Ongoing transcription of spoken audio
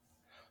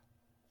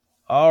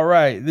All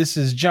right, this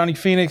is Johnny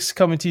Phoenix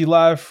coming to you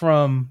live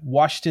from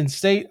Washington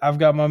State. I've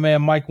got my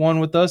man Mike One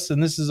with us,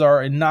 and this is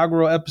our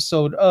inaugural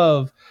episode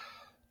of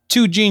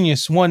Two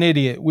Genius, One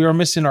Idiot. We are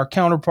missing our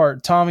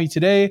counterpart Tommy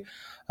today.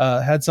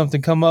 Had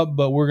something come up,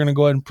 but we're going to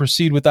go ahead and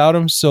proceed without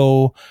him.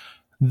 So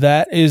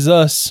that is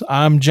us.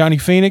 I'm Johnny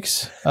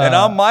Phoenix. And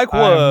I'm Mike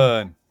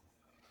One.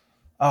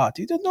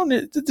 Dude,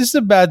 this is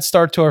a bad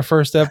start to our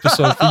first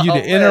episode for you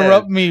to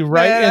interrupt me in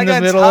the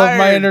middle of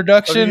my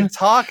introduction. Of you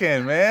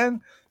talking, man.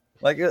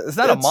 Like, it's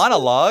not a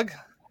monologue.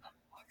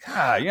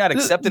 God, you're not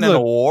accepting an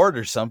award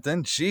or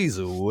something. Jeez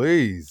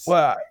Louise.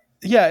 Well,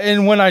 yeah,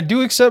 and when I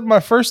do accept my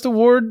first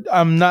award,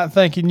 I'm not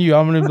thanking you.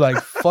 I'm going to be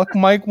like, fuck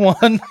Mike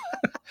One.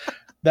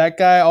 That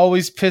guy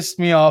always pissed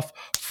me off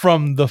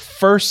from the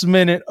first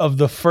minute of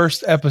the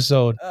first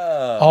episode.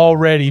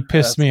 Already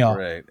pissed me off.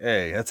 Great.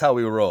 Hey, that's how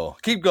we roll.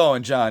 Keep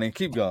going, Johnny.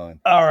 Keep going.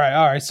 All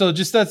right. So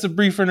that's a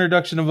brief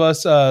introduction of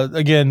us.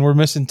 Again, we're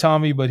missing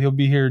Tommy, but he'll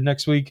be here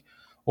next week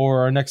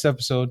or our next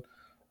episode.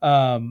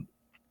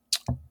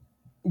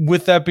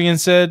 With that being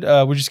said,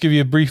 we'll just give you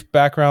a brief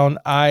background.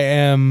 I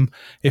am,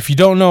 if you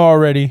don't know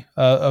already,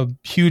 a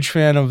huge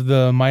fan of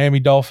the Miami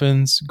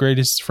Dolphins,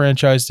 greatest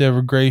franchise to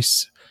ever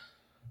grace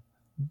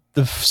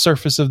the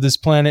surface of this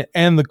planet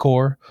and the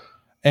core.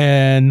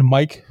 And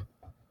Mike?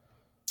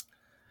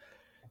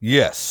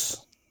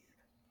 Yes,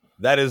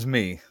 that is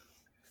me.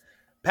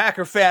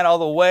 Packer fan all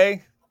the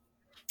way.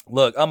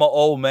 Look, I'm an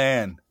old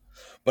man,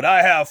 but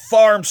I have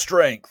farm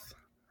strength.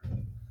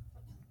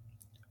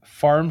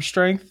 Farm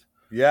strength?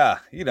 Yeah,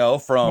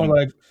 from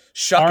like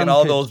shucking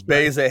all those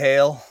bays of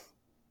hail.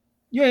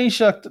 You ain't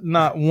shucked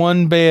not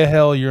one bay of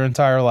hail your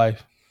entire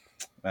life.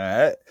 All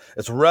right.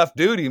 It's rough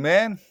duty,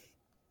 man.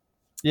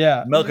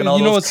 Yeah. Milking all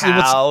those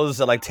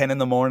cows at like 10 in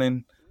the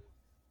morning.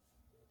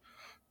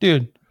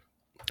 Dude,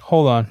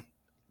 hold on.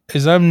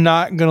 I'm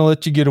not going to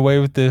let you get away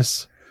with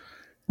this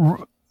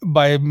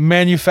by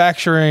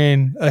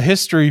manufacturing a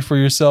history for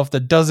yourself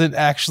that doesn't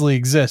actually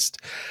exist.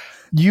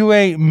 You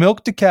ain't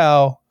milked a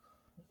cow.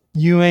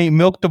 You ain't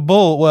milked a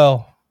bull.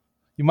 Well,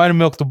 you might have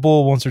milked a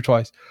bull once or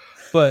twice,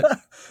 but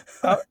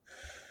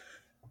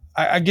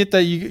I get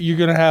that you're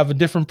going to have a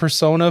different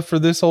persona for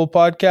this whole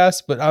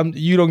podcast, but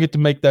you don't get to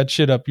make that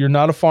shit up. You're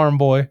not a farm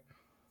boy.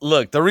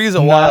 Look, the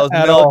reason why I was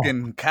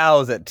milking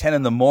cows at 10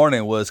 in the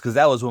morning was because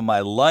that was when my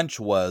lunch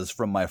was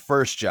from my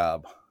first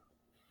job.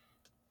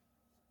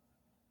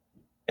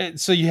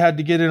 So you had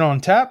to get it on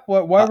tap?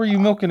 Why were you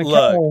milking a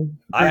cow?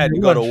 I had to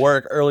go to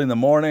work early in the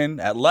morning.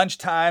 At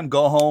lunchtime,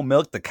 go home,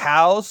 milk the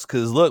cows.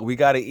 Because, look, we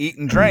got to eat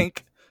and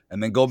drink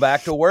and then go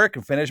back to work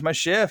and finish my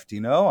shift.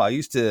 I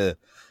used to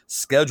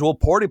schedule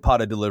porta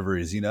potty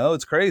deliveries.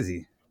 It's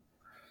crazy.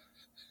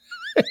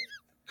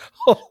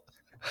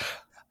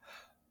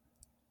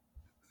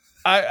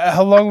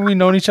 How long have we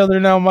known each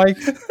other now, Mike?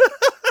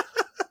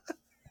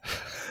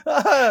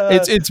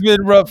 It's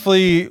been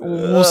roughly,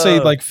 we'll say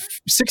like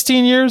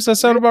 16 years. That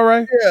sound about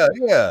right?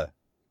 Yeah.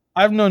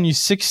 I've known you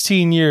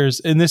 16 years,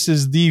 and this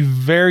is the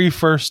very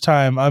first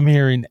time I'm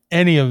hearing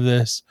any of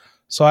this.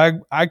 So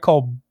I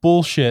call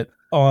bullshit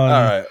on.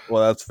 All right.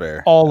 Well, that's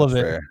fair.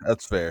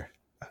 That's fair.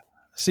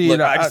 See,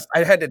 look, I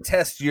had to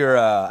test your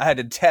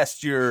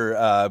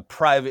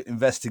private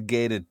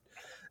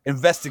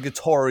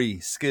investigatory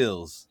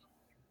skills.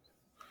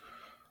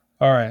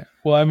 All right.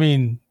 Well, I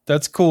mean,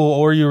 that's cool.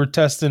 Or you were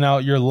testing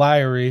out your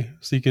liary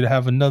so you could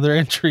have another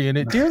entry in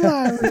it. Dear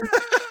liary,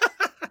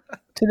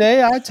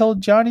 today I told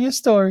Johnny a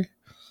story.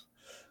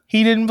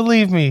 He didn't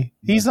believe me.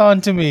 He's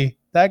on to me.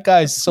 That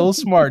guy's so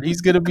smart.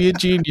 He's going to be a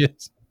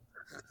genius.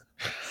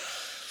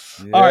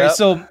 Yep. All right.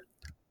 So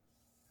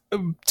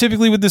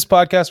typically with this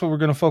podcast, what we're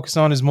going to focus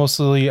on is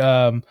mostly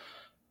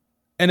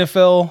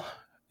NFL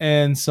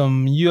and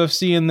some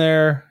UFC in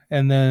there,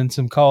 and then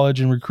some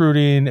college and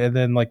recruiting, and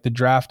then like the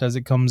draft as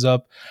it comes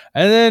up.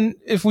 And then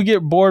if we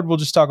get bored, we'll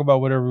just talk about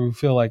whatever we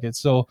feel like it.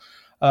 So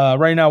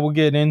right now we'll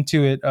get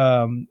into it.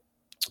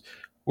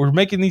 We're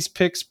making these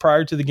picks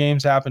prior to the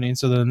games happening.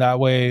 So then that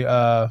way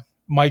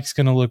Mike's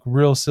going to look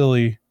real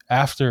silly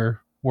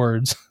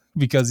afterwards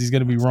because he's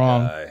going to be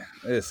wrong.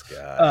 This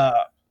guy.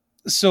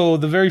 So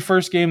the very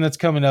first game that's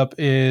coming up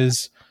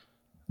is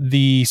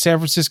the San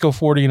Francisco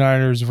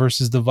 49ers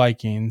versus the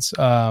Vikings.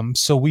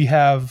 So we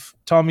have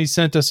Tommy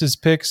sent us his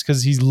picks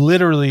because he's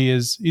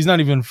not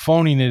even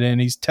phoning it in.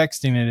 He's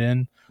texting it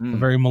in, a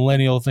very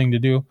millennial thing to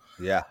do.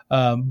 Yeah.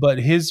 But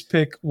his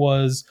pick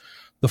was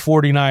the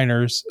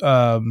 49ers.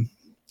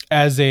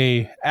 As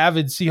a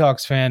avid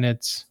Seahawks fan,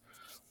 it's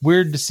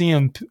weird to see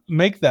him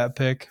make that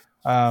pick.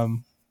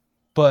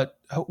 But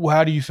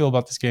how do you feel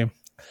about this game?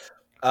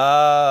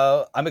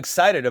 I'm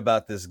excited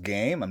about this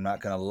game. I'm not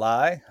going to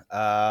lie.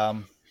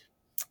 I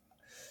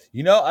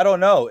don't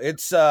know.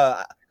 It's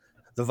the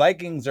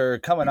Vikings are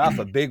coming off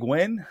a big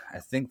win. I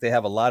think they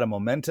have a lot of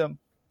momentum.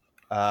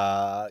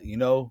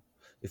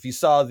 If you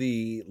saw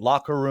the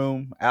locker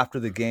room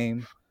after the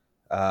game,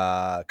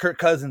 Kirk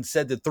Cousins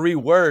said the 3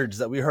 words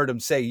that we heard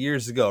him say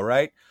years ago,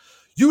 right?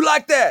 You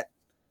like that?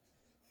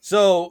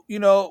 So,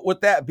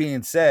 with that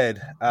being said,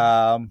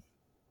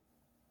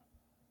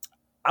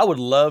 I would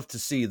love to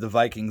see the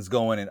Vikings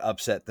go in and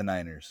upset the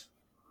Niners.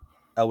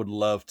 I would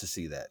love to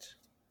see that.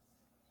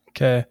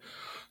 Okay.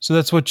 So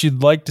that's what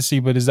you'd like to see,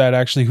 but is that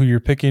actually who you're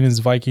picking, is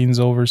Vikings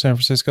over San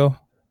Francisco?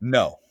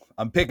 No,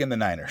 I'm picking the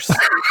Niners.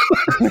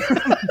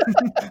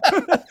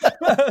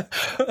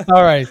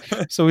 All right.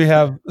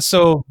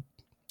 So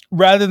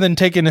rather than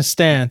taking a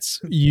stance,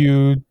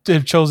 you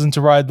have chosen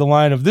to ride the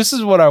line of this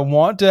is what I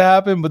want to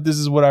happen, but this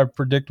is what I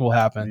predict will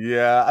happen.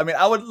 Yeah. I mean,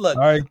 I would look,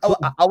 All right, cool.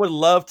 I would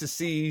love to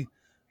see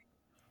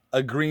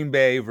a Green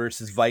Bay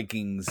versus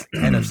Vikings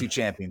NFC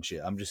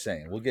championship. I'm just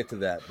saying. We'll get to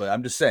that, but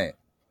I'm just saying.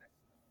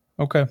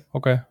 Okay.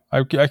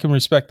 I can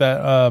respect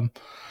that.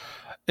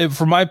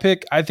 For my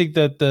pick, I think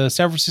that the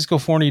San Francisco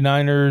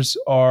 49ers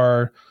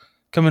are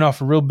coming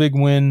off a real big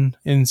win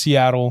in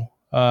Seattle,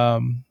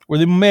 where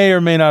they may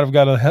or may not have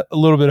got a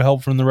little bit of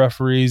help from the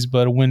referees,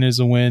 but a win is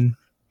a win.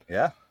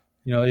 Yeah.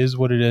 It is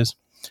what it is.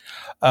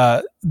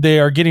 They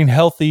are getting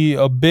healthy.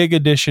 A big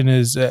addition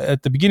is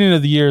at the beginning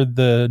of the year,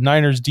 the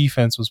Niners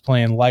defense was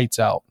playing lights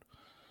out.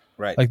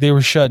 Right. Like they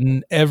were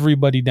shutting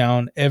everybody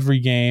down every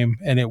game,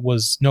 and it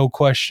was no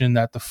question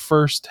that the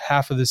first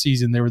half of the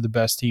season they were the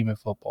best team in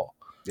football.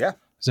 Yeah.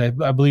 I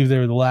believe they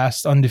were the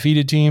last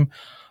undefeated team.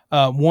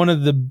 One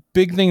of the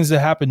big things that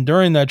happened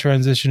during that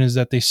transition is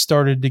that they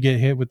started to get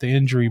hit with the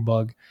injury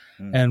bug.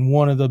 And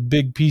one of the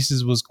big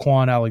pieces was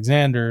Quan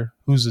Alexander,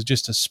 who's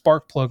just a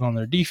spark plug on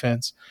their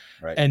defense.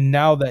 Right. And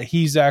now that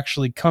he's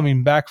actually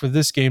coming back for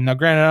this game, now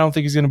granted, I don't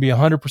think he's going to be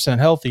 100%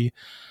 healthy,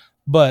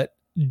 but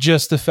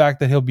just the fact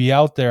that he'll be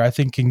out there, I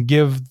think can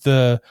give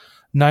the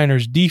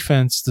Niners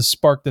defense the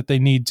spark that they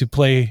need to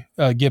play,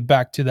 get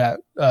back to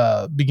that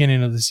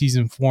beginning of the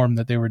season form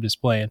that they were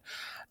displaying.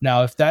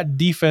 Now, if that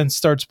defense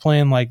starts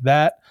playing like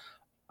that,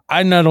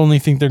 I not only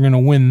think they're going to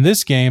win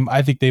this game,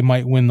 I think they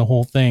might win the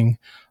whole thing.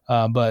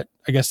 But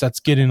I guess that's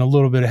getting a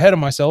little bit ahead of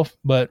myself,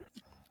 but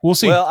we'll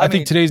see. Well, I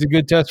think today's a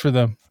good test for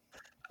them.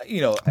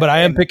 But I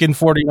am picking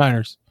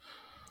 49ers.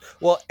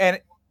 Well, and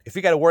if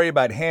you got to worry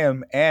about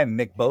him and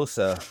Nick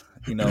Bosa,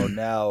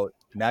 now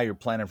you're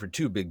planning for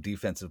two big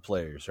defensive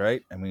players,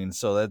 right? I mean,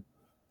 so that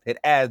it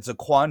adds a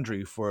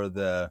quandary for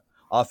the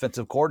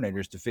offensive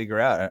coordinators to figure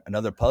out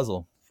another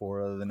puzzle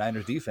for the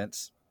Niners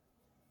defense.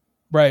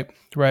 Right.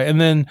 And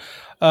then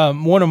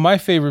one of my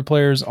favorite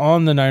players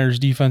on the Niners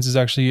defense is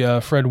actually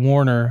Fred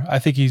Warner. I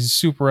think he's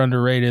super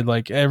underrated.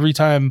 Like every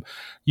time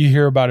you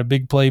hear about a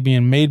big play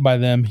being made by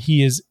them,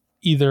 he is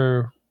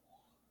either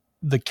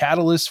the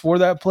catalyst for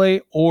that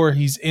play or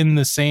he's in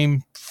the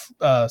same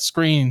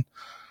screen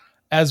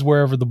as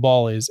wherever the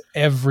ball is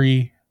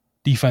every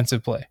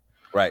defensive play.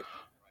 Right.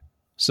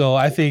 So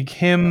I think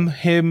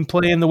him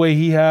playing the way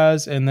he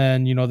has, and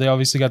then, they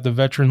obviously got the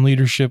veteran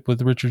leadership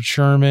with Richard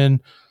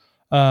Sherman.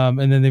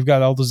 And then they've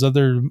got all those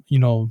other,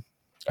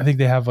 I think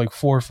they have like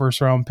 4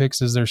 first-round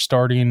picks as their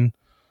starting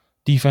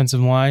defensive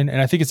line. And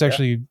I think it's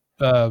actually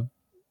the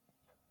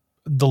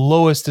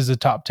lowest is a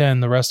top 10.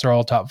 The rest are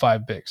all top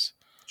 5 picks.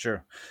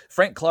 Sure.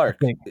 Frank Clark,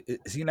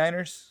 is he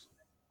Niners?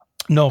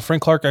 No,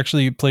 Frank Clark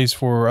actually plays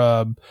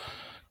for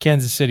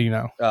Kansas City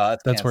now. Oh,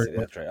 that's where.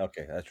 That's right.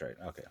 Okay, that's right.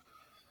 Okay.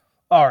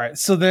 All right.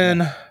 So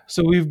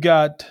we've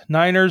got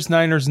Niners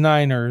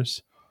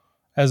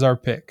as our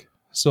pick.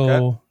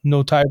 So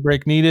no tie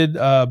break needed.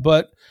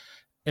 But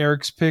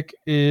Eric's pick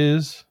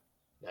is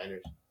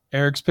Niners.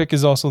 Eric's pick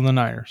is also the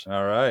Niners.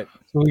 All right.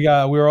 So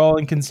we're all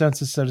in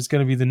consensus that it's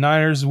going to be the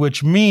Niners,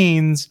 which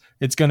means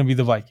it's going to be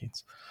the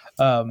Vikings.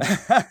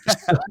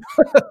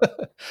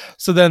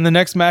 So then the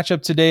next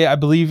matchup today, I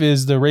believe,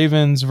 is the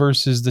Ravens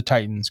versus the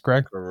Titans,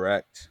 correct?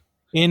 Correct.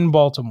 In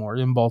Baltimore.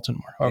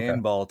 Okay.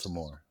 In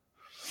Baltimore.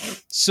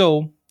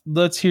 So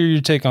let's hear your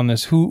take on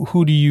this.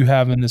 Who do you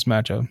have in this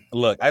matchup?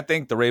 Look, I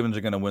think the Ravens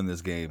are going to win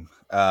this game.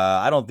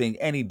 I don't think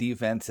any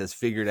defense has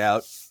figured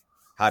out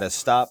how to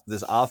stop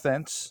this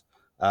offense,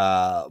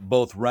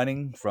 both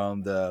running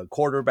from the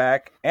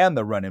quarterback and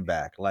the running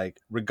back, like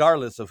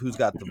regardless of who's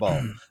got the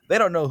ball. They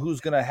don't know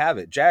who's going to have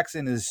it.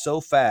 Jackson is so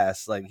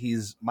fast. Like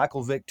he's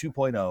Michael Vick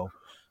 2.0.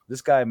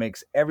 This guy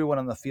makes everyone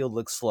on the field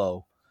look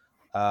slow.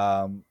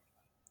 I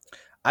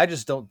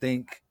just don't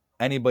think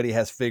anybody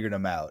has figured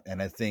him out.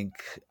 And I think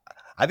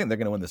they're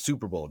going to win the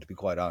Super Bowl, to be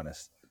quite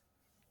honest.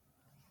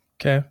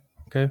 Okay.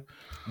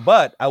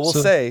 But I will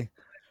say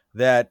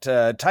that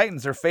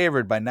Titans are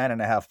favored by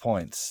 9.5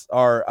 points.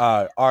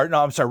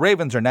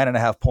 Ravens are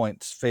 9.5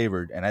 points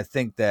favored, and I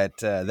think that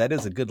that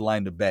is a good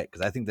line to bet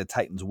because I think the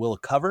Titans will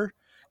cover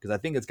because I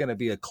think it's going to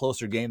be a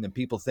closer game than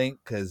people think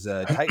because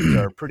Titans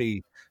are a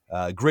pretty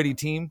gritty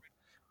team,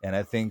 and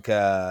I think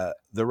they're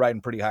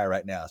riding pretty high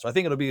right now. So I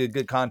think it'll be a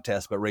good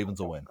contest, but Ravens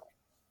will win.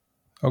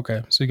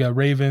 Okay, so you got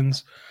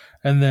Ravens,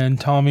 and then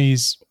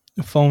Tommy's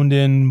phoned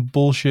in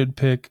bullshit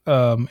pick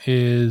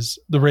is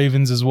the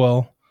Ravens as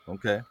well.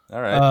 Okay,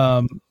 all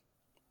right.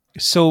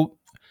 So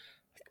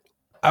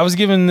I was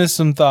giving this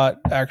some thought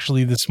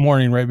actually this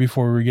morning right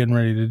before we were getting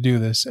ready to do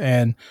this,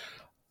 and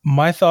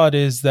my thought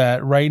is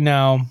that right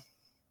now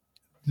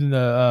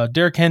the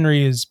Derrick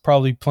Henry is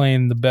probably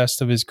playing the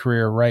best of his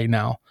career right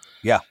now.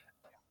 Yeah.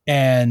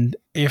 And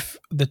if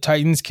the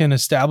Titans can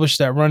establish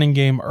that running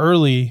game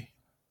early,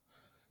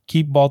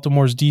 keep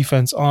Baltimore's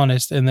defense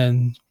honest, and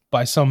then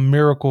by some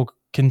miracle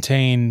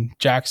contain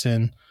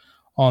Jackson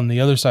on the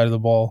other side of the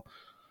ball,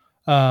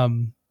 I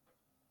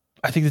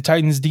think the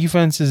Titans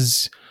defense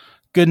is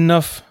good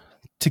enough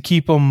to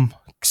keep them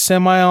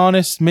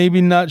semi-honest,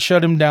 maybe not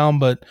shut him down,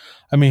 but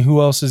I mean, who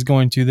else is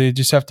going to? They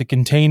just have to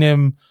contain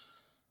him,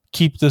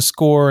 keep the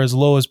score as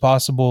low as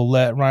possible,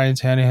 let Ryan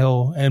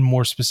Tannehill and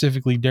more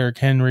specifically Derrick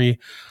Henry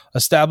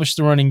establish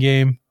the running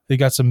game. They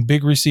got some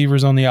big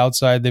receivers on the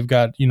outside. They've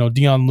got,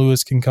 Dion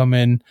Lewis can come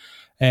in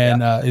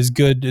and is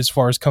good as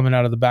far as coming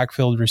out of the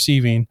backfield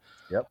receiving.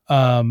 Yep.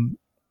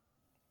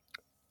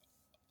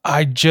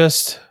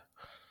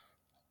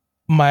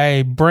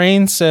 My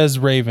brain says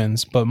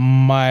Ravens, but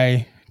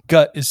my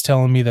gut is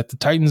telling me that the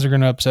Titans are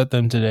going to upset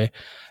them today.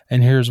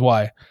 And here's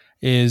why.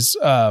 Is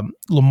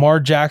Lamar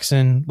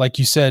Jackson, like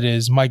you said,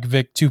 is Mike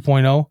Vick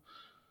 2.0.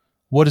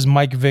 What does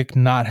Mike Vick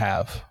not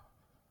have?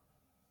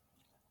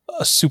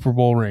 A Super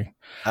Bowl ring.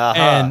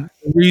 And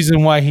the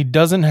reason why he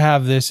doesn't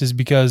have this is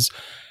because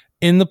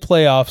in the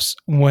playoffs,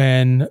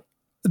 when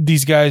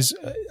these guys,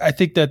 I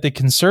think that they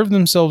conserve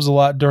themselves a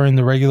lot during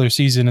the regular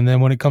season. And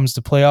then when it comes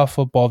to playoff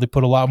football, they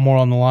put a lot more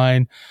on the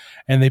line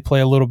and they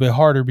play a little bit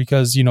harder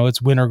because,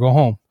 it's win or go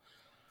home.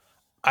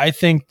 I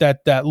think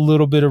that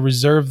little bit of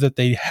reserve that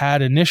they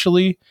had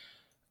initially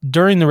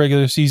during the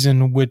regular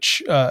season,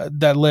 which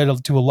that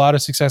led to a lot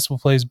of successful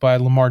plays by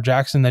Lamar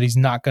Jackson that he's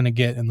not going to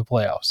get in the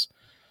playoffs.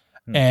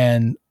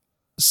 And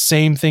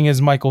same thing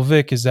as Michael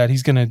Vick is that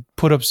he's going to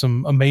put up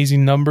some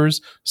amazing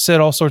numbers,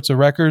 set all sorts of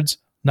records,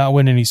 not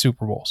win any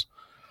Super Bowls.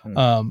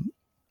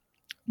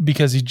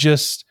 Because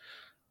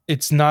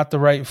it's not the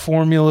right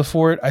formula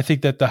for it. I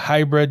think that the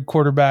hybrid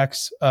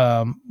quarterbacks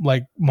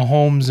like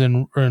Mahomes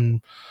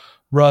and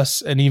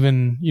Russ, and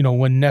even,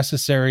 when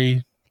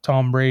necessary,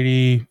 Tom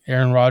Brady,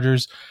 Aaron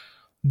Rodgers,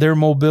 their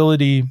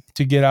mobility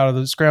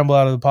to scramble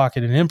out of the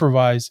pocket and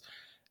improvise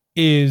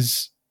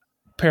is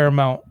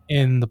paramount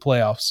in the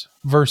playoffs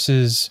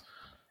versus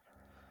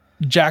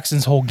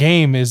Jackson's whole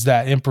game is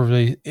that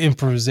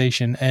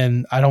improvisation.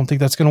 And I don't think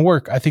that's going to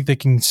work. I think they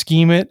can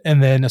scheme it.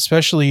 And then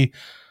especially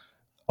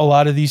a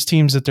lot of these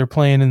teams that they're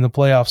playing in the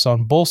playoffs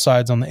on both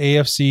sides, on the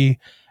AFC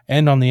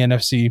and on the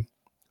NFC,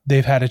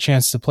 they've had a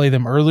chance to play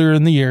them earlier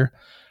in the year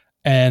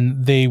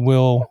and they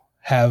will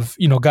have,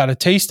 got a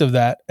taste of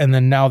that. And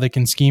then now they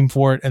can scheme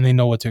for it and they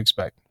know what to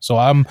expect. So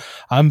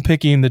I'm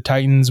picking the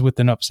Titans with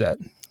an upset.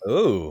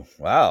 Oh,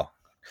 wow.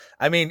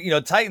 I mean,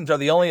 Titans are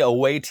the only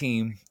away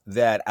team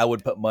that I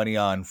would put money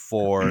on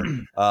for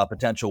a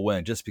potential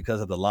win just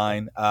because of the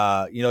line.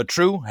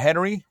 True,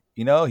 Henry,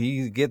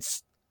 he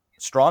gets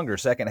stronger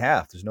second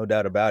half. There's no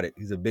doubt about it.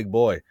 He's a big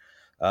boy.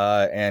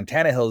 And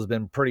Tannehill has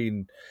been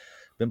playing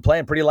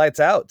pretty lights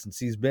out since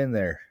he's been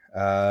there.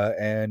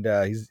 And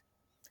he's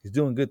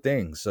doing good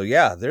things. So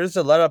yeah, there's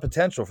a lot of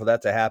potential for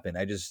that to happen.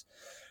 I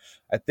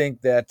think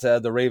that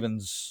the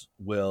Ravens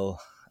will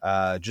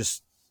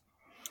just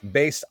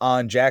based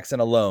on Jackson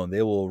alone,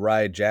 they will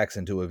ride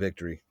Jackson to a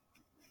victory.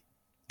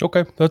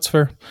 Okay, that's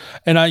fair.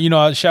 And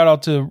I shout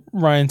out to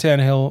Ryan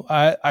Tannehill.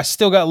 I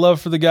still got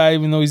love for the guy,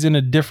 even though he's in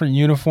a different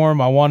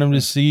uniform. I want to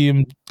see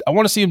him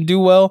do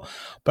well,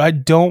 but I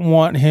don't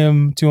want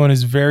him to, on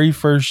his very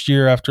first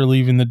year after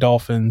leaving the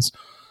Dolphins,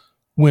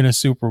 win a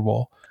Super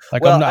Bowl.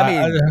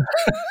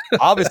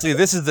 Obviously,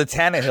 this is the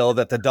Tannehill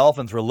that the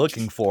Dolphins were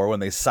looking for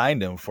when they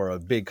signed him for a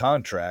big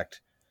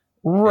contract.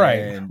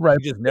 Right.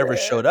 He just never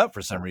showed up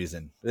for some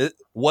reason.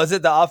 Was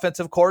it the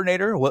offensive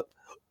coordinator? What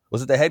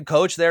was it? The head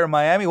coach there in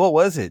Miami? What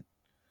was it?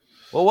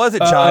 What was it,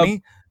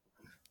 Johnny?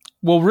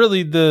 Well,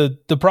 really, the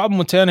problem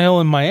with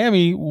Tannehill in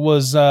Miami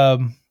was,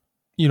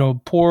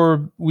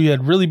 we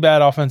had really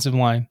bad offensive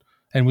line,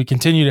 and we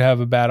continue to have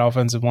a bad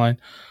offensive line.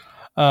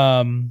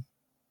 And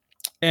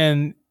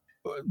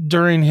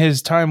during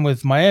his time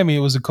with Miami, it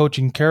was a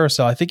coaching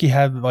carousel. I think he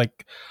had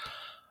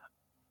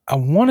I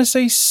want to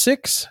say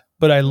 6.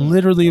 But I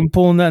literally am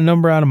pulling that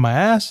number out of my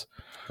ass.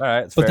 All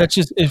right, but that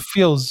just it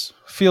feels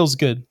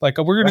good.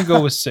 We're gonna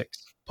go with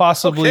 6,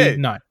 possibly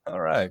 9.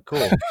 All right,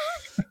 cool.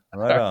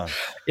 Right on.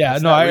 Yeah,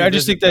 I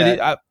just think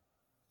that.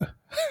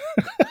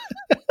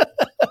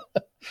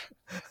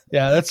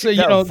 Yeah, that's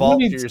who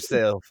needs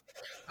yourself.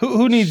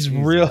 Who needs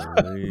real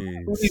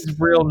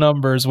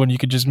numbers when you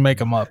could just make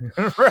them up?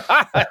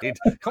 Right.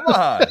 Come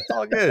on, it's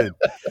all good.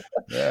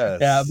 Yes.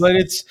 Yeah, but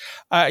it's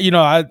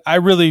I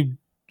really,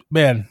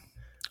 man.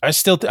 I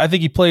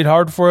think he played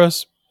hard for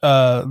us.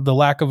 The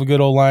lack of a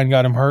good O-line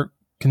got him hurt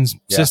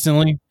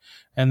consistently,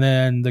 and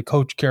then the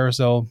coach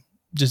carousel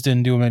just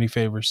didn't do him any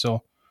favors.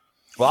 So,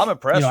 well, I'm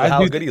impressed with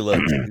how good he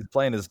looks. He's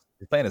playing his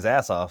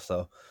ass off.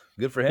 So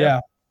good for him.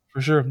 Yeah,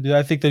 for sure.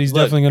 I think that he's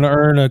definitely going to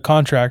earn a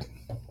contract.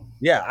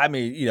 Yeah, I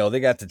mean,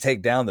 they got to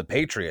take down the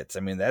Patriots.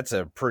 I mean, that's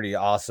a pretty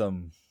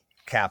awesome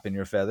cap in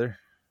your feather,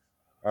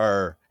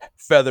 or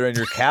feather in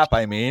your cap.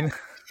 I mean,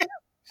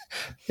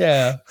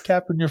 yeah,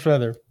 cap in your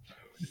feather.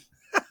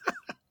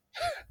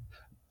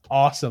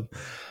 Awesome.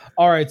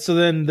 All right. So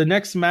then the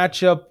next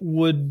matchup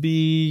would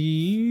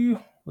be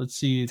Let's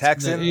see. It's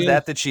Texans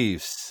at the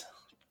Chiefs.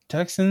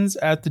 Texans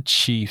at the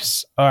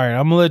Chiefs. All right,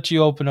 I'm gonna let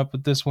you open up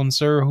with this one,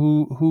 sir.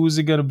 Who's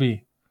it gonna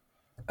be?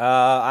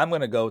 I'm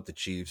gonna go with the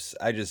Chiefs.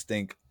 I just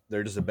think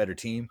they're just a better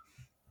team.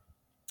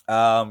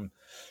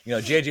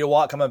 JJ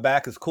Watt coming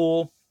back is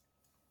cool.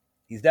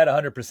 He's dead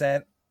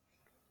 100%.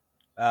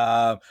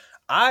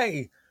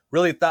 I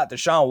really thought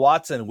Deshaun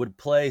Watson would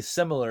play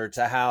similar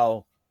to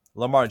how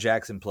Lamar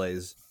Jackson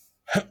plays.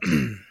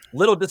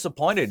 Little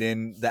disappointed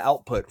in the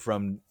output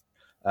from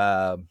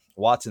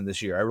Watson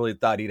this year. I really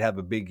thought he'd have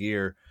a big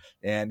year,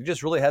 and he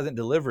just really hasn't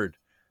delivered.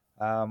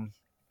 I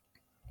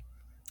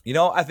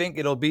think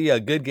it'll be a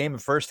good game in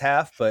first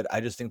half, but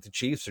I just think the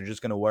Chiefs are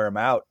just going to wear them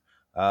out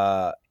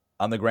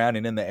on the ground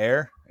and in the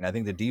air, and I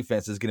think the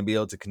defense is going to be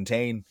able to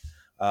contain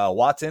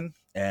Watson,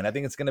 and I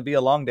think it's going to be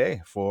a long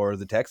day for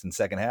the Texans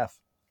second half.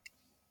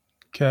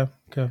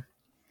 Okay.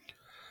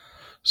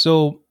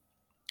 So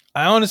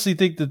I honestly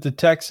think that the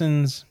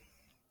Texans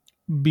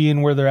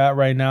being where they're at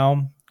right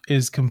now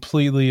is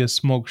completely a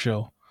smoke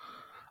show.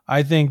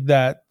 I think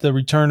that the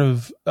return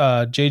of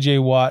J.J.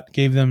 Watt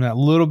gave them that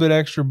little bit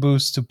extra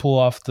boost to pull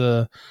off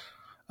the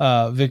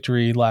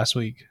victory last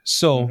week.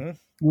 So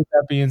with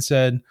that being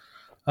said,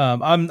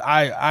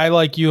 I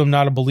like you. I'm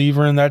not a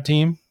believer in that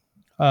team.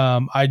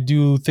 I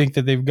do think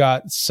that they've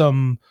got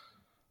some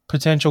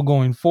potential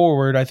going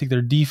forward. I think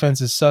their defense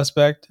is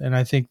suspect, and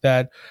I think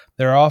that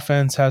their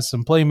offense has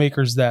some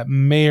playmakers that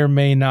may or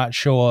may not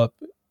show up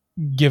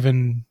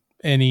given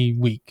any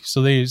week.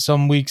 So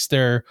some weeks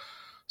they're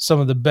some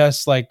of the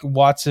best, like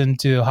Watson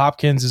to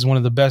Hopkins is one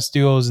of the best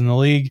duos in the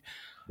league.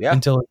 Yeah.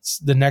 Until it's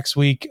the next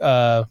week,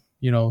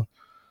 Hopkins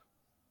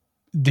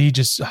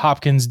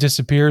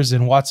disappears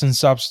and Watson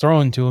stops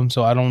throwing to him.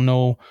 So I don't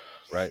know.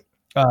 Right.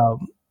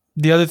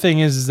 The other thing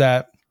is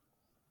that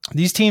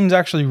these teams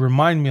actually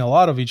remind me a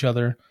lot of each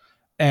other,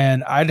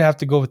 and I'd have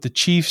to go with the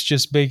Chiefs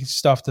just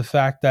based off the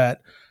fact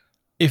that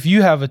if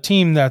you have a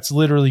team that's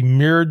literally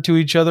mirrored to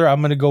each other, I'm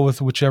going to go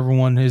with whichever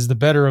one is the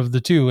better of the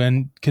two.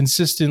 And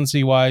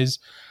consistency-wise,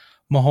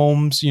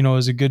 Mahomes,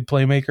 is a good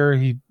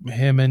playmaker.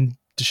 Him and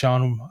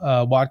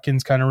Deshaun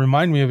Watkins kind of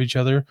remind me of each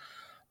other.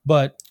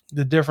 But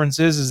the difference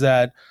is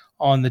that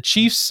on the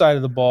Chiefs side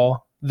of the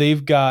ball,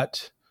 they've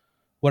got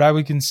what I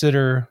would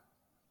consider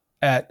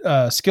at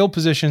skill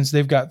positions,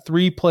 they've got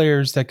 3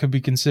 players that could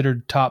be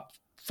considered top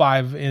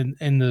 5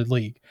 in the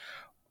league.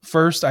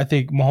 First, I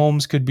think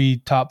Mahomes could be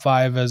top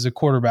 5 as a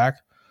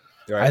quarterback.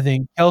 Right. I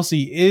think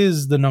Kelce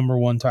is the number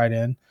 1 tight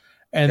end.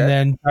 And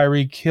then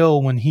Tyreek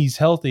Hill, when he's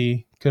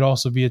healthy, could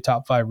also be a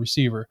top 5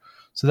 receiver.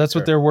 So that's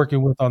what they're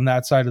working with on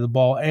that side of the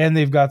ball. And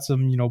they've got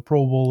some,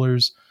 Pro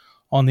Bowlers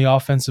on the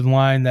offensive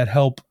line that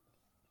help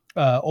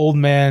old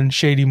man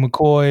Shady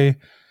McCoy.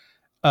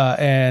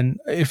 And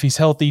if he's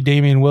healthy,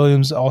 Damian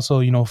Williams,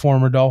 also,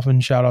 former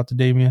Dolphin, shout out to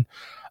Damian.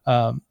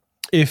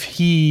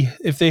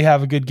 If they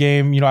have a good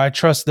game, I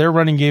trust their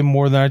running game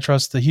more than I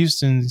trust the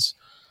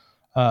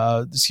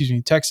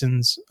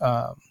Texans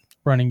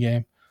running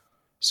game.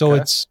 So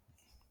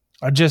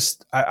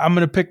I'm going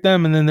to pick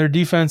them. And then their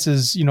defense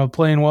is,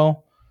 playing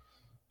well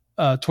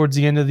towards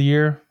the end of the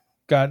year.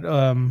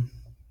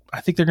 I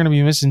think they're going to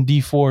be missing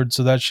D Ford,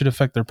 so that should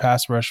affect their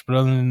pass rush. But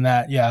other than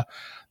that, yeah.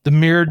 The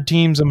mirrored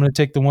teams, I'm going to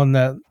take the one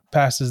that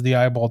passes the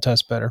eyeball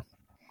test better.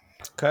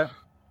 Okay.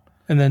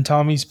 And then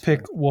Tommy's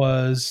pick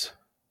was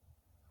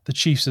the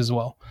Chiefs as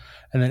well.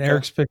 And then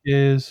Eric's pick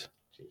is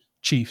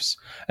Chiefs.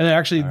 And then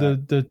actually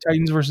the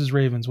Titans versus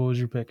Ravens. What was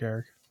your pick,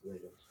 Eric?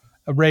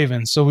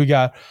 Ravens. So we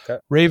got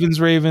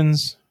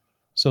Ravens.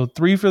 So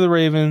 3 for the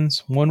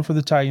Ravens, 1 for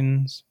the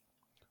Titans.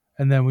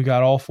 And then we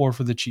got all 4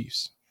 for the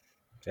Chiefs.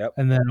 Yep.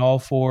 And then all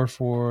 4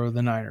 for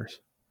the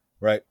Niners.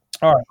 Right.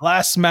 All right,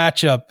 last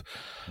matchup,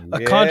 a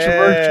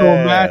controversial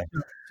matchup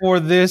for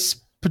this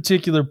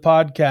particular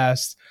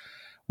podcast,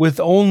 with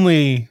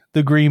only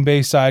the Green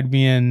Bay side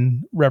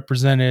being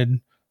represented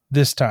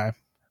this time.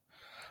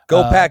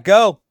 Go Pack,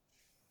 go!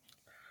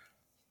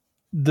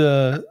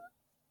 The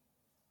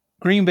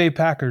Green Bay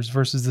Packers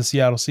versus the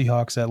Seattle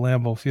Seahawks at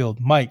Lambeau Field.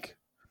 Mike.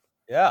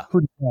 Yeah.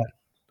 Who do you got?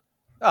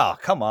 Oh,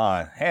 come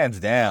on. Hands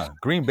down.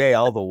 Green Bay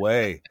all the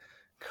way.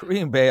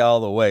 Green Bay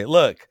all the way.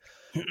 Look.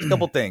 A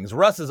couple things.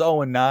 Russ is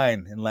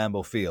 0-9 in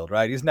Lambeau Field,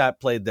 right? He's not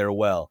played there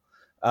well.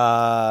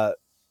 Look,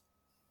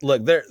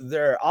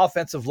 their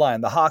offensive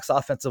line, the Hawks'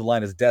 offensive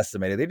line is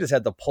decimated. They just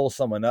had to pull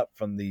someone up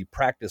from the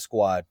practice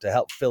squad to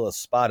help fill a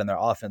spot in their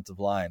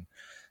offensive line.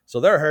 So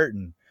they're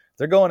hurting.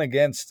 They're going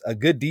against a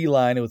good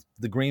D-line with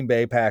the Green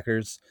Bay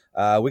Packers.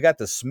 We got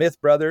the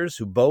Smith brothers,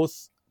 who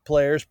both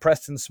players,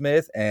 Preston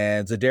Smith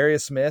and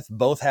Zadarius Smith,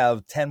 both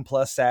have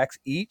 10-plus sacks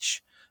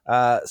each.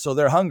 So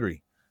they're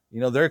hungry.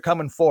 They're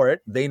coming for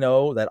it. They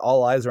know that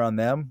all eyes are on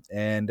them,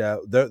 and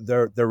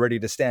they're ready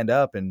to stand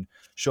up and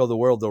show the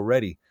world they're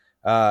ready.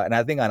 And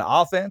I think on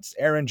offense,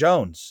 Aaron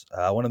Jones,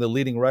 one of the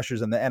leading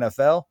rushers in the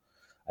NFL.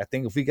 I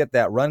think if we get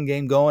that run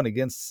game going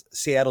against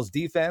Seattle's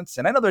defense,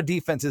 and I know their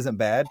defense isn't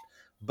bad,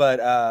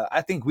 but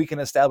I think we can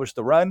establish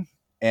the run.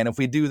 And if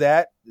we do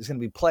that, it's going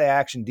to be play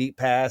action, deep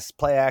pass,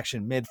 play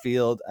action,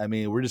 midfield. I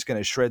mean, we're just going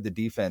to shred the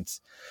defense.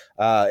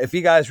 If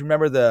you guys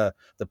remember the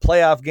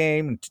playoff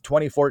game in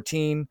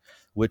 2014,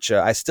 which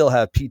I still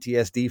have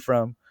PTSD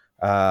from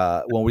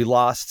when we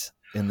lost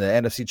in the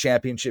NFC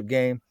Championship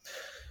game.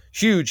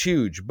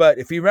 Huge. But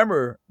if you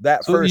remember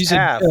that first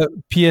half.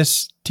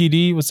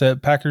 PSTD, what's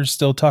that? Packers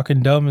Still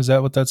Talking Dumb? Is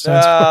that what that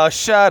stands for? Oh,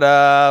 shut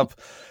up.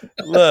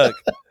 Look,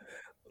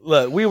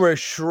 we were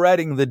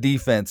shredding the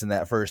defense in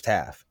that first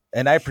half.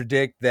 And I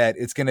predict that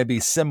it's going to be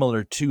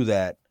similar to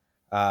that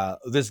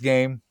this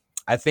game.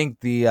 I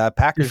think the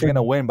Packers are going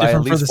to win by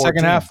at least 14. For the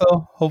second half,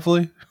 though,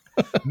 hopefully.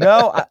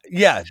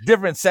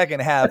 Different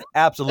second half,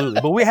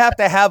 absolutely. But we have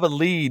to have a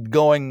lead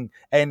going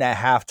in at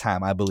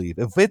halftime, I believe.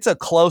 If it's a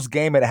close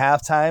game at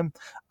halftime,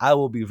 I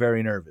will be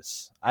very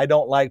nervous. I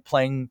don't like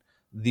playing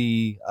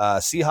the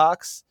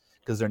Seahawks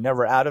because they're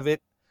never out of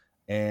it.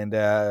 And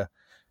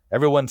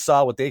everyone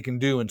saw what they can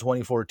do in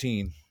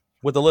 2014.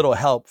 With a little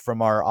help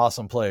from our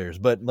awesome players.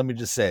 But let me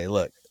just say,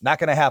 look, not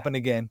going to happen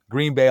again.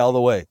 Green Bay all the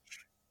way.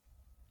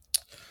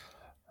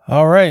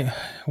 All right.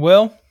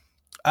 Well,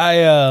 I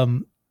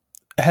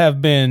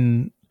have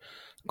been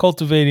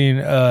cultivating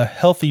a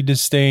healthy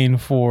disdain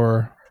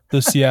for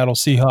the Seattle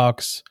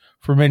Seahawks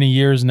for many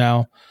years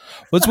now.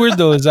 What's weird,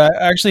 though, is I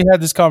actually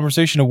had this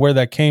conversation of where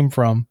that came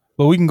from,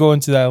 but we can go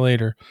into that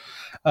later.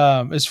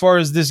 As far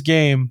as this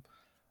game,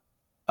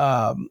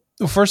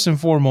 first and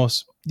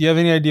foremost, do you have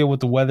any idea what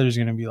the weather is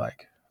going to be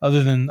like?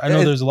 Other than, I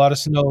know there's a lot of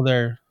snow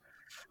there.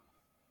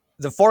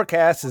 The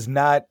forecast is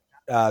not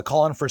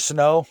calling for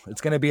snow.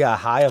 It's going to be a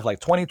high of like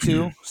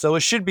 22. So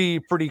it should be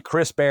pretty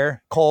crisp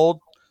air,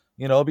 cold.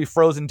 It'll be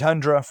frozen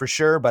tundra for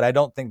sure, but I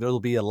don't think there'll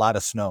be a lot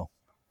of snow.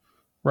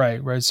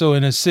 Right. So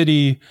in a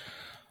city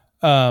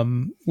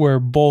where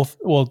both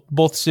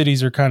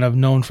cities are kind of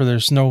known for their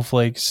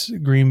snowflakes,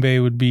 Green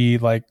Bay would be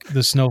like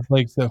the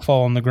snowflakes that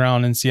fall on the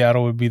ground, and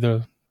Seattle would be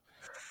the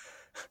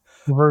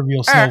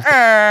proverbial snowflake.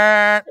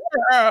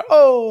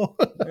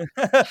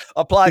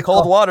 Apply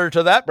cold water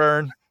to that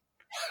burn.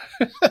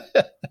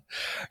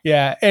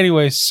 Yeah.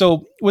 Anyway,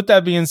 so with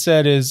that being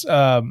said, is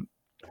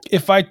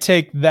if I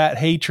take that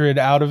hatred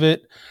out of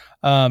it,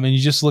 and you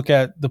just look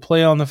at the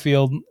play on the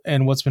field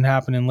and what's been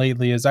happening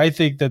lately, is I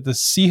think that the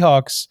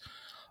Seahawks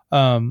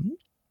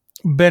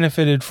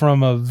benefited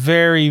from a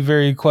very,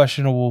 very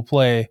questionable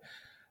play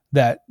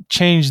that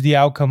changed the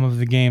outcome of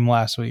the game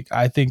last week.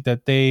 I think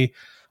that they,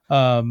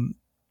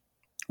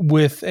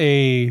 with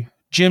a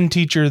gym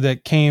teacher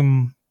that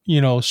came,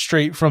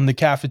 straight from the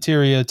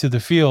cafeteria to the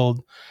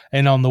field,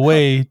 and on the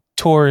way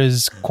tore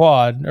his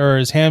quad or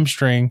his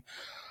hamstring,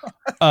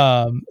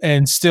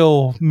 and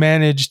still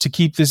managed to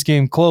keep this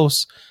game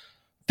close.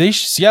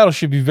 Seattle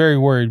should be very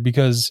worried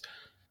because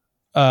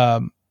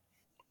the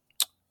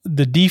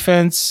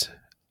defense,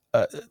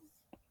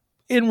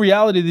 in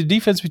reality, the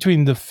defense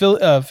between the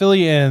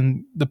Philly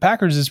and the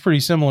Packers is pretty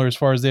similar as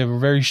far as they have a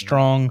very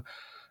strong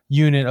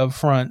unit up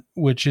front,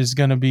 which is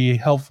going to be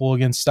helpful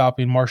against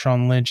stopping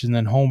Marshawn Lynch and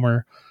then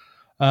Homer.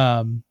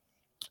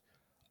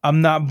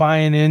 I'm not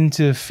buying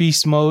into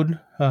feast mode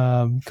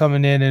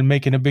coming in and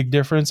making a big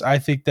difference. I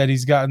think that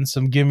he's gotten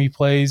some gimme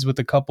plays with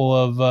a couple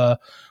of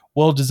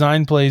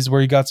well-designed plays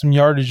where he got some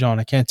yardage on.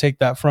 I can't take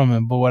that from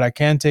him. But what I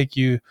can take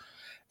you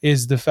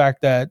is the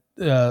fact that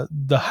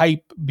the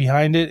hype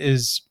behind it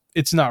is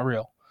it's not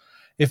real.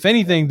 If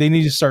anything, they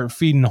need to start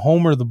feeding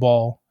Homer the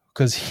ball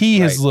because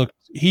he's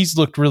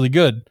looked really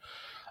good.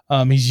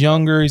 He's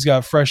younger. He's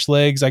got fresh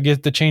legs. I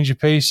get the change of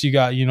pace. You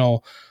got,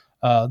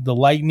 the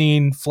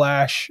lightning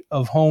flash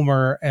of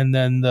Homer and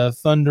then the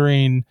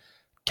thundering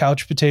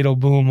couch potato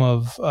boom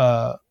of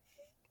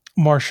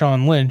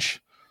Marshawn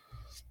Lynch.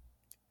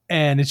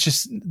 And it's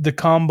just the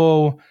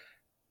combo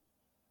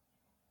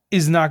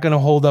is not going to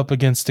hold up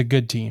against a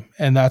good team.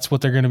 And that's what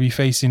they're going to be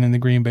facing in the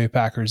Green Bay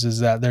Packers, is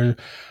that the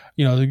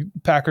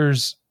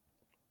Packers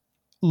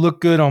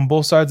look good on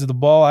both sides of the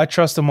ball. I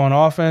trust them on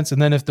offense.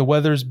 And then if the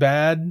weather's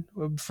bad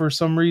for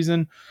some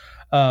reason,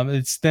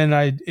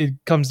 it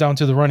comes down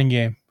to the running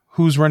game.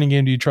 Whose running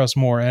game do you trust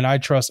more? And I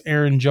trust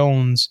Aaron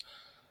Jones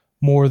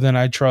more than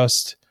I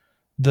trust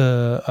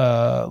the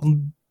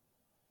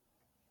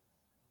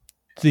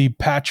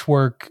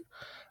patchwork.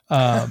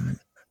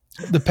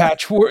 The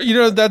patchwork,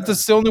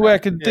 that's the only way I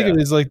can think of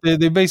it, is like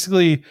they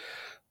basically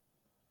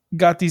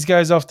got these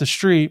guys off the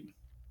street.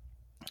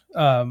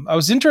 I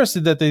was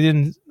interested that they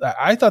didn't.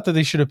 I thought that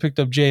they should have picked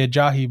up Jay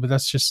Ajayi, but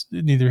that's just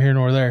neither here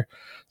nor there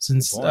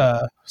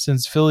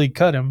since Philly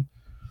cut him.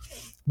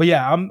 But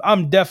yeah,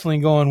 I'm definitely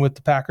going with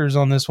the Packers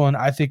on this one.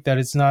 I think that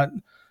it's not.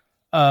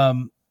 I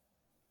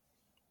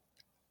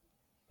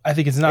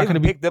think it's not going to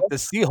be picked up the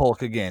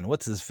Sea-Hulk again.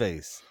 What's his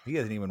face? He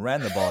hasn't even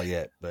ran the ball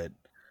yet, but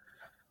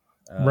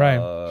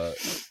right.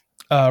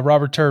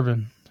 Robert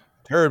Turbin.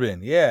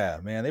 Yeah,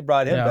 man, they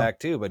brought him back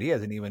too, but he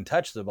hasn't even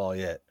touched the ball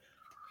yet.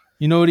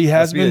 You know what he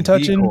has been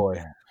touching?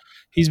 Decoy.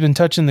 He's been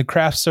touching the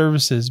craft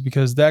services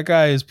because that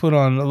guy has put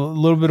on a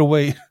little bit of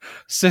weight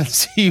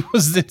since he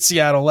was in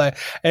Seattle. And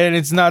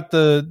it's not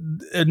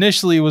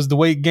initially it was the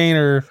weight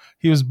gainer.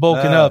 He was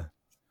bulking up.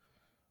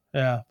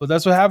 Yeah, but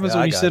that's what happens Yeah,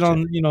 when I you sit got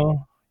you.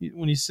 on,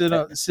 when you sit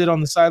on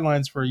the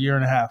sidelines for a year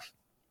and a half.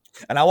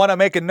 And I want to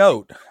make a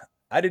note.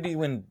 I didn't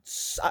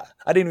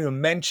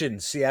even mention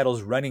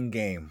Seattle's running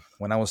game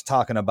when I was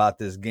talking about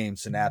this game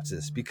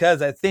synopsis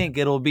because I think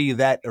it'll be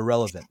that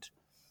irrelevant.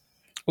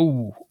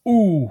 Ooh,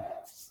 ooh,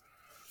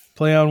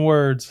 play on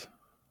words.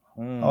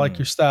 I like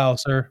your Mm. style,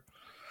 sir.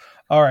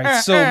 All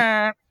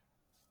right,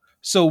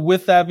 so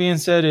with that being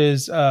said,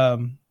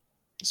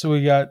 so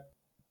we got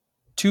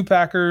two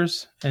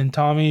Packers and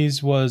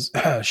Tommy's was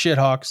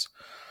Shithawks.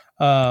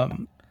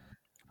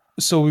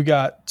 So we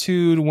got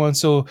 2-1.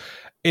 So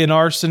in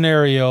our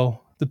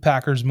scenario, the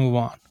Packers move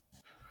on.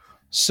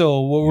 So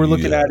what we're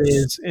looking at Yes.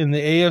 is in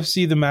the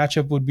AFC, the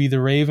matchup would be the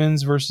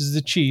Ravens versus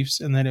the Chiefs,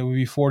 and then it would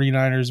be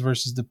 49ers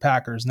versus the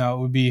Packers. Now it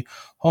would be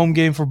home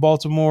game for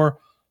Baltimore,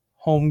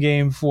 home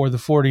game for the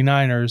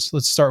 49ers.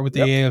 Let's start with the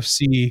Yep.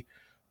 AFC,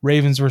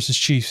 Ravens versus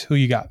Chiefs. Who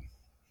you got?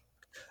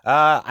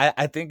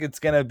 I think it's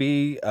going to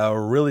be a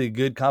really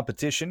good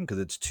competition because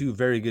it's two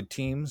very good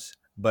teams.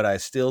 But I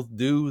still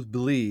do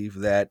believe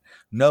that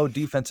no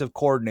defensive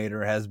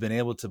coordinator has been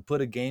able to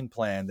put a game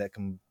plan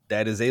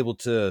that is able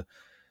to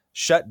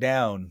shut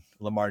down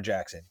Lamar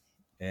Jackson.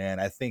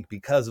 And I think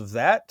because of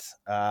that,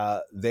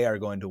 they are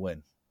going to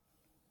win.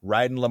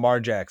 Riding Lamar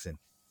Jackson.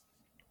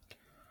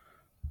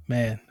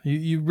 Man,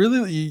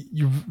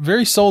 you're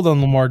very sold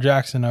on Lamar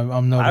Jackson. I'm I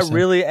noticing.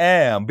 really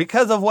am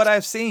because of what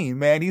I've seen,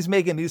 man. He's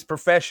making these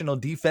professional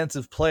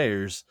defensive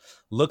players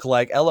look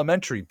like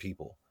elementary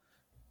people.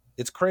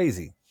 It's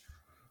crazy.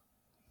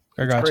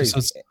 I got you. So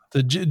it's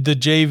the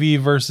JV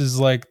versus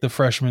like the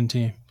freshman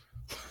team.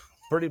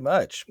 Pretty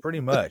much.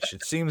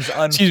 It seems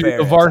unfair. Excuse me,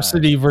 the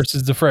varsity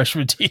versus the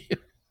freshman team.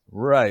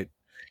 Right.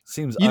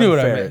 Seems You knew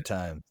unfair what I meant. at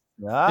times.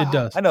 It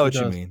does. I know It what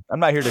you does. mean. I'm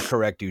not here to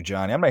correct you,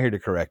 Johnny. I'm not here to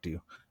correct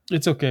you.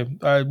 It's okay.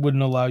 I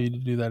wouldn't allow you to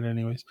do that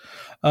anyways.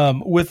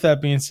 With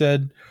that being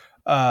said,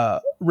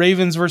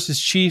 Ravens versus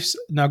Chiefs.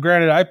 Now,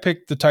 granted, I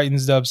picked the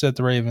Titans to upset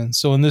the Ravens.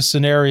 So in this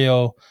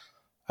scenario,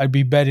 I'd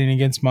be betting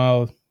against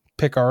my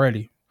pick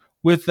already.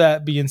 With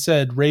that being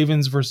said,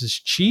 Ravens versus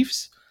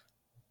Chiefs,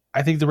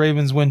 I think the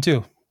Ravens win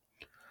too.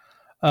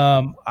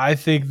 I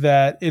think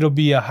that it'll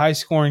be a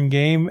high-scoring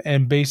game,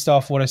 and based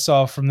off what I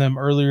saw from them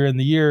earlier in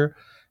the year,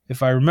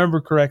 if I remember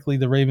correctly,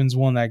 the Ravens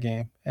won that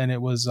game, and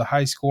it was a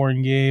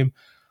high-scoring game.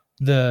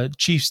 The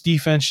Chiefs'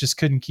 defense just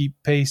couldn't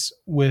keep pace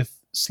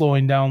with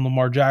slowing down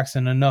Lamar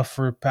Jackson enough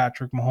for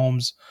Patrick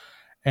Mahomes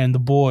and the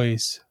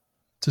boys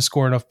to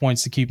score enough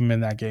points to keep him in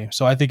that game.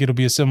 So I think it'll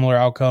be a similar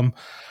outcome.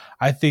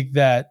 I think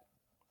that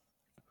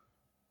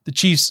the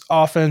Chiefs'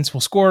 offense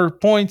will score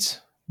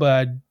points,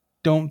 but I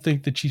don't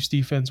think the Chiefs'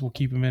 defense will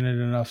keep him in it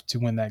enough to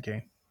win that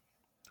game.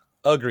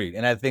 Agreed.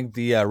 And I think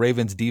the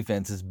Ravens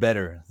defense is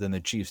better than the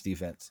Chiefs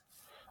defense.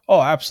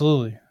 Oh,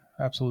 absolutely.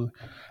 Absolutely.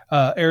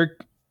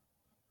 Eric,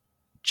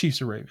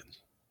 Chiefs or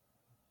Ravens?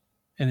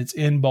 And it's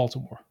in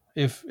Baltimore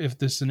if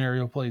this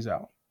scenario plays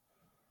out.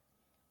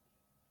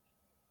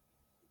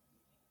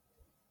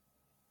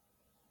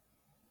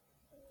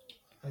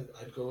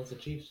 I'd go with the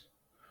Chiefs.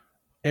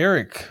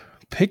 Eric,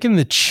 picking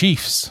the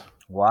Chiefs.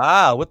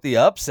 Wow, with the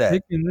upset.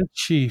 Picking the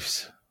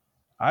Chiefs.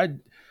 I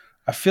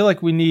feel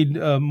like we need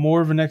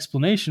more of an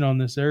explanation on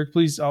this, Eric.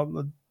 Please,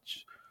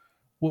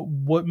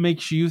 what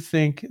makes you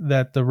think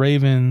that the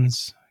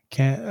Ravens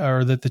can,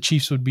 or that the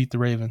Chiefs would beat the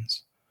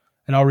Ravens?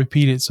 And I'll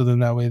repeat it so then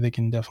that way they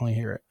can definitely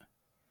hear it.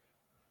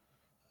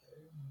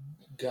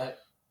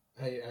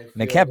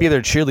 And it can't be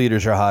their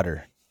cheerleaders are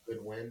hotter.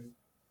 Good win,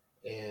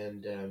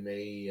 and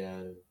may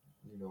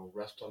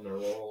rest on their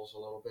laurels a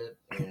little bit,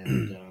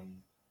 and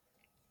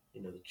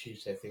the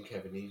Chiefs I think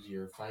have an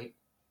easier fight,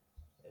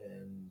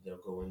 and they'll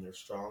go in there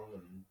strong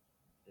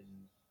and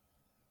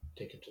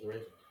take it to the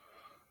Ravens.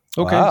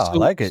 Okay, wow, so, I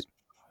like it.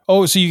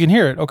 Oh, so you can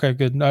hear it. Okay,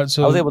 good.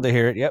 So I was able to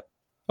hear it. Yep.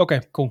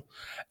 Okay, cool.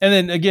 And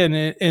then again,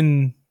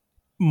 in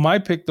my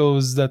pick, though,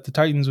 is that the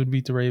Titans would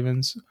beat the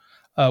Ravens.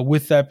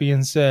 With that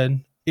being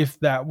said, if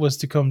that was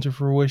to come to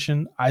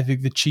fruition, I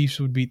think the Chiefs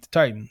would beat the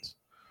Titans.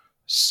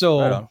 So,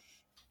 Right on.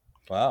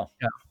 Wow.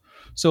 Yeah.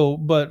 So,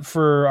 but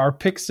for our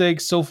pick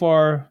sake, so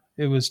far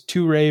it was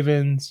 2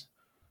 Ravens,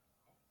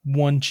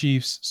 1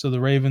 Chiefs. So the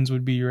Ravens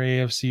would be your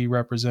AFC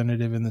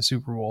representative in the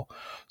Super Bowl.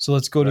 So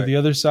let's go to the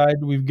other side.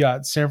 We've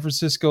got San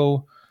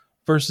Francisco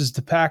versus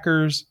the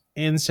Packers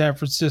in San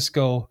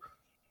Francisco.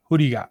 Who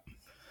do you got?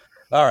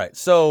 All right.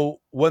 So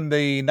when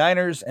the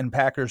Niners and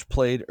Packers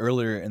played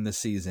earlier in the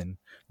season,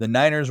 the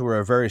Niners were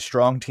a very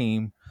strong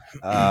team.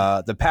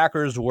 The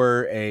Packers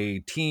were a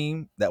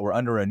team that were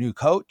under a new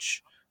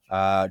coach,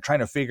 trying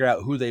to figure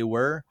out who they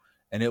were.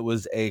 And it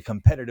was a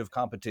competitive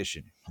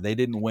competition. They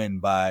didn't win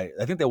I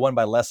think they won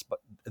by less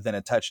than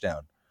a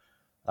touchdown.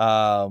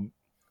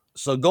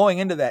 So going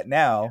into that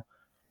now,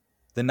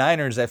 the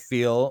Niners, I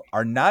feel,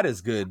 are not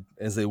as good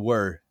as they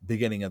were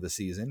beginning of the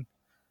season.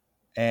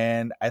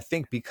 And I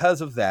think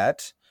because of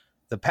that,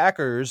 the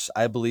Packers,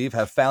 I believe,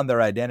 have found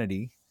their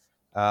identity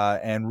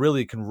and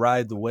really can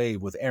ride the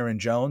wave with Aaron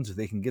Jones. If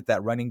they can get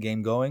that running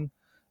game going,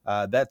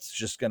 that's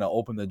just going to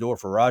open the door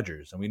for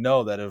Rodgers. And we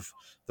know that if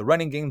the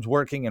running game's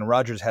working and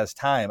Rodgers has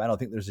time, I don't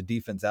think there's a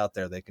defense out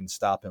there that can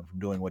stop him from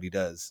doing what he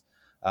does.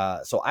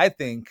 So I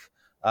think,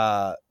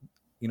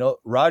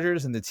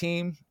 Rodgers and the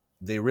team,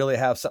 they really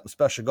have something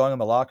special going in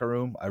the locker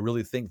room. I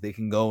really think they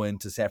can go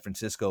into San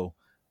Francisco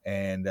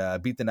and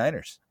beat the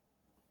Niners.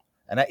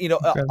 And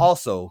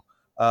also,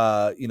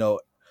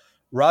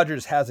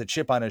 Rodgers has a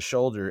chip on his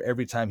shoulder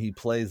every time he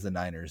plays the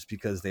Niners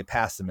because they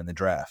passed him in the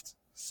draft.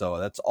 So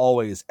that's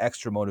always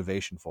extra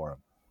motivation for him.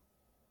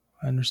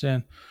 I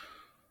understand.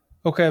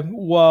 Okay,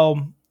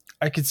 well,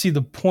 I can see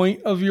the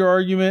point of your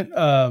argument.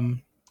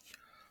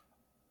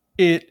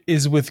 It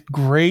is with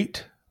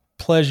great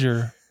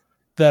pleasure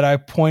that I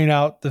point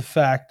out the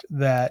fact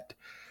that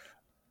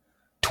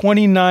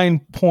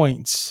 29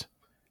 points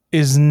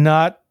is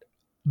not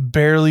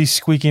barely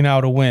squeaking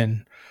out a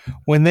win.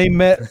 When they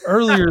met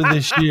earlier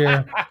this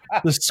year,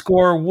 the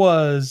score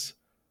was,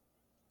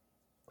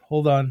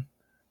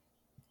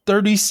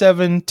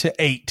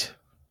 37-8.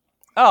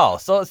 Oh,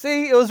 so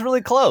see, it was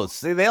really close.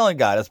 See, they only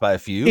got us by a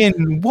few.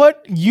 In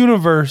what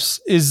universe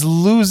is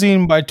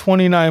losing by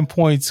 29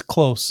 points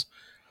close?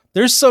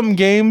 There's some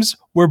games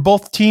where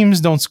both teams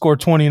don't score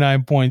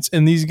 29 points,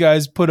 and these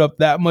guys put up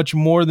that much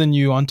more than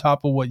you on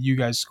top of what you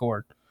guys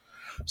scored.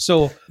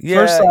 So,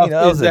 first off,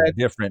 that was a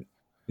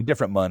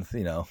different month,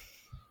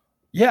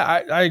 Yeah,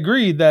 I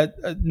agree that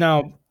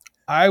now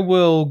I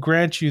will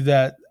grant you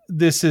that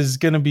this is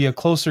going to be a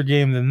closer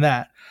game than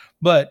that.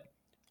 But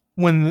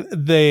when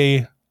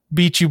they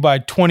beat you by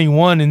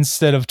 21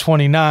 instead of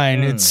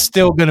 29, it's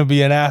still going to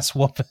be an ass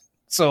whooping.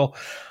 So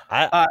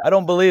I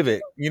don't believe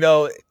it.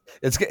 It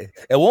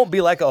won't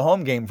be like a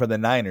home game for the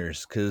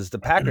Niners because the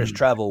Packers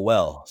travel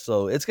well.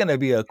 So it's going to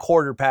be a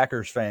quarter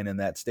Packers fan in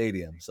that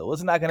stadium. So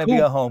it's not going to be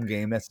a home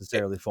game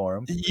necessarily for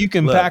them. You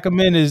can pack them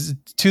in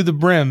to the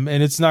brim,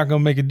 and it's not going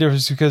to make a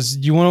difference because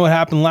you want to know what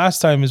happened last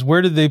time is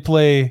where did they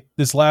play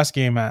this last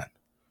game at?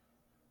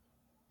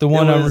 The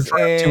one I'm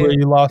referring to where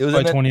you lost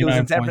by 29 It was in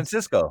points. San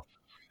Francisco.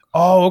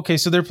 Oh, okay.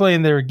 So they're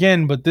playing there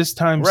again, but this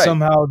time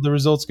somehow the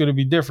result's going to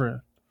be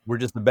different. We're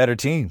just a better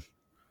team,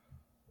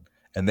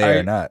 and they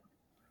are not.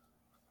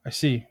 I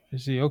see.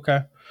 Okay.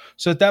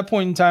 So at that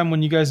point in time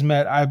when you guys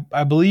met,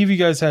 I believe you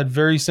guys had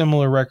very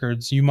similar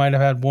records. You might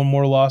have had one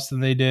more loss than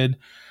they did,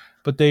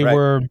 but they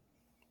were,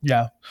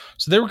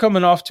 So they were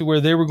coming off to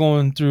where they were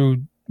going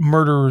through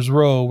Murderer's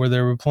Row, where they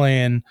were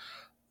playing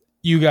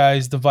you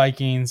guys, the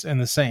Vikings,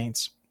 and the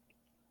Saints.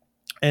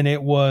 And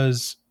it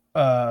was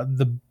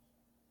the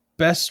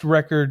best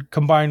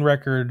combined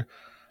record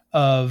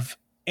of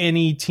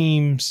any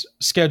team's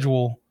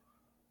schedule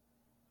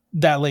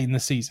that late in the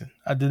season.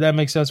 Did that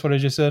make sense what I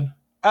just said?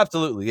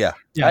 Absolutely, yeah.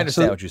 I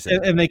understand what you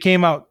said. And they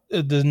came out,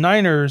 the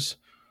Niners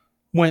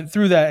went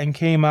through that and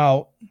came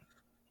out,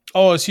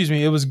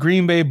 it was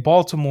Green Bay,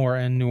 Baltimore,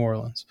 and New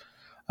Orleans.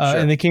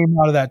 And they came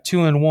out of that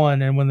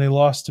 2-1, and when they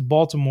lost to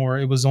Baltimore,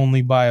 it was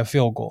only by a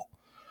field goal.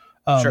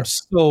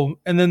 So,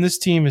 and then this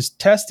team is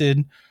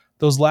tested.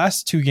 Those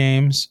last two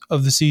games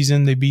of the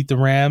season, they beat the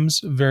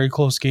Rams, very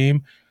close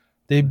game.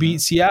 They beat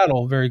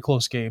Seattle, very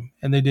close game.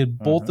 And they did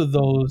both of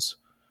those.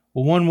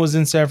 Well, one was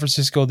in San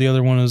Francisco. The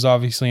other one was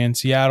obviously in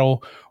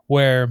Seattle,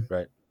 where,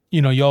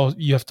 you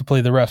have to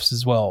play the refs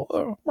as well.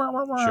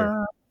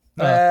 Sure.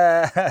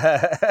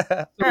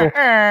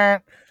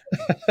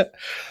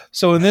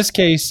 So in this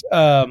case,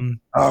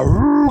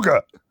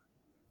 Aruga.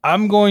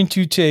 I'm going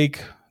to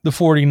take the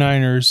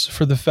 49ers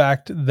for the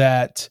fact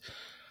that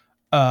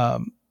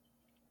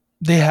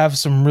they have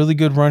some really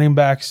good running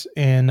backs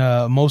in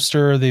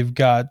Mostert. They've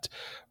got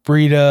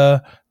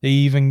Breida. They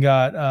even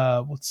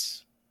got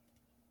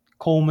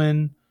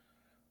Coleman.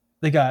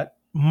 They got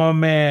my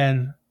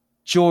man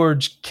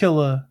George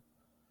Kittle.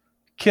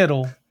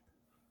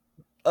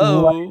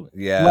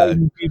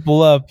 Lighting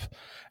people up.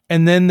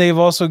 And then they've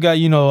also got,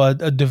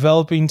 a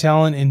developing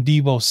talent in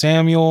Deebo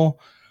Samuel.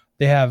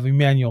 They have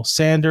Emmanuel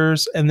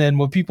Sanders. And then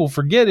what people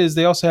forget is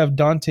they also have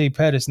Dante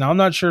Pettis. Now, I'm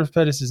not sure if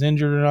Pettis is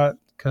injured or not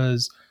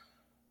because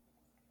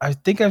I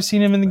think I've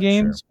seen him in the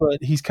games,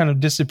 but he's kind of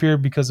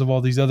disappeared because of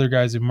all these other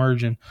guys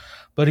emerging.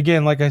 But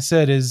again, like I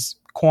said, is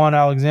Quan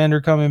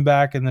Alexander coming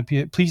back and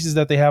the pieces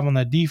that they have on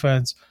that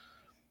defense,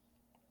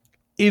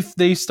 if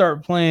they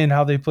start playing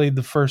how they played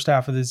the first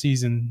half of the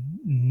season,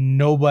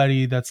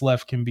 nobody that's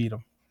left can beat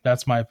them.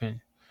 That's my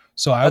opinion.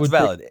 So that's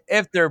valid.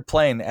 If they're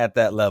playing at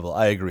that level,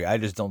 I agree. I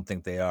just don't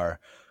think they are.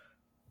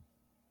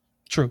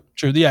 True.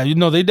 Yeah,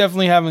 they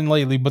definitely haven't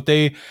lately, but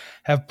they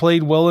have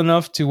played well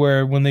enough to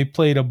where when they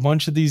played a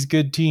bunch of these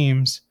good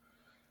teams,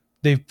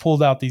 they've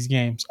pulled out these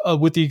games,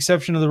 with the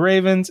exception of the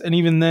Ravens. And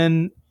even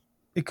then,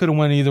 it could have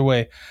went either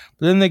way.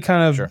 But then they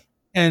kind of,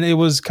 and it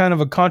was kind of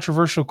a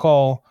controversial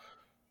call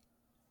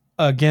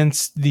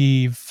against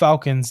the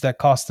Falcons that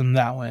cost them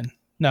that win.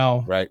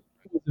 Now,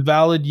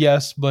 valid,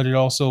 yes, but it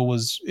also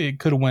it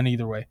could have went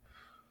either way.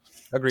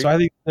 Agreed. So I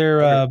think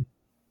they're,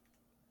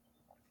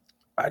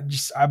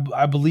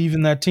 I believe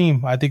in that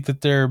team. I think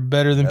that they're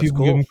better than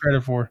people give them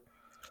credit for.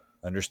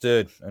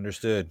 Understood.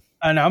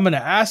 And I'm going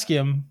to ask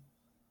him,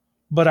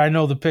 but I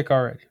know the pick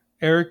already.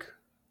 Eric,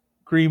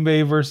 Green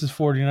Bay versus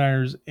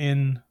 49ers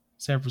in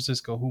San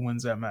Francisco. Who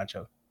wins that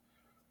matchup?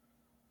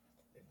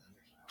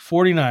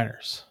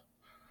 49ers.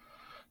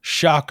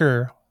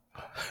 Shocker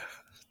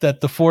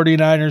that the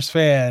 49ers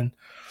fan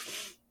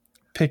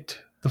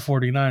picked the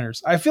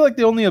 49ers. I feel like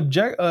the only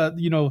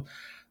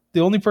the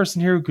only person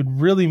here who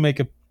could really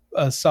make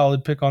a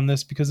solid pick on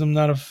this, because I'm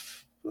not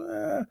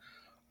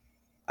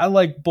I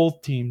like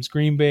both teams,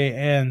 Green Bay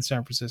and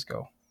San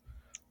Francisco.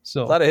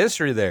 So A lot of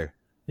history there.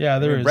 yeah,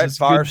 there is. Brett It's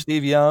Favre, good.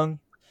 Steve Young,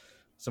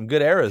 some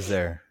good eras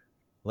there.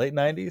 Late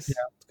 90s. Yeah.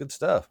 It's good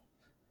stuff.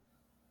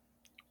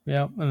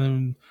 Yeah, and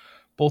then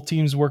both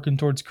teams working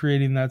towards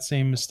creating that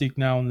same mystique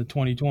now in the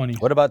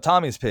 2020s. What about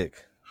Tommy's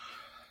pick?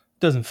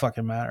 Doesn't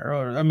fucking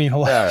matter. I mean,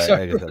 All right,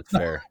 I guess that's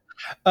fair.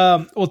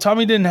 well,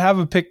 Tommy didn't have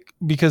a pick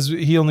because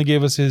he only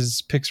gave us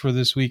his picks for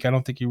this week. I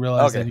don't think he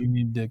realized Okay. that he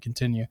needed to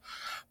continue.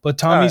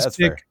 But All right, Tommy's that's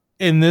pick fair.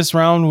 in this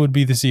round would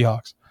be the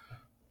Seahawks.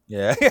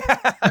 Yeah.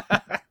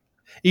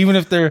 Even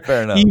if they're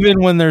Fair enough.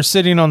 even when they're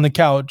sitting on the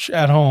couch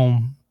at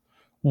home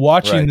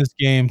watching Right. this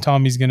game,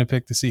 Tommy's going to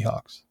pick the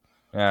Seahawks.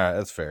 All right,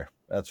 that's fair.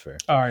 That's fair.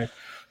 All right.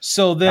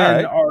 So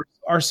then All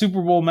our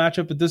Super Bowl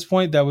matchup at this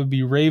point, that would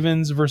be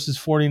Ravens versus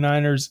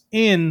 49ers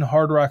in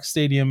Hard Rock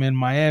Stadium in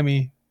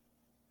Miami.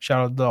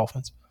 Shout out the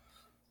Dolphins.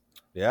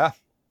 Yeah.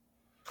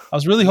 I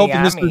was really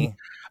hoping Miami.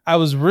 I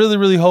was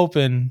really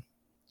hoping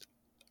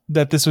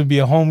that this would be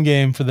a home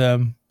game for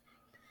them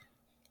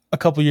a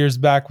couple years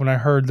back when I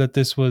heard that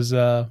this was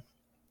the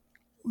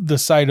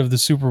site of the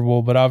Super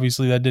Bowl, but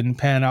obviously that didn't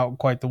pan out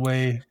quite the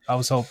way I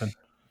was hoping.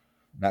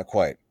 Not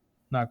quite.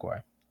 Not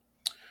quite.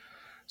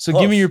 So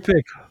Close. give me your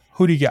pick.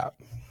 Who do you got?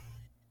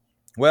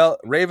 Well,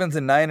 Ravens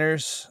and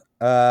Niners.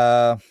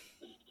 I'm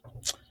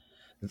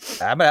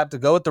gonna have to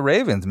go with the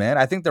Ravens, man.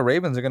 I think the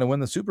Ravens are gonna win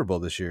the Super Bowl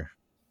this year.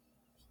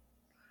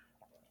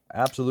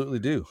 Absolutely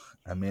do.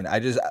 I mean,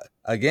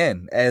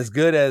 again, as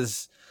good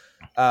as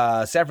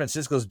San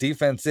Francisco's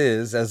defense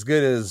is, as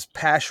good as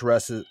pass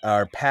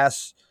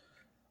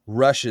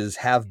rushes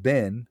have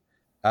been,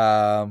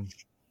 no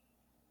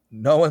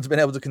one's been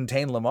able to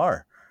contain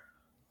Lamar,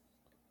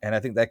 and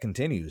I think that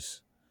continues.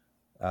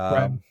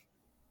 Right.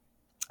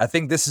 I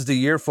think this is the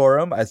year for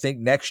him. I think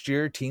next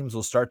year teams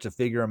will start to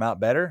figure him out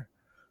better,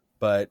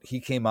 but he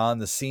came on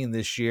the scene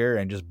this year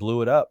and just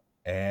blew it up.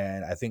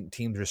 And I think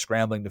teams are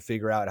scrambling to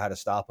figure out how to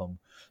stop him,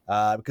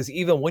 because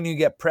even when you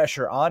get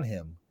pressure on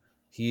him,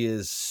 he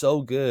is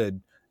so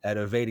good at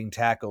evading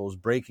tackles,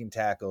 breaking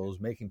tackles,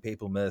 making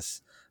people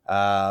miss.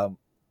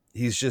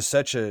 He's just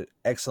such an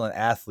excellent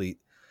athlete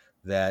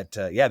that,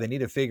 they need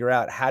to figure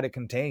out how to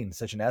contain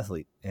such an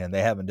athlete, and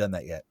they haven't done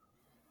that yet.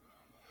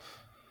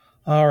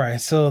 All right,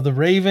 so the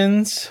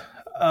Ravens.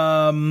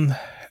 So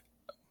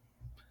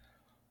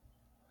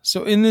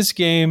in this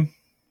game,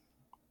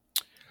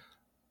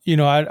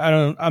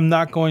 I'm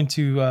not going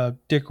to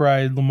dick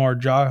ride Lamar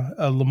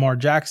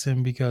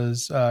Jackson,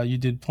 because you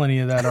did plenty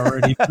of that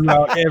already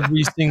throughout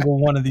every single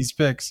one of these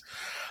picks.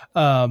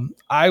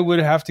 I would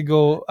have to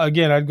go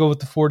again. I'd go with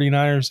the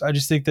 49ers. I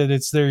just think that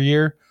it's their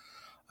year.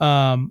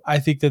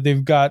 I think that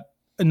they've got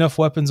enough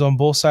weapons on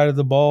both sides of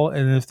the ball,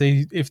 and if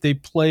they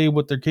play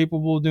what they're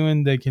capable of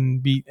doing, they can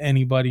beat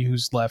anybody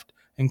who's left,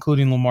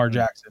 including Lamar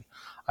Jackson.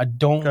 I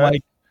don't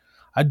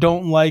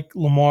like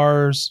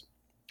Lamar's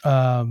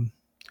the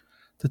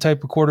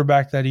type of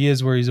quarterback that he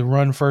is, where he's a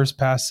run first,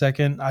 pass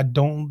second.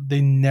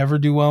 They never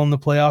do well in the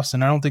playoffs,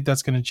 and I don't think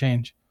that's going to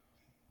change.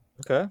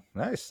 Okay,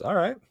 nice. All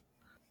right.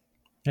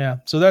 Yeah,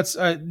 so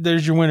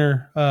there's your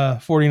winner,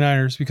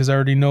 49ers, because I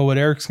already know what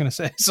Eric's going to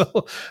say.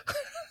 So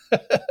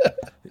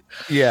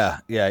Yeah,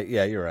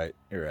 you're right.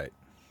 You're right.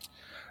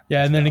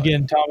 yeah, and then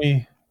again,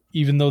 Tommy,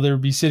 even though they'll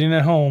be sitting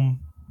at home,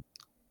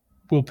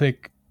 will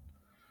pick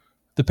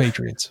the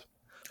Patriots.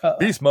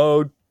 Beast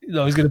mode.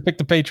 No, he's going to pick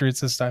the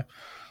Patriots this time.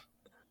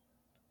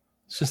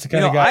 It's just the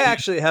kind of guy. I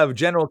actually have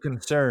general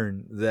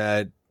concern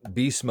that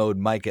Beast mode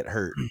might get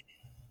hurt.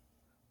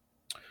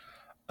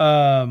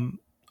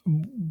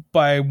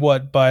 By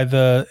what? By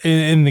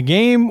in the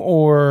game,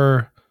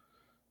 or?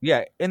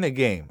 Yeah, in the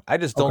game. I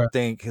just don't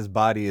think his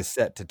body is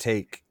set to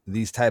take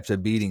these types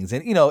of beatings.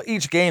 And,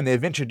 each game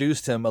they've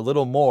introduced him a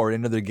little more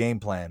into their game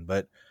plan.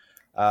 But,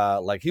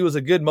 he was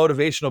a good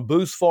motivational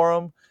boost for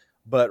him.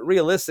 But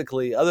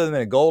realistically, other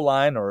than a goal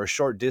line or a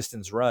short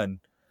distance run,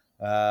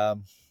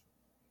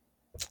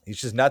 he's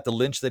just not the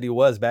Lynch that he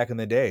was back in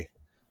the day.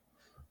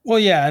 Well,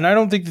 yeah, and I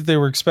don't think that they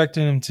were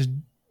expecting him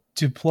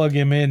to plug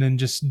him in and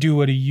just do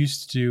what he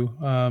used to do.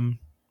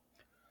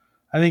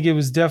 I think it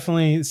was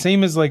definitely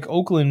same as like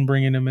Oakland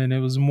bringing him in. It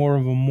was more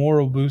of a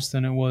moral boost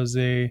than it was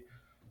we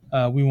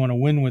want to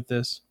win with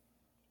this.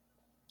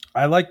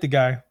 I like the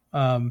guy.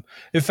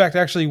 In fact,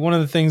 actually, one of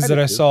the things that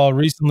I saw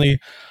recently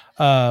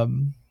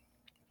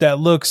that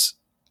looks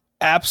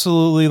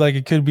absolutely like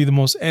it could be the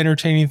most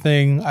entertaining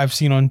thing I've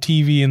seen on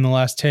TV in the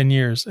last 10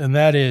 years. And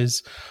that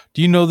is,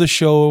 do you know the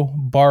show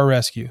Bar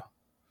Rescue?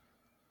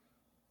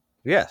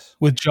 Yes.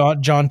 With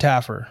John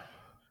Taffer.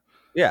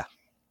 Yeah.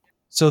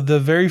 So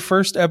the very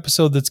first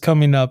episode that's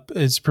coming up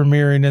is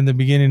premiering in the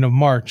beginning of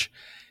March.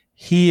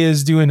 He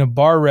is doing a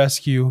bar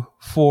rescue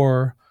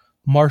for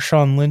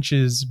Marshawn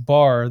Lynch's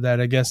bar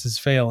that I guess is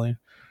failing.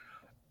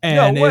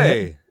 And No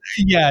way.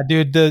 yeah,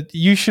 dude,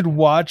 you should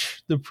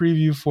watch the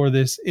preview for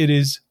this. It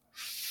is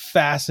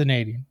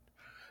fascinating.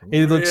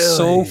 It looks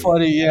so Really?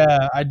 funny.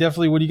 Yeah, I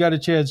definitely, when you got a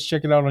chance,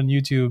 check it out on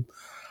YouTube.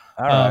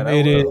 All right,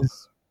 I will.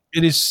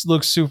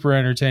 Looks super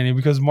entertaining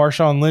because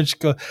Marshawn Lynch,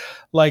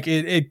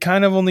 it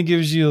kind of only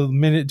gives you a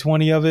minute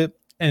 20 of it.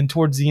 And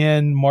towards the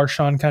end,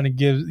 Marshawn kind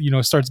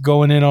of starts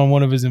going in on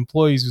one of his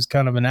employees who's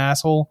kind of an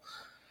asshole.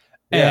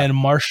 Yeah. And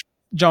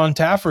John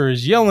Taffer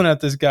is yelling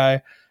at this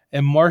guy,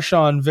 and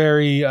Marshawn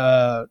very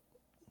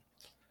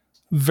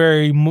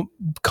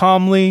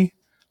calmly,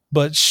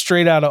 but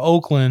straight out of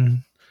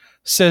Oakland,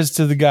 says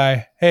to the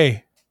guy,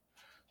 "Hey,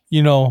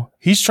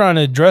 he's trying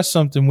to address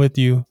something with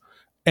you,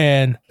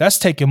 and that's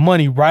taking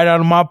money right out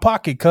of my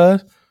pocket,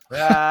 cuz."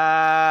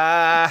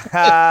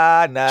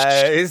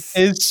 Nice.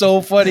 It's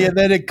so funny. And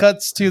then it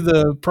cuts to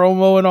the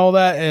promo and all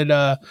that, and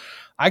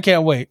I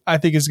can't wait. I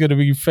think it's going to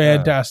be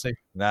fantastic.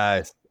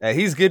 Nice.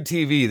 He's good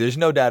TV. There's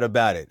no doubt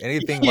about it.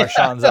 Anything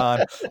Marshawn's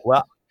on,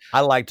 well,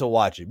 I like to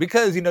watch it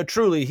because,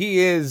 truly he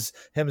is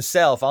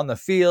himself on the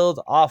field,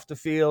 off the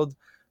field.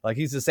 Like,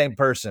 he's the same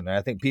person. And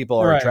I think people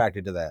are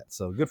attracted to that.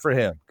 So good for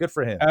him. Good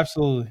for him.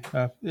 Absolutely.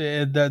 For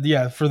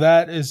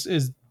that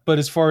is, but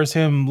as far as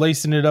him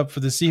lacing it up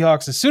for the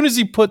Seahawks, as soon as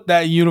he put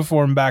that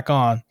uniform back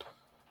on,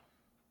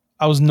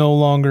 I was no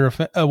longer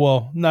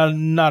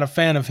not a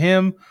fan of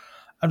him.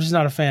 I'm just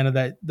not a fan of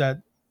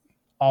that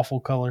awful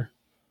color.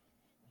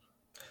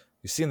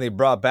 You seen they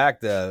brought back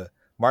the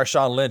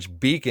Marshawn Lynch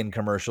Beacon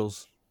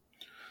commercials.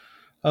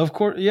 Of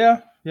course,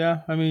 yeah.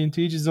 I mean,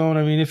 to each his own.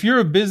 I mean, if you're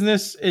a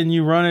business and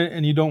you run it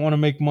and you don't want to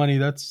make money,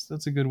 that's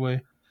a good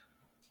way.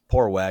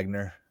 Poor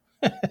Wagner.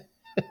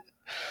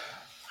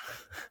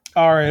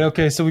 All right,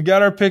 okay. So we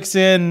got our picks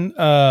in,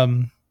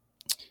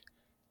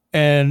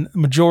 and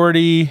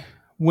majority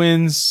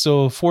wins.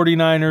 So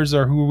 49ers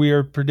are who we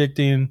are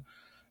predicting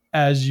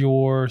as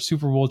your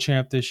Super Bowl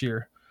champ this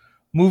year.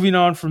 Moving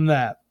on from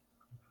that,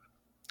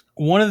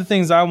 one of the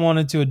things I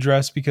wanted to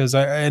address, because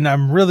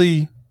I'm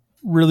really,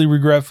 really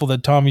regretful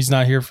that Tommy's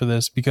not here for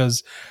this,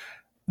 because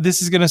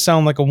this is going to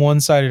sound like a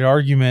one-sided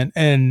argument.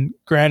 And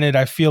granted,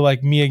 I feel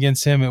like me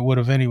against him, it would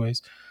have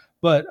anyways.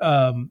 But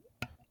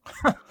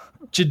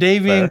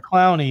Jadeveon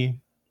Clowney,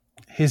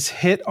 his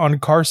hit on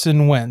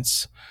Carson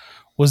Wentz,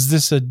 was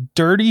this a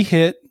dirty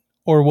hit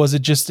or was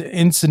it just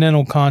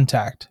incidental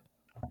contact?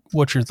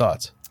 What's your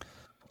thoughts?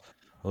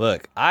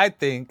 Look, I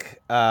think,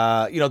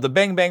 the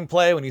bang bang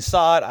play, when you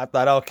saw it, I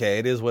thought, okay,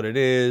 it is what it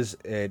is.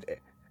 It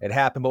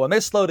happened. But when they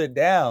slowed it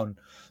down,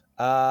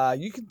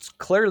 you can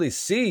clearly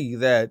see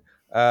that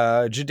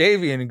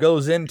Jadeveon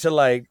goes into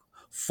like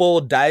full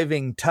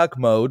diving tuck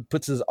mode,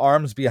 puts his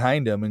arms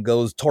behind him and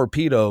goes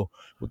torpedo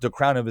with the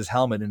crown of his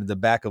helmet into the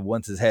back of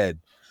Wentz's head.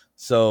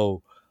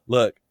 So,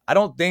 look, I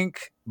don't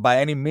think by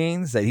any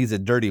means that he's a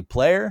dirty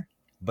player,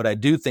 but I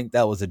do think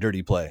that was a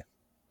dirty play.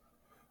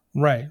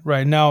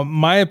 Right. Now,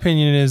 my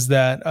opinion is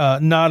that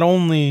not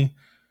only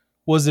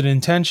was it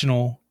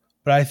intentional,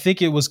 but I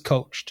think it was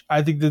coached.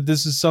 I think that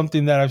this is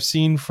something that I've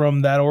seen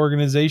from that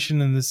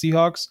organization and the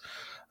Seahawks,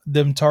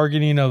 them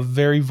targeting of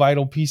very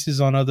vital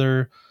pieces on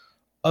other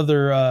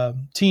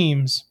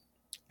teams.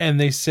 And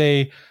they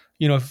say,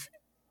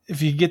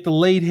 if you get the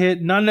late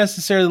hit, not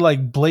necessarily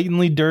like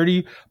blatantly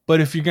dirty, but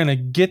if you're going to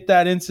get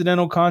that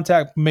incidental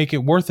contact, make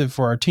it worth it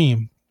for our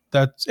team.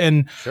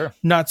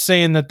 Not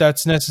saying that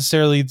that's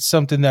necessarily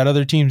something that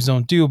other teams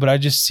don't do, but I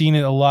just seen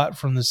it a lot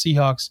from the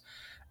Seahawks.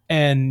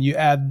 And you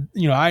add,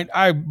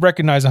 I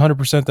recognize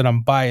 100% that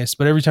I'm biased,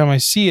 but every time I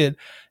see it,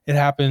 it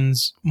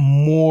happens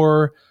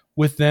more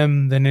with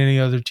them than any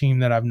other team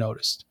that I've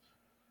noticed.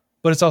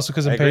 But it's also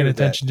because I'm paying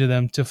attention to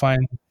them to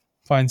find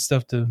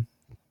stuff to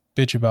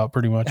bitch about,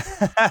 pretty much.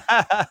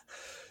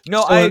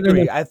 No, I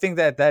agree. I think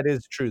that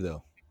is true,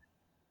 though.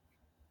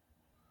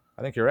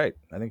 I think you're right.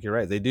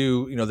 They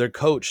do, they're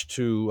coached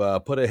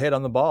to put a hit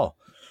on the ball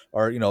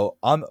or,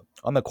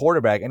 on the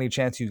quarterback any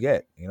chance you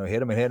get.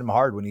 Hit him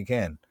hard when you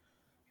can.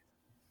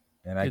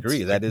 And I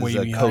agree. That is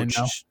a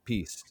coached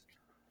piece.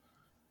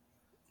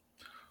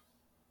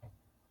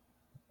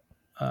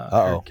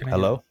 Hello?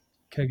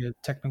 Can I get a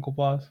technical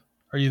pause?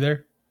 Are you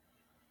there?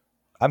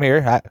 I'm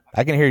here.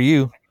 I can hear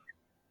you.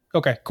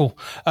 Okay, cool.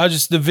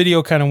 The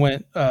video kind of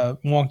went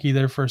wonky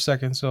there for a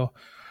second. So,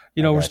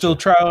 we're still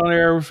trial and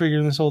error. We're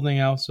figuring this whole thing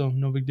out. So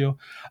no big deal.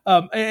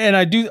 And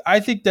I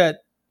think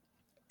that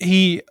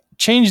he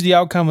changed the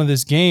outcome of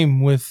this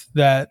game with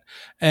that.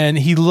 And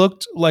he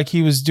looked like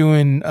he was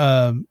doing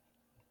a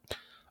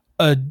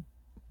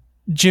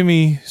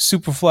Jimmy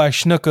Superfly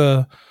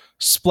Snuka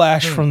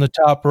splash from the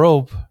top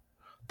rope.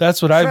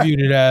 That's what I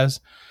viewed it as.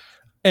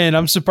 And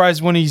I'm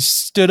surprised when he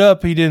stood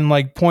up, he didn't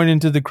like point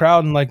into the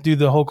crowd and like do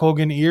the Hulk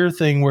Hogan ear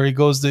thing where he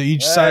goes to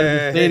each side of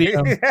the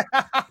stadium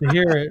to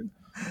hear it,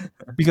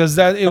 because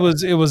it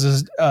was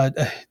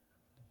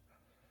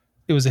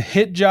a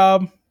hit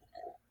job.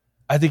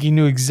 I think he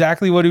knew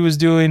exactly what he was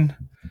doing,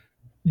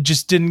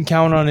 just didn't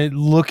count on it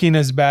looking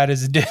as bad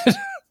as it did.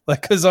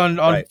 Like, because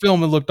on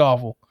film it looked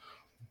awful.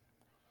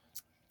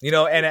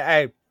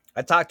 And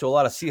I talked to a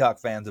lot of Seahawk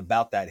fans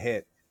about that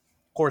hit.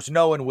 Of course,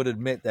 no one would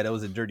admit that it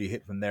was a dirty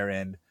hit from their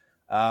end.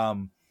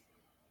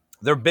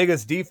 Their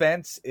biggest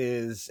defense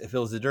is if it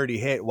was a dirty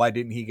hit, why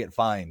didn't he get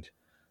fined?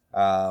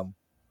 And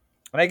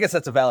I guess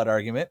that's a valid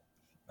argument.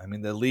 I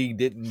mean, the league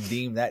didn't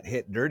deem that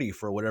hit dirty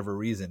for whatever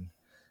reason.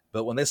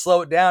 But when they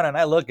slow it down and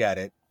I look at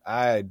it,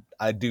 I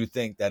do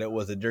think that it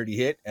was a dirty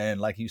hit.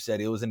 And like you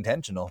said, it was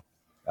intentional.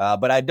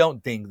 But I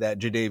don't think that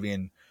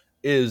Jadeveon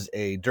is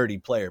a dirty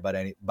player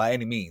by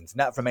any means,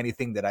 not from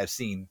anything that I've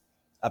seen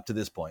up to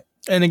this point.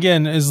 And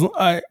again,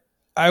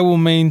 I will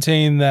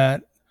maintain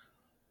that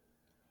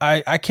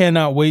I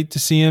cannot wait to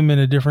see him in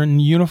a different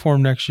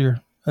uniform next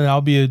year. And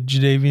I'll be a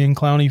Jadeveon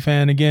Clowney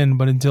fan again.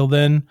 But until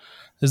then,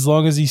 as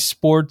long as he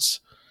sports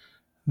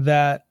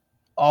that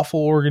awful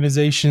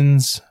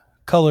organization's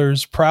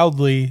colors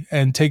proudly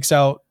and takes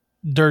out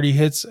dirty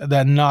hits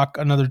that knock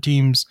another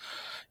team's,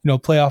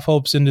 playoff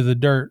hopes into the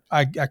dirt,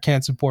 I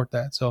can't support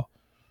that. So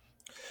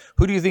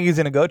who do you think he's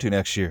going to go to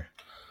next year?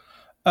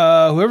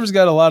 Whoever's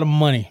got a lot of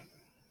money.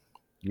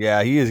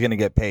 Yeah, he is going to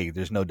get paid.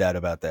 There's no doubt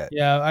about that.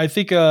 Yeah, I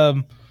think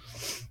oh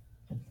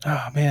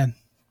man.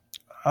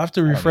 I'll have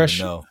to refresh.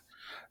 No.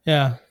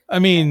 Yeah. I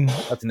mean,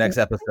 that's the next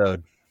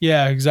episode.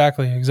 Yeah,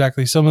 exactly.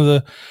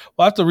 We'll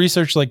have to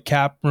research like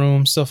cap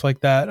room, stuff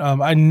like that.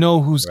 I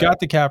know who's got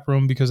the cap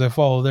room because I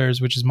follow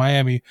theirs, which is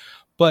Miami,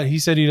 but he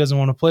said he doesn't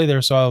want to play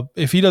there. So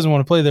if he doesn't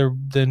want to play there,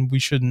 then we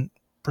shouldn't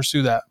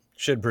pursue that.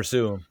 Should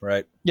pursue him,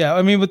 right? Yeah,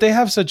 I mean, but they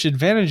have such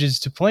advantages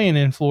to playing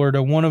in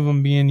Florida. One of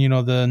them being,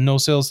 the no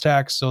sales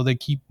tax, so they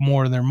keep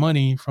more of their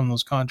money from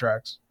those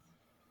contracts.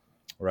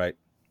 Right.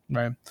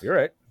 You're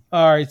right.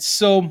 All right,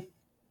 so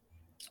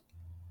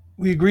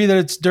we agree that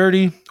it's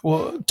dirty.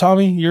 Well,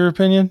 Tommy, your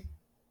opinion?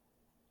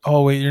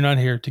 Oh, wait, you're not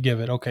here to give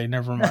it. Okay,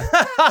 never mind.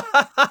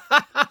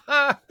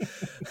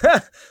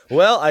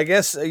 Well, I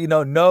guess,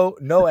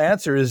 no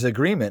answer is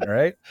agreement,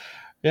 right?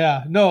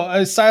 Yeah,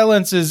 no,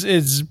 silence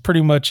is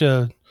pretty much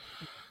a...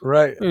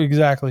 Right.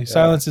 Exactly. Yeah.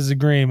 Silence is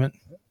agreement.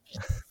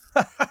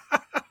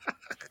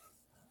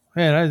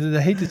 Man,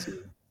 I hate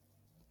to...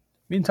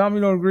 Me and Tommy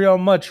don't agree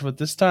on much, but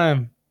this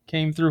time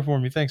came through for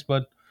me. Thanks,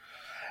 bud.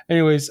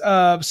 Anyways,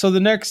 so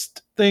the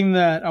next thing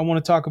that I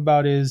want to talk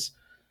about is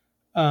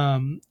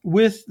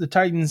with the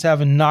Titans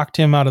having knocked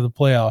him out of the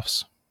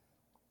playoffs,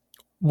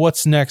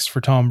 what's next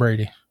for Tom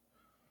Brady?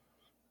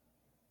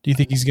 Do you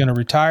think he's going to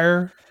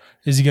retire?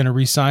 Is he going to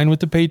re-sign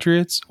with the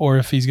Patriots? Or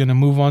if he's going to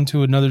move on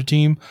to another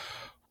team,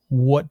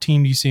 what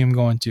team do you see him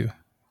going to?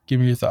 Give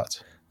me your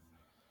thoughts.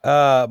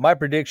 My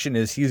prediction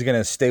is he's going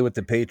to stay with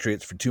the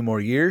Patriots for 2 more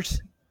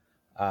years.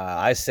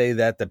 I say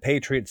that the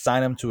Patriots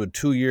sign him to a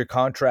 2-year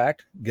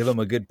contract, give him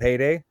a good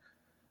payday.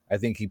 I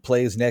think he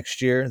plays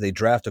next year. They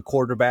draft a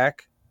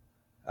quarterback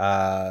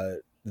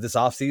this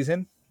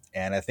offseason,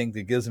 and I think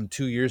that gives him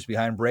 2 years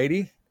behind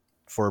Brady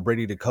for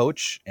Brady to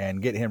coach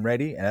and get him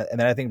ready. And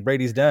then I think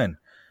Brady's done.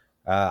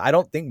 I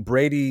don't think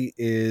Brady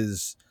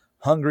is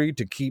hungry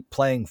to keep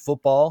playing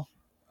football.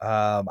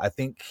 I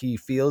think he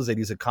feels that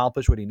he's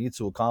accomplished what he needs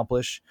to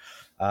accomplish.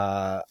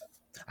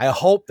 I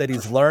hope that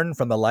he's learned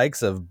from the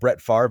likes of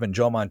Brett Favre and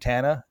Joe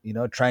Montana,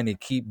 trying to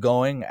keep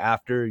going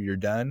after you're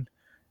done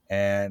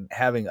and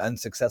having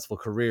unsuccessful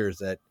careers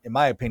that, in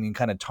my opinion,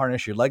 kind of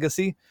tarnish your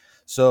legacy.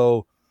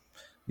 So,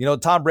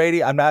 Tom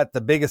Brady, I'm not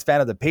the biggest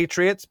fan of the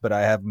Patriots, but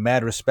I have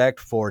mad respect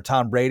for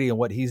Tom Brady and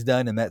what he's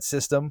done in that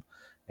system.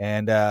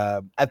 And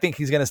I think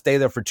he's going to stay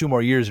there for 2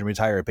 more years and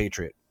retire a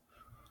Patriot.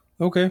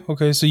 Okay.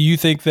 So you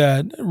think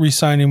that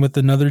re-signing with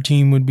another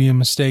team would be a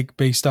mistake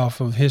based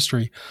off of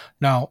history.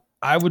 Now,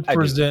 I would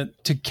present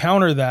to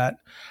counter that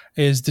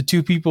is the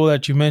 2 people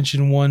that you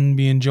mentioned, one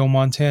being Joe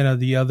Montana,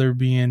 the other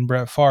being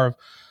Brett Favre.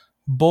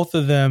 Both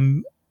of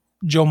them,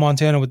 Joe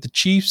Montana with the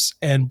Chiefs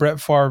and Brett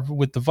Favre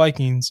with the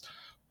Vikings,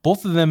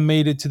 both of them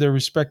made it to their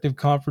respective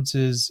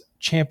conferences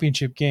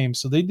championship games.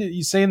 So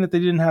you're saying that they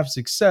didn't have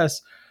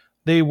success.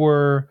 They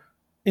were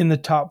in the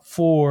top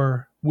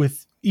 4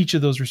 with each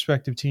of those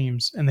respective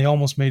teams, and they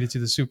almost made it to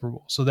the Super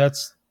Bowl. So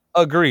that's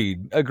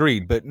agreed.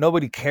 But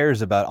nobody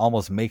cares about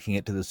almost making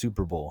it to the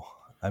Super Bowl.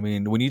 I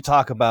mean, when you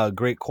talk about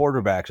great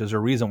quarterbacks, there's a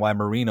reason why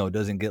Marino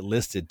doesn't get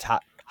listed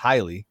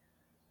highly.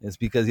 It's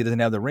because he doesn't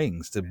have the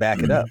rings to back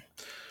it up.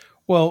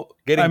 Well,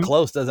 getting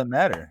close doesn't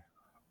matter.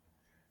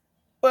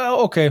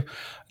 Well, okay.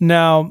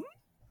 Now,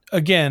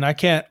 again, I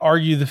can't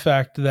argue the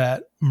fact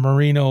that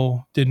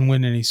Marino didn't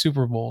win any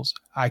Super Bowls.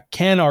 I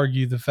can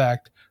argue the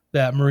fact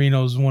that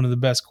Marino is one of the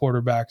best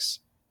quarterbacks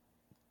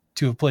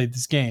to have played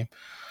this game.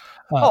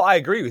 I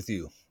agree with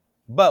you.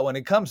 But when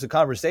it comes to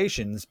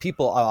conversations,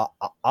 people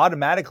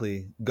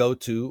automatically go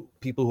to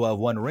people who have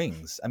won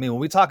rings. I mean,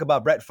 when we talk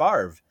about Brett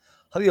Favre,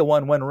 he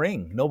won 1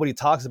 ring. Nobody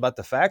talks about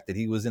the fact that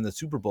he was in the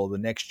Super Bowl the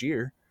next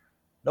year.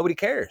 Nobody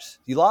cares.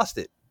 He lost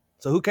it.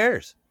 So who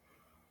cares?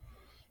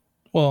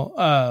 Well,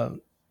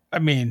 I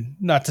mean,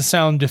 not to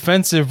sound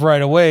defensive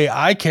right away,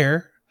 I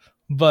care.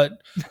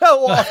 But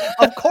well,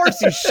 of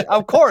course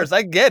of course,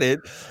 I get it.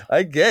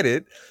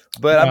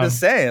 But I'm just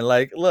saying,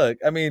 look,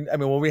 I mean,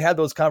 when we had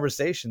those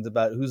conversations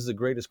about who's the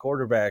greatest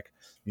quarterback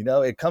You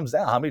know, it comes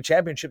down. How many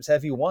championships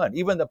have you won?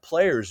 Even the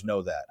players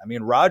know that. I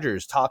mean,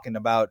 Rodgers talking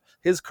about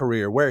his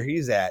career, where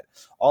he's at,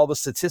 all the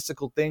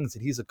statistical things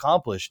that he's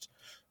accomplished.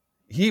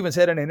 He even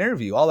said in an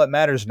interview, all that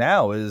matters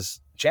now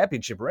is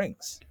championship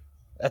rings.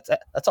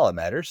 That's all that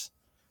matters.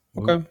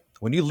 Okay.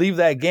 When you leave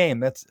that game,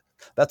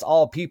 that's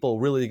all people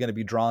really going to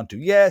be drawn to.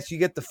 Yes, you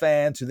get the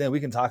fans who then we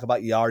can talk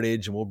about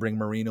yardage and we'll bring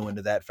Marino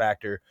into that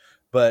factor.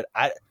 But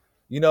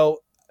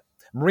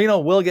Marino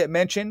will get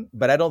mentioned,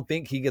 but I don't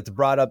think he gets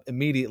brought up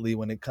immediately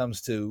when it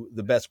comes to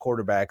the best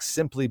quarterbacks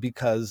simply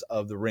because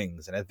of the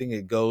rings. And I think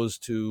it goes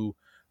to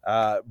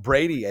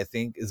Brady, I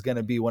think, is going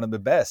to be one of the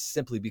best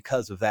simply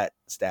because of that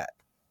stat.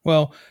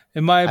 Well,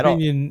 in my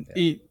opinion,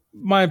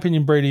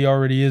 Brady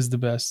already is the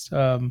best.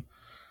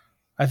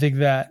 I think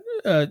that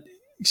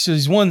so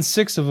he's won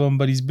 6 of them,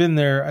 but he's been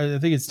there, I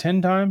think it's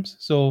 10 times.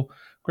 So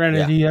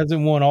granted, he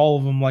hasn't won all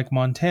of them like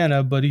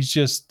Montana, but he's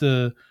just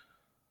the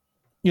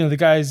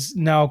guy's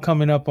now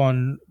coming up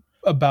on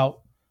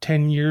about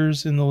 10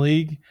 years in the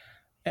league,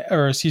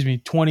 or excuse me,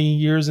 20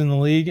 years in the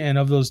league. And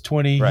of those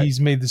 20,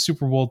 he's made the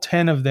Super Bowl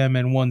 10 of them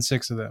and won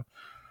 6 of them.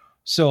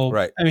 So,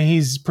 I mean,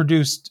 he's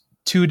produced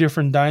 2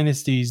 different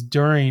dynasties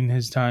during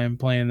his time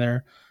playing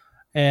there.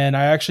 And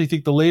I actually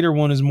think the later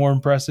one is more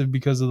impressive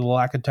because of the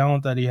lack of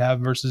talent that he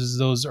had versus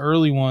those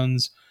early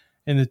ones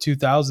in the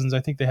 2000s. I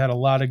think they had a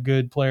lot of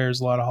good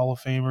players, a lot of Hall of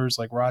Famers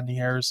like Rodney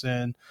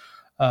Harrison,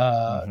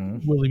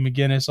 Willie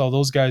McGinnis, all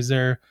those guys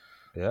there,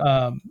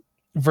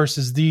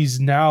 versus these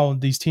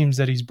teams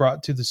that he's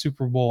brought to the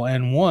Super Bowl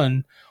and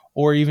won,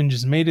 or even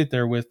just made it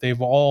there with.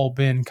 They've all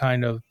been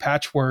kind of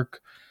patchwork,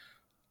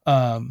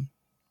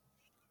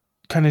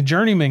 kind of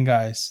journeyman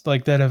guys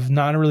like that have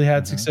not really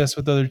had success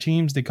with other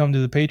teams. They come to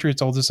the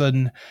Patriots, all of a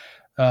sudden,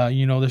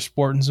 they're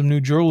sporting some new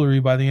jewelry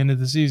by the end of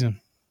the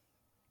season.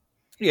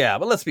 Yeah,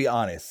 but let's be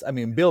honest. I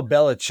mean, Bill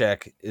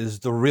Belichick is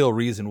the real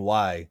reason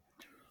why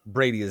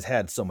Brady has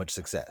had so much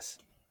success.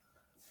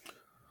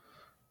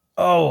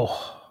 I'm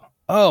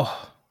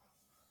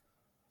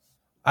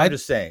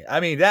just saying.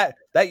 I mean, that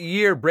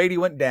year Brady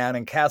went down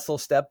and Castle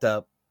stepped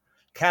up.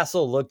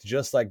 Castle looked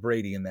just like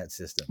Brady in that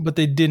system. But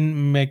they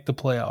didn't make the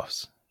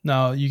playoffs.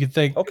 Now, you could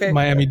thank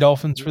Miami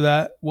Dolphins for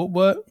that.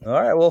 What? All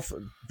right, well,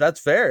 that's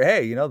fair.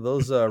 Hey,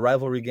 those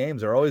rivalry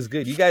games are always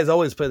good. You guys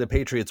always play the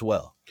Patriots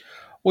well.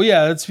 Well,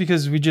 yeah, that's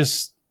because we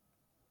just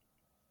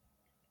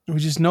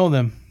know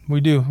them.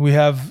 We do. We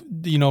have,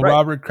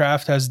 Robert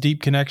Kraft has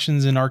deep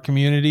connections in our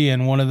community,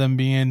 and one of them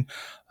being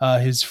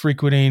his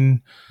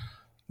frequenting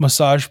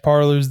massage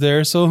parlors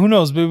there. So who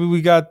knows? Maybe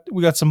we got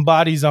some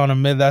bodies on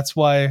him, and that's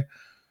why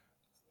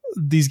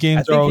these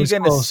games are always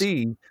close. I think you're going to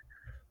see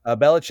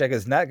Belichick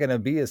is not going to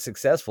be as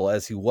successful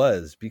as he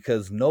was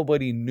because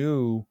nobody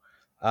knew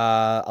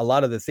a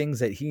lot of the things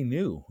that he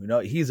knew.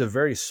 He's a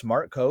very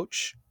smart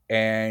coach.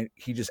 And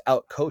he just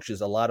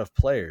out-coaches a lot of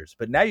players.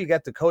 But now you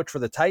got the coach for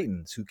the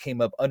Titans who came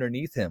up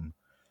underneath him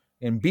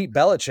and beat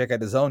Belichick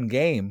at his own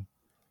game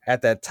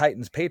at that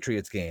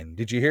Titans-Patriots game.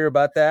 Did you hear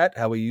about that?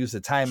 How he used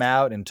a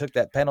timeout and took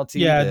that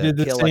penalty to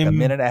kill like a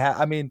minute and a half?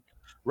 I mean,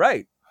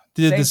 right.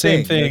 Did the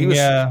same thing,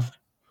 yeah.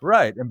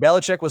 Right. And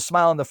Belichick was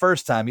smiling the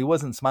first time. He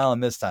wasn't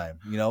smiling this time,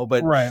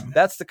 but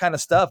that's the kind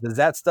of stuff, as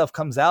that stuff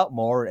comes out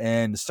more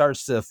and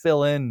starts to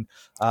fill in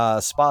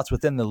spots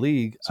within the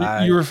league.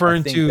 So you're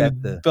referring to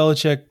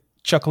Belichick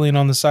chuckling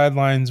on the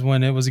sidelines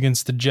when it was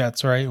against the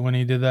Jets, right? When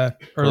he did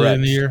that earlier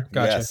in the year.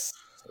 Gotcha. Yes,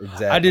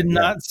 exactly. I did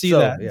not see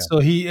that. Yeah.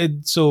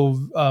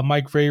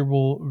 Mike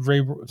Vrabel,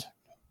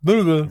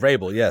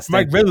 yes.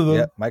 Mike Vrabel.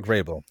 Yeah, Mike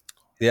Vrabel.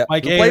 Yeah.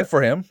 Mike played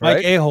for him, right?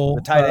 Mike A-hole.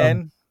 The tight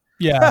end.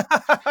 Yeah.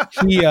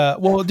 He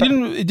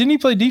didn't he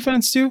play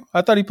defense too?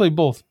 I thought he played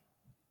both.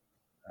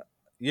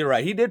 You're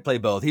right. He did play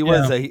both. He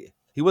was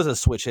he was a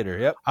switch hitter.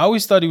 Yep. I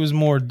always thought he was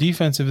more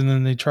defensive, and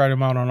then they tried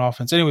him out on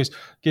offense. Anyways,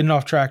 getting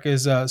off track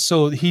is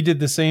so he did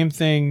the same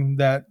thing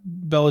that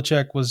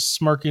Belichick was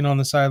smirking on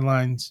the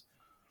sidelines.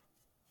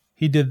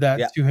 He did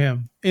that to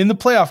him in the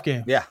playoff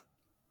game. Yeah.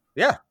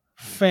 Yeah.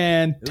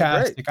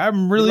 Fantastic.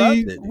 I'm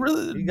really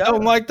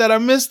don't like that. I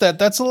missed that.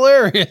 That's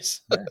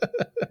hilarious.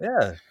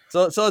 Yeah.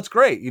 So it's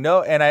great,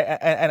 and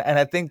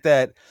I think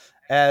that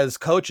as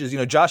coaches,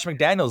 Josh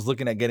McDaniels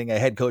looking at getting a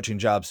head coaching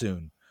job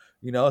soon.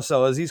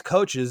 So as these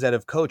coaches that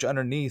have coached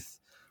underneath,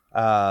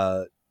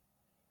 what's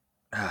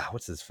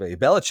his face,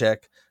 Belichick,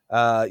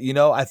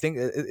 I think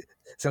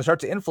it's going to start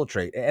to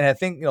infiltrate. And I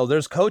think,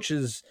 there's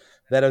coaches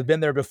that have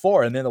been there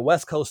before, and then the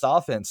West Coast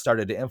offense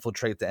started to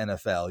infiltrate the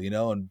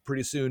NFL, and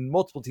pretty soon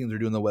multiple teams are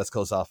doing the West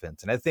Coast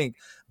offense. And I think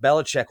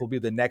Belichick will be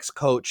the next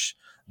coach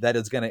that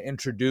is going to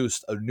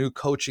introduce a new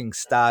coaching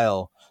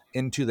style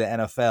into the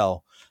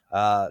NFL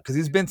because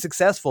he's been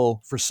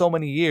successful for so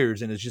many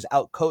years and has just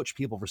out-coached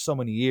people for so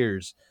many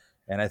years.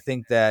 And I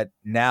think that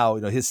now,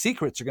 his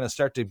secrets are going to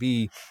start to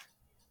be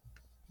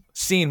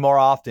seen more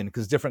often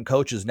because different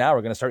coaches now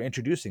are going to start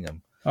introducing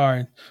them. All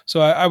right.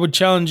 So I would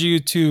challenge you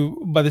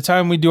to, by the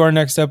time we do our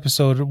next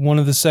episode, one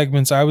of the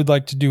segments I would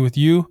like to do with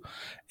you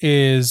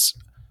is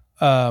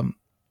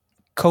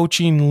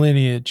coaching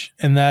lineage.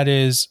 And that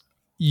is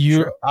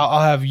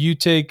I'll have you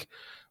take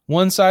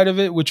one side of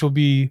it, which will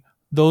be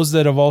those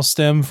that have all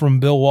stemmed from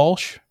Bill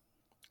Walsh,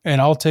 and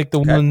I'll take the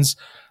Okay. ones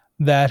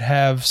that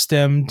have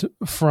stemmed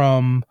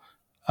from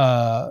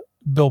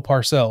Bill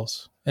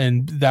Parcells,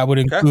 and that would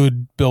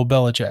include Bill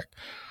Belichick.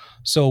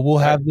 So we'll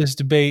have this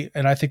debate,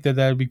 and I think that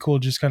would be cool.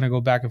 Just kind of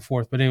go back and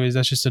forth. But anyways,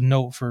 that's just a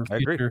note for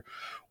future.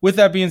 With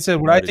that being said,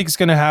 what I think is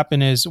going to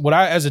happen is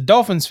as a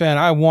Dolphins fan,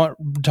 I want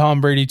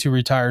Tom Brady to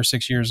retire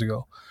 6 years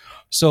ago.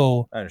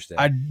 So I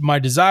understand. My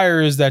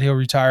desire is that he'll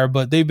retire,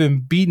 but they've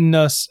been beating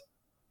us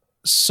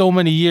so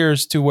many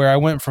years to where I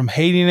went from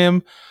hating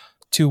him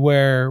to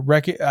where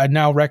I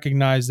now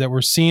recognize that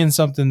we're seeing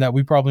something that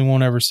we probably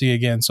won't ever see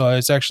again. So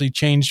it's actually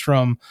changed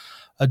from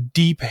a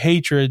deep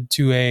hatred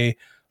to a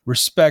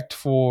respect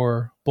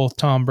for both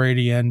Tom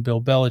Brady and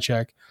Bill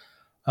Belichick,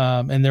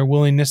 and their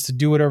willingness to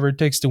do whatever it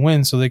takes to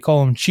win. So they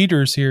call them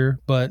cheaters here,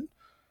 but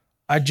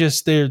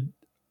the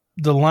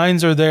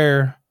lines are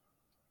there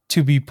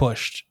to be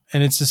pushed.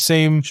 And it's the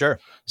same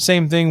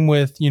thing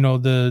with,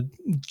 the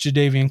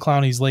Jadeveon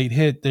Clowney's late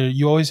hit.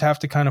 You always have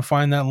to kind of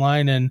find that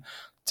line, and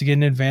to get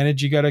an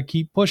advantage, you got to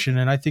keep pushing.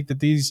 And I think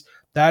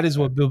that is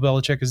what Bill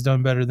Belichick has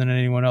done better than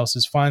anyone else,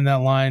 is find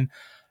that line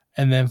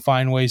and then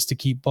find ways to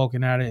keep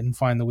poking at it and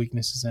find the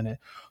weaknesses in it.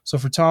 So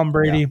for Tom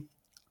Brady,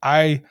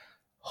 I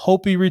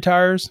hope he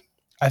retires.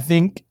 I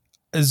think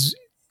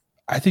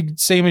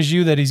same as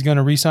you, that he's going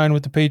to re-sign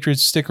with the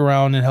Patriots, stick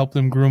around and help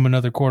them groom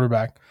another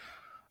quarterback.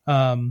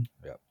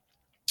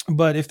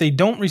 But if they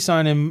don't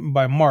re-sign him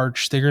by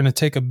March, they're going to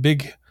take a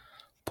big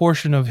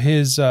portion of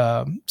his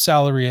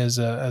salary as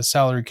a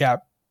salary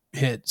cap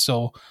hit.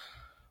 So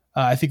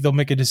I think they'll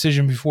make a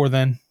decision before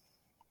then.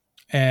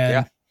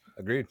 And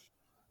agreed.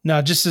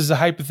 Now, just as a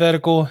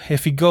hypothetical,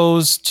 if he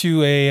goes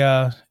to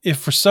if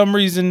for some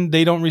reason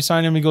they don't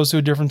re-sign him, he goes to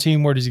a different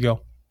team, where does he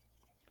go?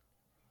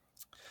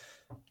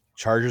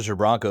 Chargers or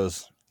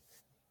Broncos?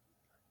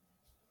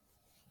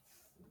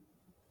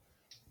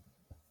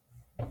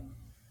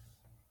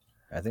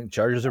 I think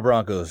Chargers or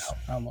Broncos.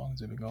 How long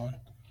has it been going?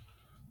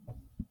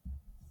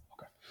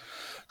 Okay.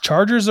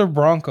 Chargers or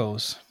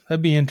Broncos?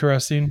 That'd be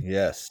interesting.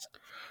 Yes.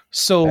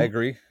 So I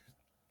agree.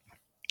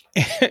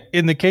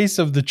 In the case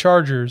of the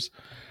Chargers,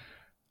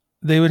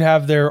 they would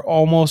have their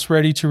almost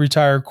ready to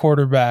retire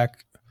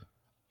quarterback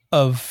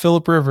of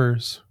Phillip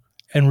Rivers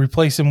and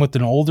replace him with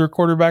an older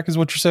quarterback, is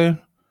what you're saying?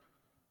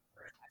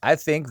 I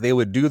think they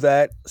would do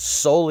that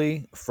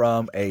solely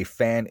from a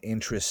fan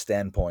interest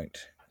standpoint.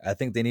 I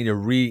think they need to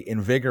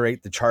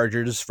reinvigorate the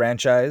Chargers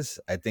franchise.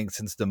 I think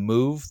since the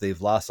move,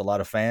 they've lost a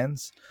lot of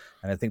fans,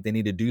 and I think they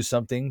need to do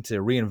something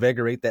to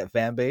reinvigorate that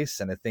fan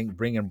base. And I think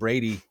bringing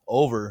Brady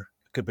over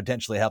could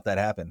potentially help that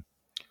happen.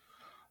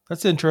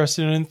 That's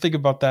interesting. I didn't think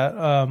about that.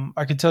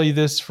 I can tell you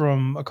this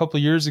from a couple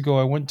of years ago.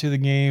 I went to the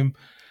game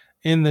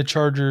in the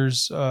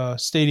Chargers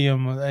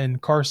stadium in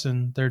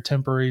Carson, their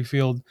temporary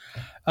field.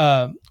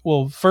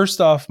 Well,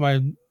 first off,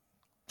 my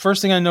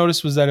first thing I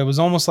noticed was that it was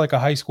almost like a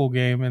high school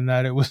game, and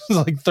that it was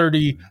like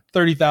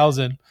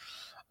 30,000.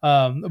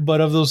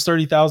 But of those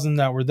 30,000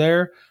 that were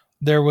there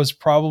was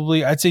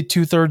probably, I'd say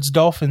 2/3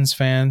 Dolphins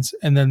fans,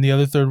 and then the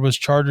other third was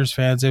Chargers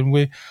fans.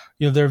 And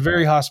they're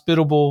very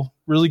hospitable,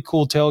 really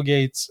cool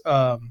tailgates,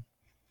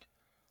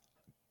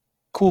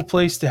 cool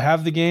place to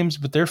have the games,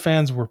 but their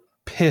fans were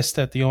pissed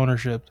at the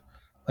ownership.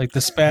 Like the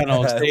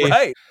Spanos,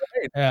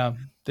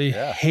 they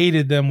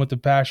hated them with a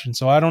passion.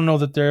 So I don't know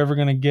that they're ever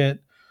going to get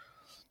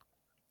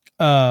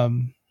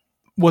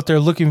what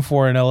they're looking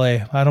for in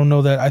LA. I don't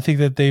know that. I think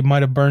that they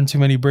might have burned too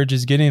many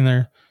bridges getting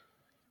there.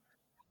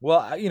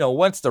 Well,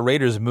 once the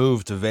Raiders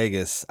move to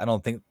Vegas, I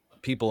don't think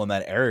people in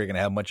that area are going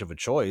to have much of a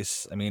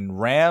choice. I mean,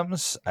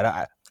 Rams,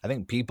 I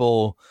think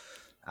people,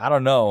 I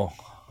don't know.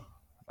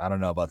 I don't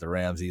know about the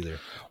Rams either.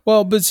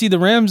 Well, but see, the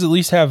Rams at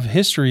least have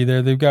history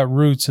there. They've got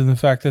roots in the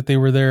fact that they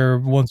were there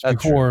once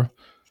before.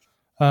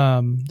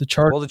 The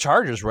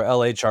Chargers were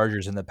LA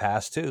Chargers in the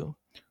past too.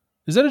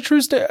 Is that a true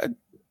stat?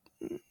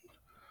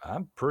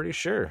 I'm pretty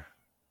sure.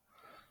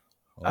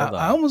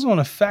 I almost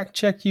want to fact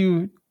check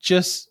you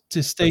just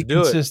to stay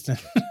consistent.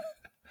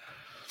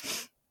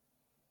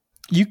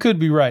 You could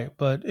be right,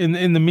 but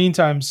in the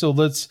meantime, so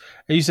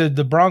you said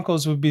the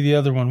Broncos would be the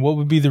other one. What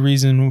would be the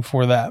reason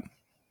for that?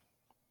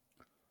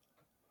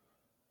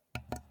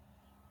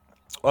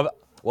 What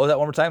was that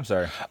one more time?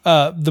 Sorry.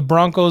 The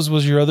Broncos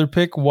was your other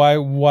pick.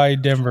 Why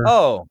Denver?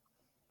 Oh,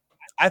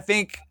 I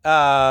think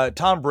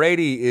Tom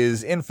Brady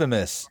is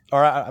infamous,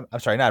 or I'm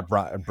sorry, not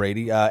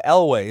Brady.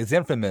 Elway is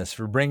infamous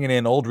for bringing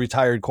in old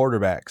retired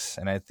quarterbacks,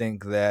 and I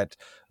think that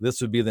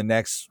this would be the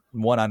next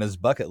one on his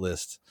bucket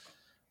list.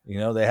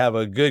 They have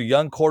a good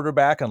young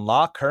quarterback in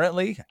Locke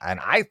currently, and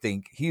I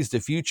think he's the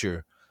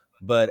future.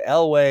 But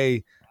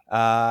Elway,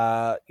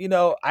 I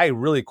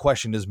really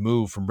questioned his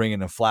move from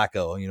bringing in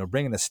Flacco.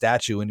 Bringing a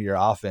statue into your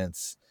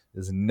offense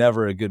is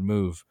never a good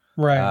move,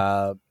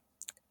 right?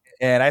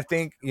 And I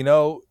think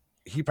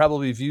he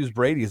probably views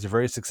Brady as a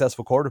very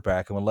successful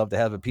quarterback and would love to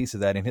have a piece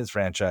of that in his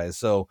franchise.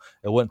 So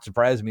it wouldn't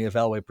surprise me if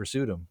Elway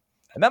pursued him.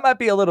 And that might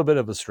be a little bit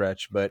of a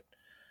stretch, but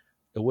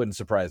it wouldn't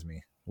surprise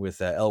me with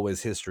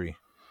Elway's history.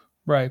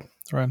 Right.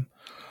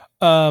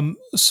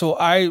 So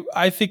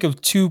I think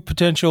of two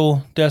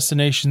potential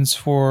destinations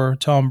for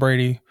Tom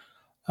Brady.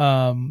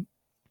 One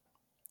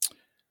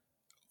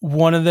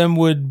of them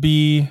would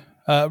be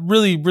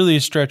really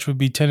a stretch would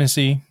be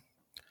Tennessee,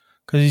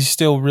 because he's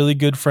still really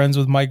good friends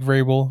with Mike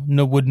Vrabel.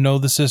 Would know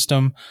the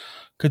system,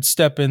 could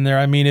step in there.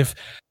 I mean,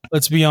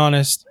 let's be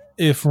honest,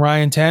 if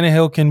Ryan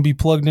Tannehill can be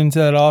plugged into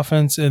that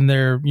offense and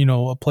they're a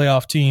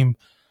playoff team,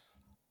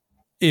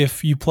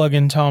 if you plug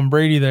in Tom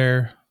Brady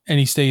there and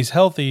he stays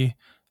healthy,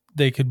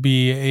 they could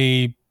be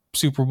a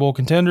Super Bowl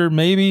contender,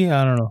 maybe.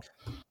 I don't know.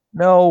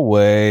 No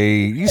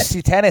way. You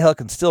see, Tannehill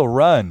can still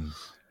run.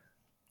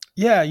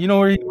 Yeah, you know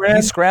where he ran?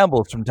 He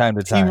scrambles from time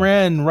to time. He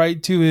ran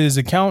right to his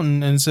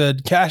accountant and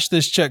said, "Cash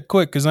this check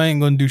quick, because I ain't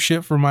going to do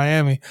shit for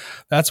Miami."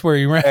 That's where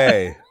he ran.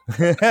 Hey.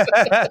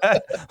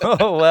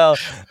 Oh, well,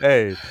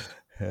 hey.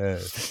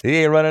 He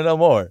ain't running no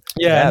more.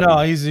 Yeah, no,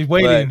 he's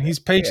waiting. He's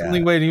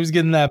patiently waiting. He was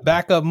getting that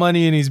backup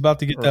money, and he's about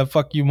to get that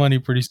fuck you money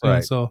pretty soon.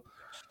 Right. So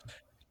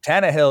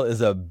Tannehill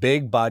is a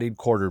big-bodied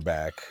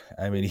quarterback.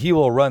 I mean, he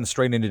will run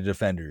straight into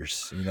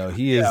defenders.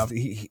 He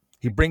is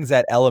he brings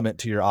that element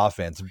to your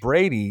offense.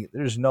 Brady,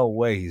 there's no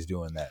way he's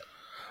doing that.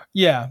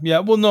 Yeah.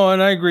 Well, no,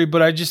 and I agree,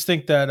 but I just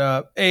think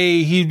that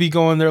he'd be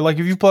going there. Like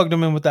if you plugged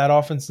him in with that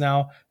offense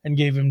now and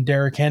gave him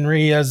Derrick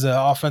Henry as an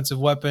offensive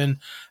weapon,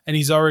 and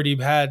he's already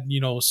had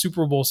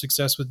Super Bowl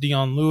success with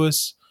Deion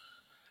Lewis,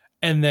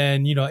 and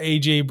then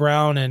AJ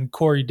Brown and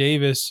Corey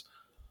Davis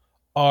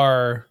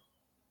are,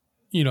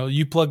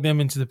 you plug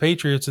them into the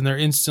Patriots and they're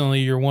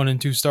instantly your 1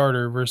 and 2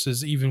 starter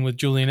versus even with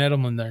Julian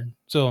Edelman there.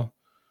 So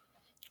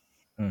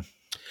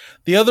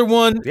the other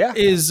one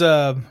is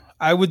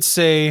I would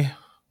say.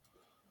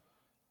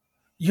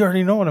 You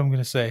already know what I'm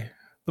going to say.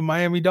 The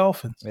Miami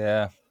Dolphins.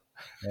 Yeah.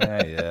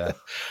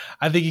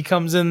 I think he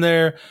comes in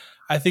there.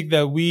 I think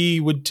that we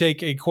would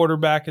take a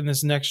quarterback in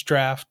this next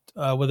draft,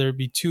 whether it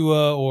be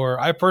Tua or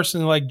I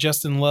personally like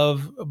Justin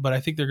Love, but I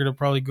think they're going to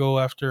probably go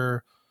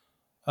after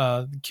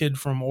the kid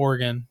from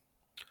Oregon.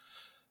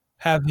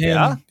 Have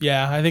him.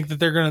 Yeah, I think that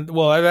they're going to –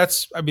 well,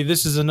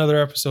 this is another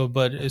episode,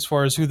 but as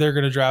far as who they're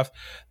going to draft,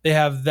 they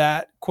have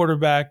that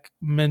quarterback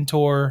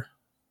mentor,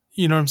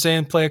 you know what I'm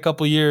saying, play a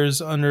couple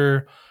years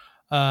under –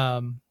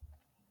 Tom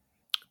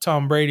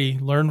Brady,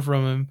 learn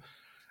from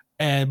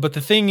him. But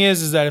the thing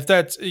is that if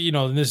that's,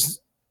 in this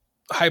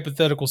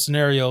hypothetical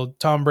scenario,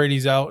 Tom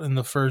Brady's out in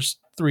the first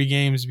 3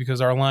 games because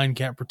our line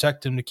can't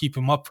protect him to keep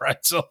him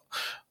upright. So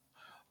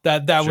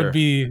that would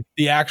be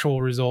the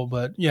actual result.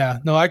 But yeah,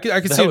 no, I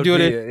could see him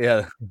doing it.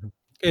 Yeah.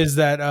 Is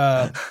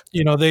that,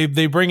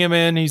 they bring him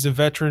in. He's a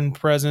veteran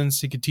presence.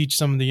 He could teach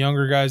some of the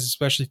younger guys,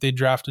 especially if they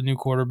draft a new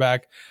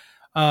quarterback.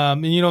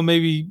 And,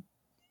 maybe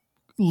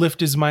lift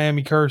his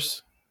Miami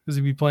curse because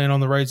he'd be playing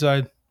on the right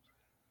side.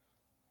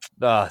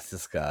 Oh, it's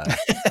this guy.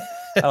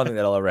 I don't think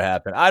that'll ever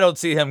happen. I don't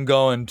see him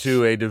going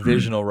to a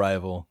divisional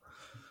rival.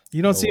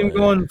 You don't see him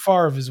going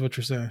Favre is what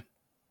you're saying.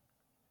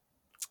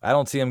 I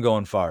don't see him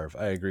going Favre.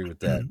 I agree with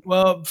that.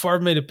 Well,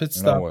 Favre made a pit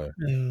stop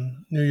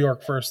in New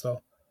York first,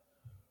 though.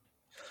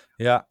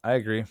 Yeah, I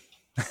agree.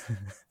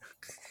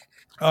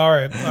 All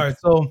right.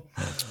 So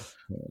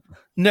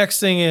next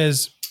thing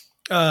is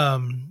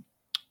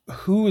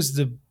who is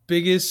the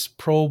biggest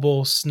Pro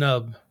Bowl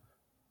snub?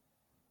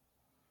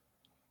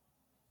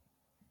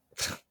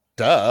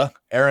 Duh,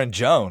 Aaron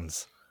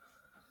Jones.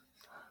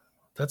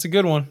 That's a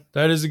good one.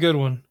 That is a good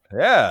one.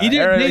 Yeah, he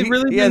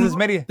didn't. He has as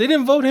many. They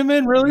didn't vote him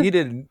in, really. He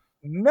didn't.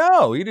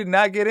 No, he did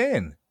not get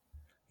in.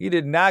 He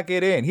did not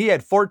get in. He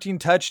had 14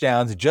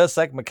 touchdowns, just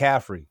like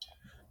McCaffrey.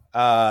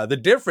 The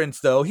difference,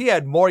 though, he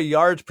had more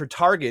yards per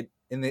target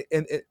in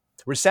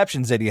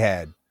receptions that he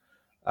had.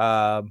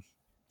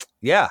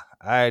 Yeah,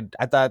 I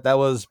thought that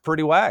was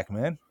pretty whack,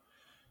 man.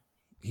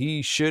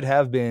 He should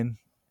have been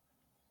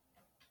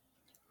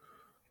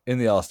in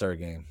the All-Star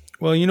game.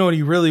 Well, you know what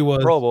he really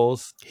was? Pro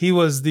Bowls. He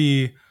was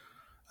the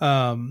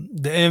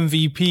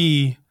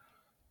MVP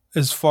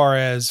as far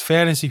as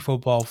fantasy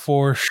football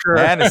for sure.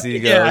 Fantasy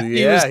goes.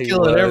 He was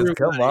killing everybody.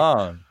 Come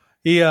on.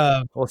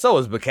 Well, so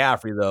was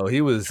McCaffrey though.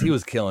 He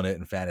was killing it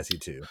in fantasy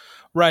too.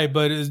 Right,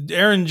 but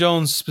Aaron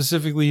Jones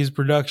specifically, his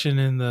production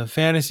in the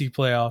fantasy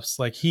playoffs,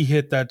 like he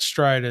hit that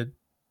stride at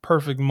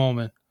perfect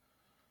moment.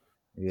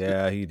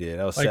 Yeah, he did.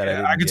 I was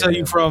sad. I can tell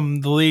you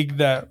from the league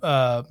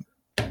that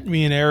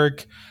me and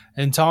Eric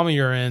and Tommy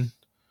are in.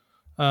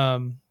 Are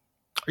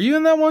you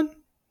in that one?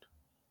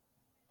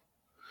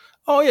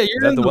 Oh yeah,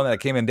 you're in the one that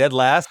came in dead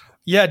last.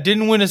 Yeah,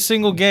 didn't win a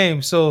single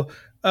game. So,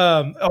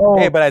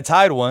 hey, but I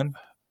tied one.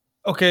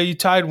 Okay, you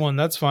tied one.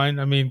 That's fine.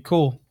 I mean,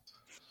 cool.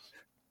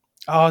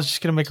 I was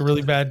just gonna make a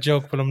really bad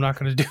joke, but I'm not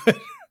gonna do it.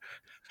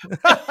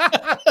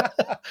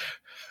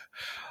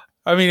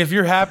 I mean, if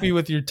you're happy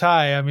with your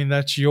tie, I mean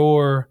that's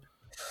your.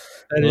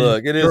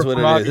 Look, it is what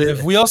it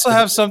is. We also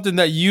have something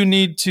that you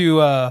need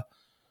to,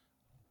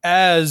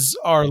 as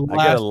our last.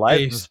 I got a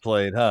license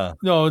plate, huh?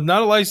 No,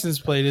 not a license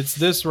plate. It's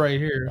this right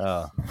here.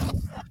 Oh,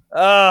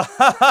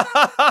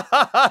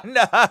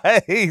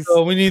 nice.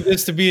 So we need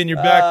this to be in your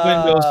back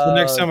window. So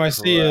next time I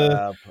see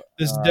you,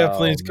 this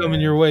definitely is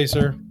coming your way,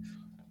 sir.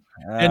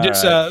 And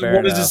just All right, fair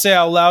what does it enough. say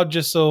out loud?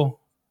 Just so.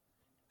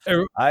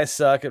 I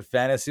suck at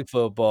fantasy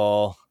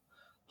football.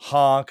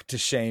 Honk to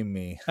shame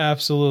me.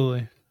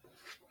 Absolutely.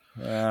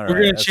 All We're right,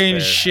 gonna that's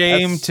change fair.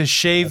 shame That's to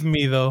shave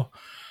me though.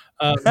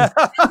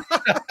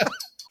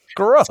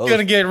 gross, It's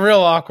gonna get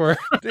real awkward.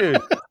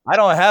 dude. I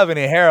don't have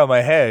any hair on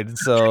my head,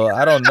 so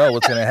I don't know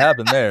what's gonna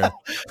happen there.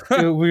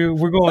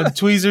 We're going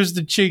tweezers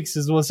to cheeks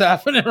is what's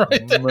happening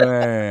right there.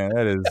 Man,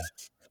 that is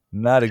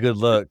not a good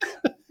look.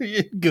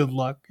 Good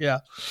luck. Yeah.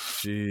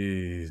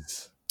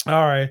 Jeez.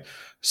 All right.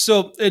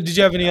 So, did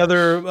you have any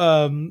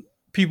other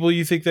people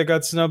you think that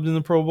got snubbed in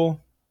the Pro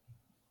Bowl?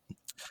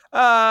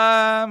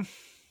 Not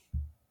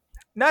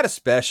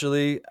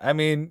especially. I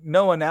mean,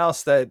 no one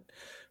else that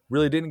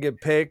really didn't get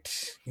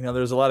picked. You know,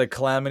 there's a lot of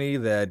calamity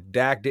that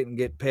Dak didn't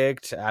get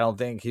picked. I don't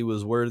think he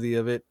was worthy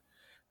of it.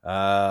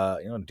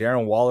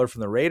 Darren Waller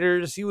from the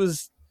Raiders, he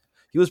was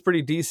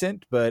pretty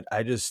decent, but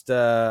I just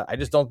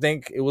don't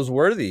think it was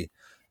worthy.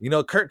 You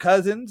know, Kirk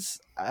Cousins,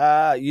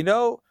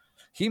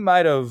 he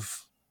might have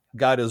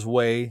got his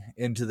way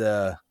into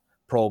the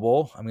Pro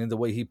Bowl. I mean, the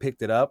way he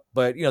picked it up,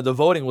 but the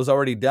voting was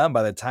already done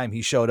by the time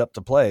he showed up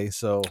to play.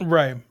 So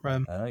Right.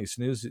 you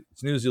snooze,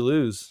 you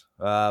lose.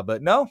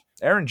 But no,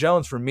 Aaron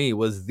Jones for me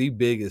was the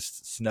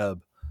biggest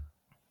snub.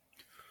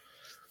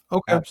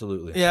 Okay.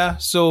 Absolutely. Yeah.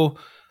 So,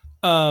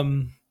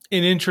 in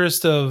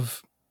interest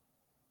of,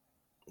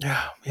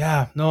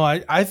 no,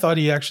 I thought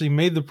he actually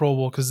made the Pro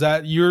Bowl because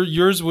that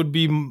yours would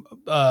be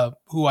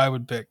who I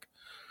would pick,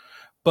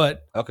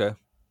 but Okay.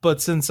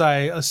 since I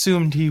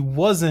assumed he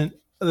wasn't,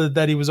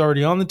 that he was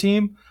already on the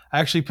team, I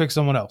actually picked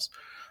someone else.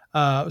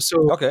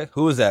 Okay.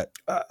 Who is that?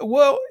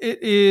 Well, it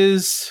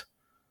is,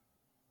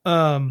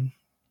 Devontae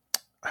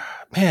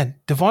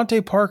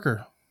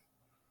Parker.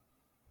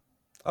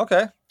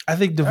 Okay. I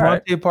think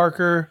Devontae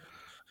Parker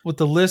with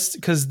the list,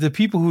 because the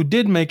people who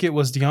did make it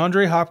was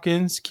DeAndre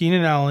Hopkins,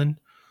 Keenan Allen,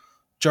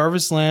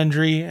 Jarvis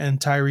Landry, and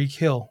Tyreek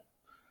Hill.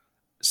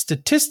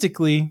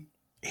 Statistically,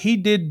 he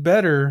did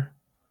better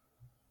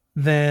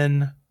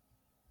than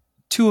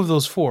two of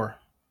those four.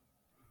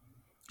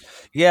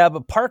 Yeah,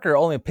 but Parker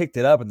only picked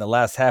it up in the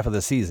last half of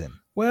the season.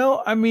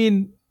 Well, I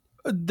mean,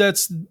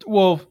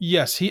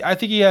 yes. I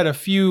think he had a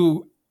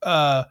few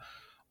on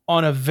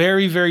a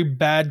very, very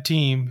bad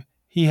team.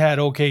 He had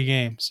okay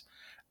games.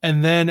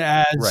 And then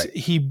as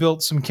he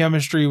built some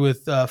chemistry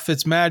with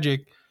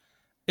Fitzmagic,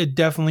 it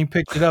definitely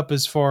picked it up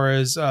as far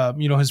as,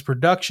 his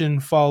production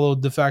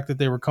followed the fact that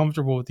they were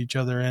comfortable with each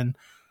other. And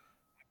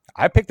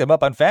I picked him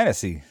up on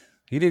fantasy.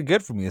 He did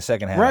good for me the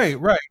second half. Right.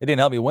 It didn't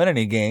help me win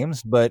any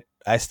games, but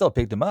I still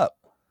picked him up.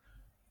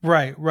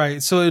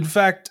 Right. So, in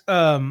fact,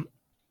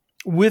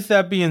 with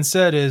that being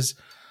said,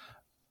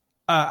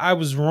 I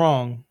was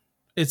wrong.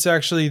 It's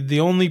actually the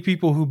only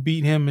people who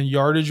beat him in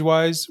yardage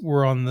wise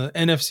were on the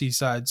NFC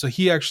side. So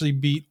he actually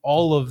beat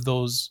all of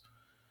those,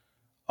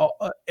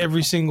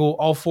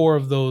 all four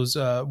of those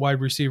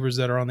wide receivers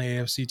that are on the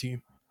AFC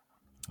team.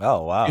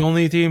 Oh, wow.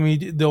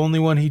 The only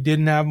one he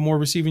didn't have more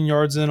receiving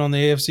yards than on the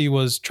AFC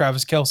was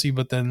Travis Kelce,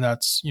 but then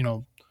that's,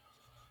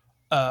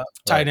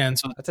 tight end.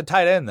 So that's a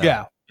tight end,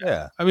 though.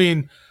 Yeah. I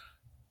mean,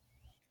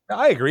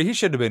 I agree. He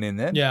should have been in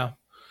then. Yeah.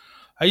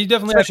 You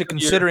definitely, especially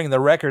considering the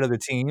record of the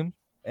team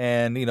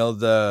and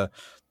the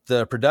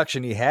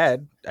production he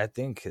had. I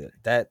think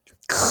that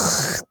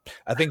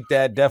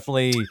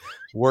definitely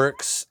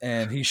works,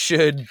 and he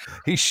should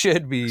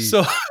be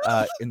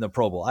in the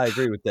Pro Bowl. I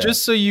agree with that.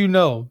 Just so you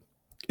know,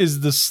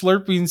 is the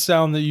slurping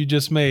sound that you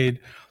just made.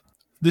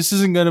 This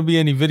isn't going to be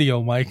any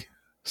video, Mike.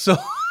 So,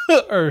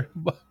 or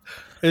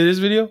it is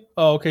video?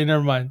 Oh, okay,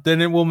 never mind.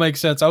 Then it will make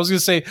sense. I was going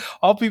to say,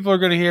 all people are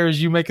going to hear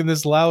is you making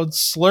this loud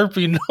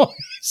slurping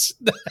noise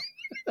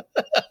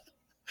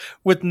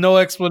with no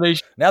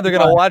explanation. Now they're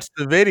going to watch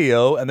the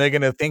video, and they're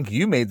going to think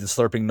you made the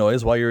slurping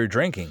noise while you were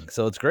drinking.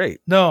 So it's great.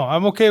 No,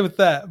 I'm okay with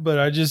that,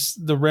 but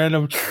the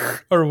random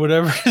or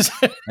whatever is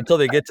until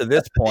they get to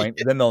this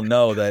point, then they'll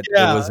know that it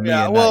was me.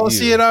 Yeah. And well, not you.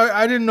 See, and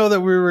I didn't know that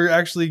we were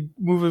actually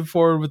moving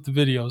forward with the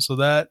video, so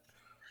that.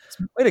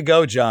 Way to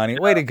go, Johnny!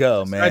 Way to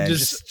go, man! I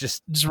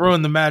just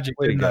ruined the magic.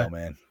 Way to go,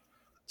 man!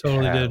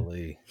 Totally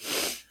did.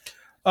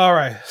 All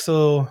right,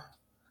 so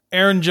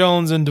Aaron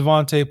Jones and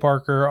Devontae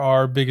Parker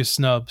are biggest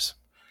snubs.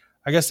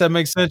 I guess that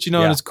makes sense, and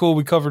it's cool.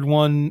 We covered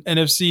one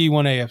NFC,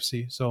 one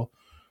AFC. So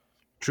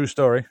true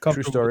story.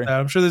 True story.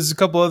 I'm sure there's a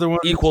couple other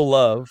ones. Equal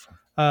love.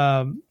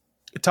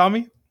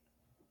 Tommy.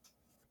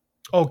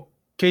 Oh,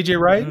 KJ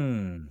Wright.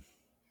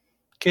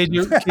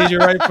 KJ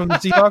Wright from the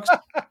Seahawks.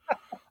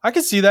 I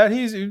can see that.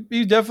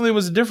 He definitely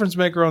was a difference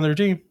maker on their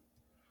team.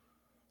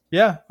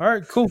 Yeah. All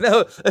right. Cool.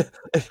 No,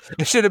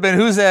 it should have been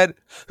who's that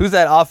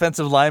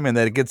offensive lineman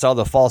that gets all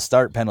the false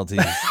start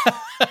penalties.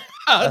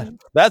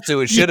 That's who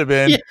it should have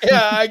been.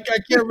 Yeah, I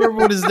can't remember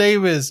what his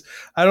name is.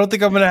 I don't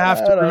think I'm going to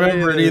have to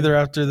remember it either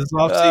after this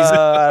offseason.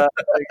 I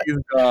think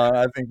he's gone.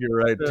 I think you're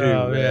right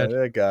too. Man.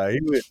 That guy.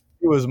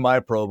 He was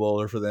my Pro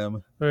Bowler for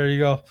them. There you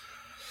go.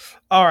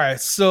 All right.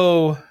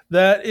 So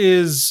that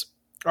is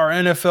our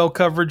NFL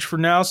coverage for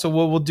now. So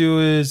what we'll do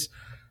is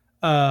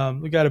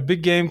we got a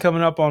big game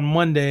coming up on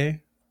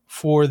Monday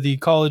for the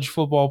college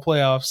football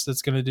playoffs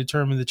that's going to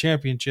determine the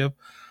championship.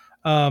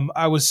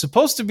 I was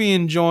supposed to be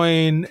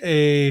enjoying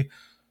a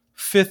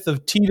fifth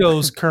of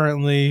Tito's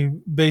currently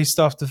based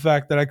off the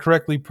fact that I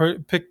correctly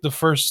picked the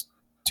first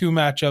two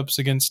matchups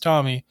against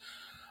Tommy.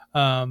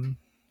 And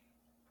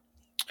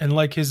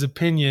like his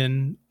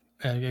opinion,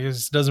 I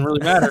guess it doesn't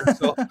really matter.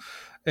 So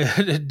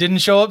it didn't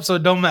show up, so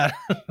it don't matter.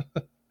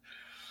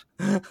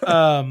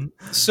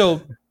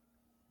 So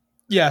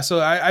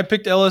I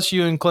picked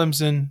LSU and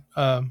Clemson.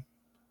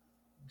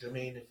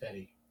 Jermaine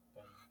Ifedi.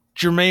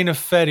 Jermaine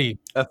Ifedi.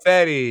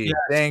 Ifedi, Yes.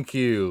 thank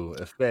you.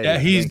 Ifedi, Yeah,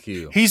 thank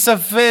you. He's a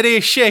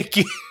very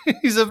shaky.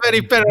 He's a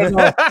very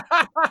perro.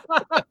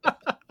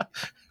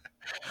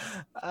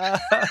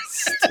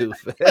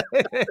 Stupid.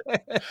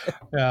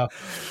 Yeah.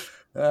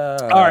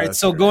 All right.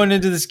 So going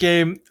into this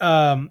game,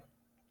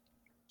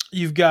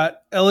 you've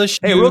got LSU.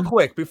 Hey, real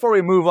quick, before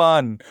we move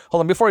on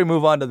from the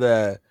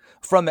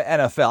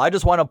NFL, I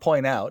just want to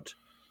point out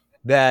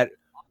that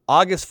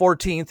August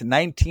 14th,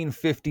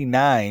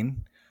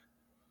 1959,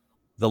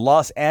 the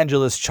Los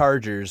Angeles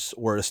Chargers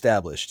were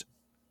established.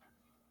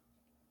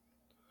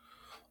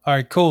 All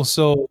right, cool.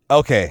 So,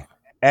 Okay,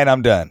 and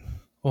I'm done.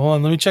 well, hold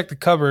on. Let me check the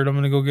cupboard. I'm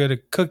going to go get a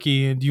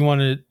cookie. Do you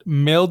want it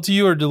mailed to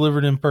you or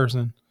delivered in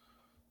person?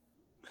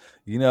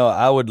 You know,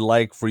 I would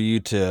like for you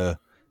to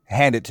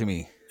hand it to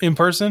me In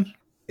person?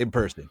 in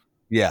person.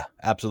 Yeah,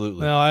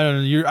 absolutely. No, I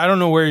don't know. I don't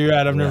know where you're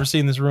at. I've Yeah. never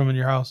seen this room in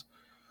your house.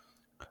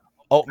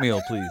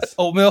 Oatmeal, please.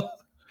 Oatmeal?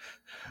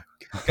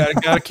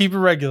 Gotta keep it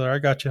regular. I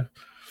got you.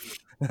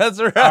 That's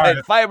right. All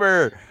right.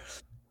 Fiber.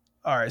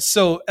 All right.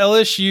 So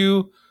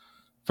LSU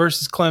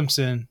versus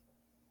Clemson.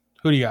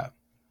 Who do you got?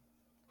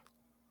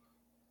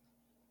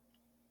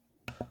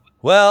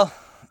 Well,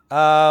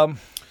 I'll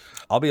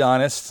be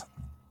honest.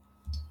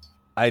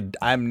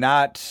 I'm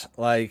not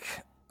like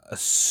a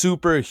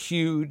super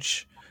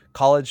huge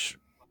college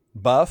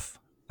buff.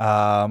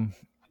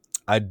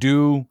 I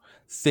do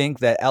think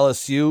that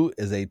LSU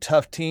is a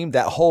tough team.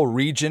 That whole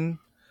region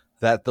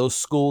that those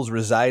schools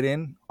reside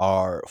in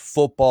are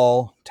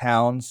football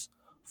towns,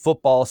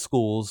 football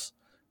schools,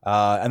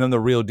 and then the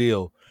real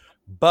deal.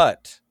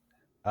 But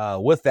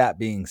with that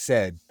being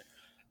said,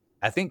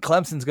 I think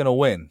Clemson's going to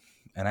win.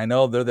 And I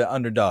know they're the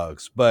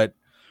underdogs, but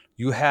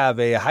you have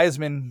a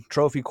Heisman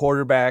Trophy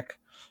quarterback.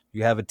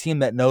 You have a team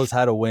that knows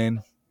how to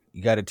win.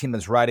 You got a team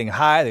that's riding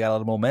high. They got a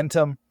lot of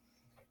momentum.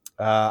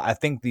 I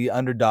think the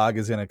underdog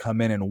is going to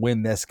come in and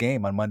win this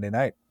game on Monday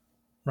night.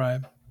 Right.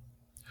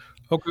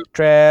 Okay.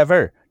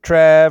 Trevor.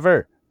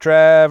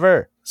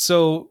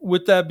 So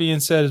with that being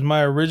said, is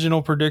my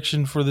original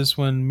prediction for this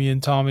when me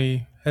and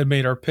Tommy had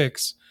made our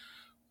picks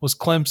was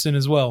Clemson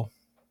as well.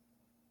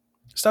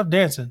 Stop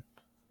dancing.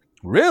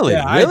 Really?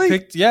 Yeah, Really? I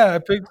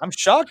picked. I'm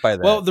shocked by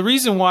that. Well, the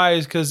reason why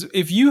is because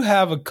if you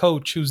have a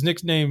coach whose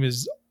nickname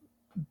is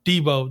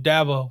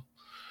Dabo,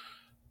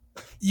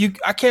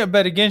 I can't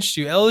bet against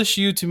you.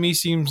 LSU to me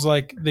seems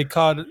like they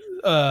caught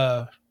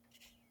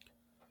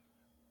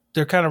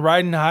they're kind of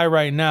riding high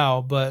right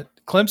now, but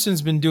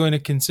Clemson's been doing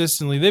it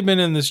consistently. They've been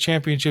in this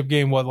championship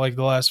game like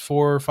the last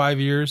 4 or 5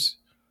 years.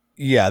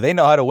 yeah, they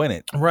know how to win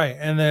it. Right.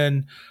 And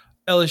then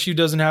LSU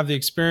doesn't have the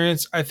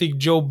experience. I think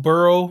Joe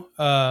Burrow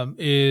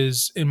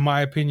is, in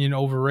my opinion,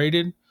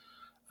 overrated.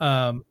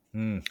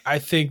 I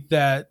think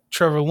that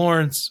Trevor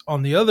Lawrence,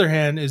 on the other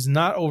hand, is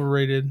not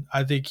overrated.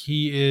 I think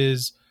he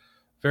is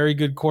very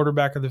good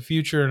quarterback of the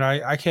future, and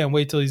I can't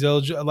wait till he's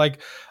eligible. Like,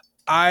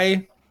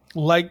 I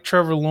like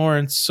Trevor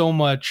Lawrence so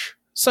much,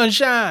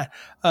 sunshine,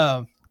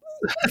 to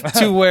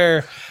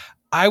where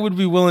I would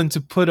be willing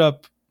to put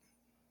up.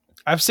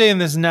 I'm saying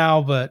this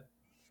now, but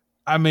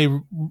I may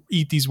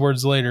eat these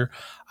words later.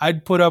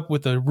 I'd put up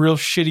with a real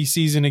shitty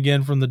season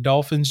again from the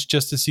Dolphins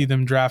just to see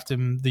them draft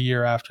him the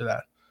year after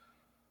that.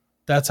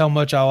 That's how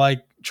much I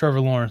like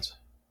Trevor Lawrence.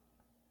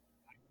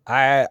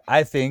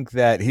 I think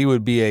that he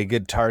would be a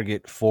good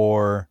target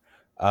for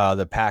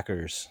the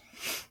Packers.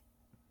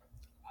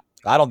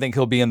 I don't think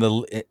he'll be in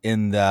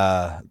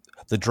the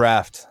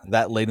draft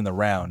that late in the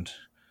round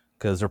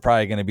because they're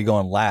probably going to be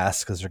going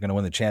last because they're going to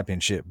win the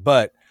championship.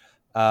 But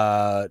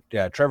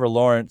Trevor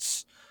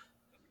Lawrence,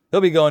 he'll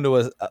be going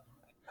to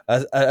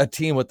a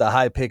team with the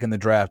high pick in the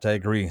draft. I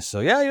agree.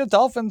 So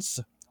Dolphins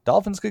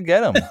could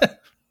get him.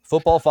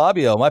 Football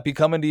Fabio might be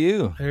coming to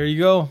you. There you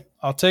go.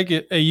 I'll take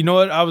it. Hey, you know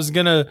what? I was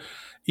gonna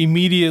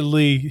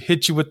immediately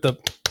hit you with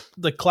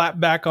the clap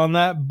back on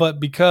that, but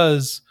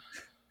because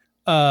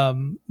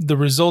the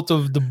result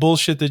of the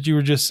bullshit that you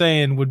were just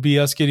saying would be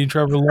us getting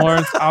Trevor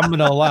Lawrence, I'm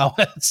gonna allow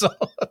it. So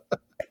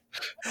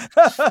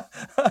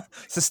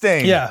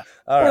Sustained. yeah,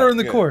 All order right, in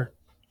the good. court.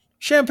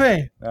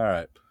 Champagne. All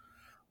right.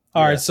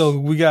 All right, Yes. so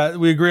we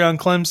agree on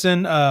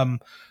Clemson.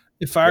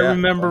 If I Yeah,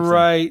 remember Clemson.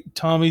 right,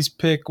 Tommy's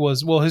pick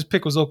was his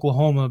pick was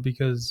Oklahoma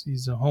because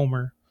he's a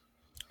homer.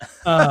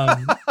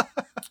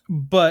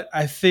 But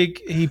I think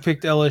he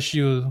picked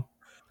LSU,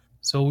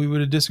 so we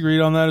would have disagreed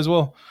on that as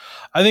well.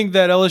 I think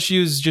that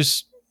LSU is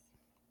just,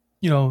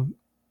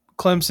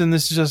 Clemson.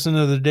 This is just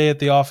another day at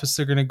the office.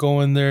 They're going to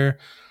go in there.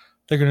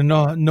 They're going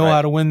to know Right.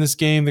 how to win this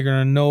game. They're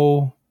going to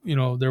know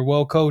they're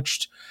well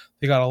coached.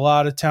 They got a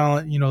lot of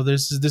talent.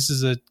 This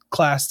is a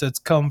class that's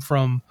come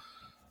from,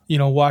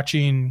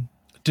 watching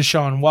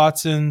Deshaun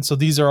Watson. So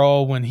these are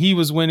all when he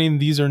was winning.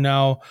 These are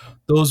now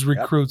those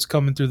recruits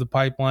coming through the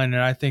pipeline.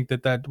 And I think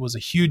that was a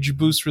huge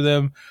boost for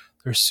them.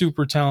 They're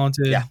super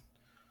talented. Yeah.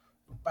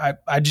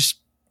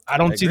 I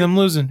don't see them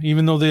losing,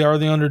 even though they are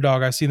the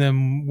underdog. I see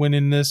them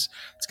winning this.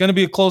 It's going to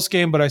be a close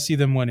game, but I see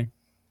them winning.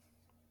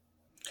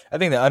 I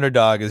think the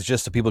underdog is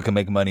just so people can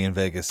make money in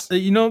Vegas.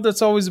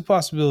 That's always a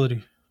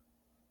possibility.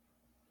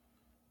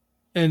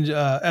 And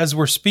as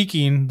we're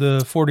speaking, the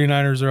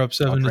 49ers are up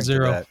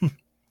 7-0.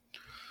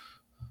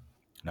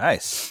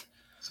 Nice.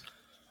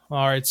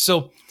 All right.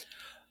 So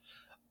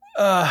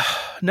now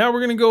we're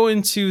going to go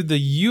into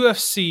the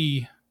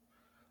UFC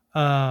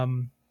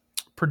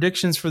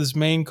predictions for this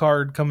main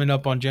card coming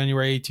up on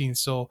January 18th.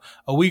 So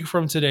a week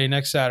from today,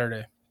 next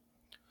Saturday.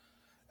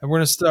 And we're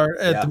going to start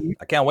at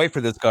I can't wait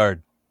for this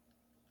card.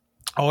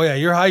 Oh, yeah.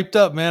 You're hyped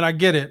up, man. I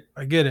get it.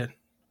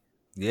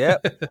 Yeah.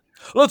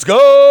 Let's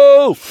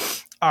go.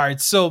 All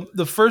right. So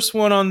the first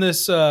one on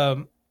this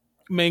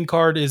main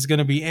card is going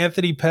to be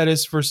Anthony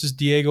Pettis versus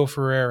Diego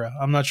Ferreira.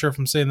 I'm not sure if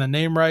I'm saying the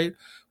name right,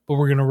 but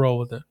we're going to roll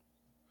with it.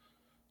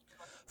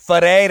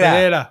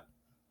 Ferreira.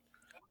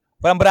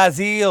 From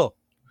Brazil.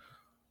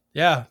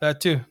 Yeah, that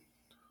too.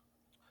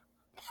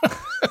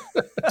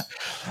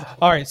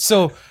 All right.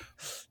 So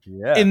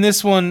in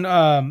this one,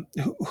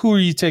 who are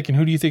you taking?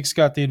 Who do you think's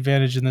got the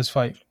advantage in this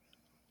fight?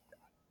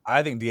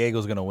 I think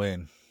Diego's going to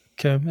win.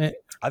 Okay.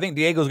 I think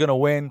Diego's going to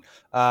win.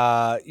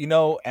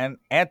 And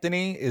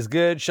Anthony is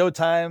good.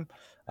 Showtime.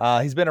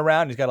 He's been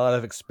around. He's got a lot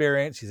of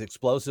experience. He's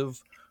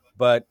explosive.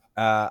 But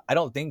I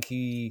don't think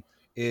he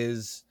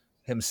is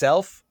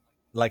himself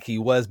like he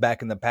was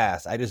back in the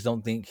past. I just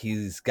don't think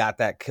he's got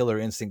that killer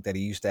instinct that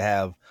he used to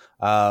have.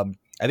 I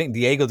think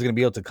Diego's going to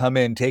be able to come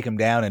in, take him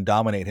down, and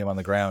dominate him on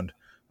the ground.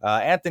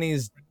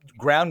 Anthony's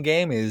ground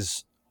game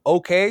is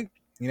okay.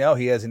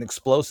 He has an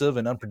explosive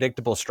and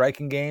unpredictable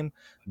striking game.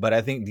 But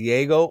I think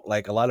Diego,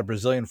 like a lot of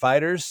Brazilian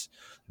fighters,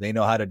 they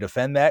know how to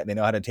defend that. They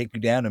know how to take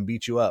you down and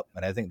beat you up.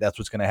 And I think that's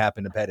what's going to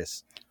happen to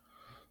Pettis.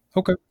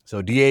 Okay.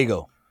 So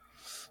Diego.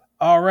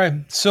 All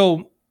right.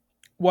 So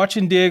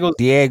watching Diego.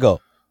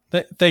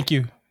 Thank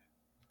you.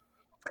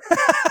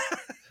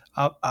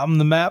 I'm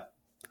the map.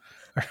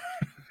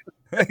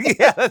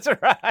 Yeah, that's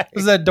right.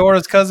 Was that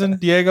Dora's cousin,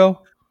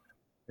 Diego?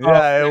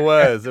 Yeah, it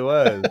was.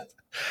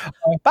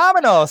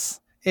 Vámonos.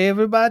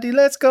 Everybody,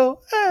 let's go.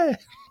 Hey.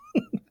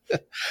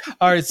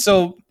 All right,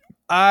 so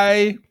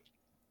I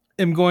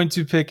am going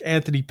to pick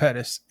Anthony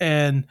Pettis.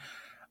 And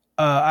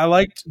I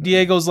liked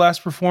Diego's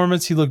last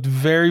performance. He looked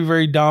very,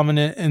 very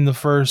dominant in the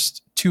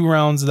first 2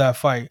 rounds of that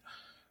fight.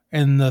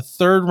 In the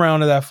 3rd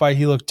round of that fight,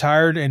 he looked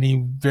tired, and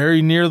he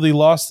very nearly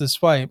lost this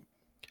fight.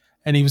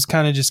 And he was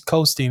kind of just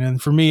coasting. And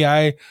for me,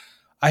 I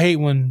hate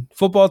when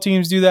football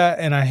teams do that,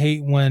 and I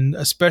hate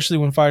especially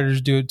when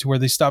fighters do it to where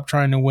they stop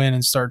trying to win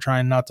and start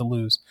trying not to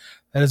lose.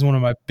 That is one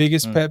of my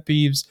biggest pet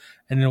peeves,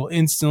 and it'll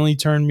instantly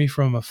turn me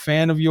from a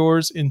fan of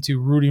yours into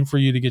rooting for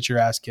you to get your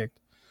ass kicked.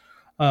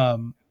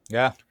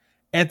 Yeah.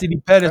 Anthony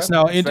Pettis.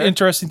 Now,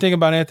 interesting thing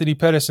about Anthony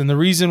Pettis, and the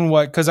reason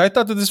why, because I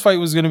thought that this fight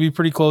was going to be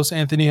pretty close.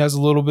 Anthony has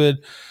a little bit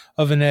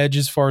of an edge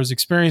as far as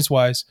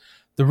experience-wise.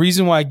 The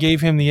reason why I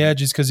gave him the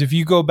edge is because if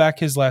you go back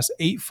his last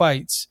 8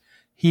 fights,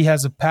 he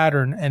has a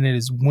pattern, and it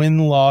is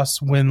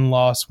win-loss,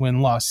 win-loss,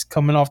 win-loss.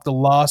 Coming off the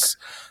loss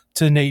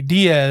to Nate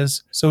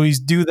Diaz, so he's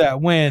due that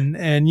win.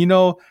 And,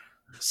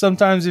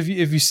 sometimes if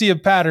you see a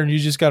pattern, you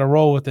just got to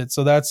roll with it.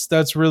 So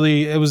that's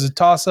really, it was a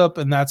toss-up,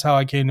 and that's how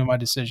I came to my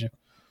decision.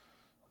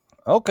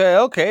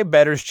 Okay.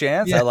 Better's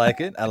chance. Yeah. I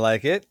like it.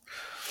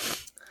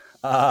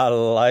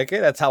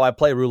 That's how I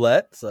play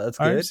roulette. So that's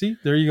good. All right, see,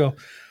 there you go.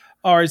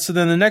 All right. So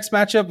then the next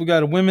matchup, we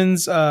got a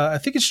women's, I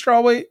think it's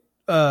strawweight,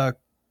 Claudia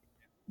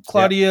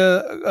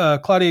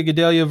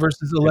Gadelha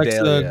versus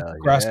Alexa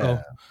Grasso.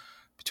 Yeah.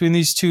 Between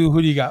these two,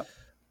 who do you got?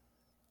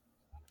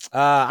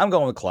 I'm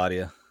going with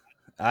Claudia.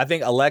 I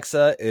think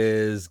Alexa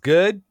is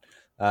good.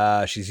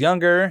 She's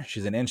younger.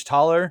 She's an inch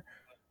taller.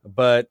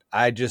 But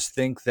I just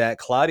think that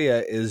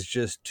Claudia is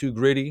just too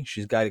gritty.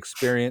 She's got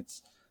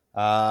experience.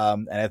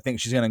 And I think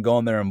she's going to go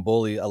in there and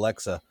bully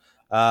Alexa.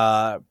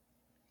 Alexa's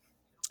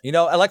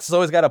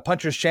always got a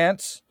puncher's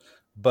chance.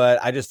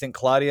 But I just think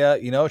Claudia,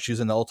 she's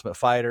an Ultimate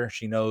Fighter.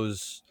 She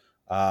knows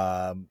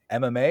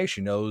MMA. She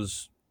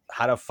knows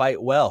how to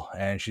fight well.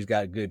 And she's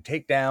got good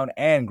takedown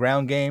and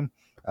ground game.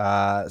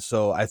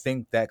 So I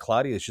think that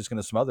Claudia is just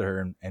going to smother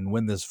her and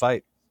win this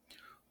fight.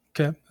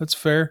 Okay, that's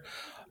fair.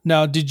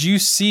 Now, did you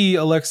see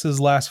Alexa's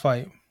last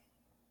fight?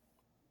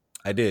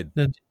 I did.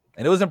 And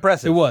it was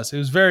impressive. It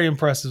was very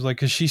impressive. Like,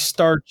 because she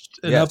starched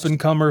an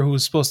up-and-comer who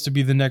was supposed to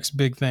be the next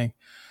big thing.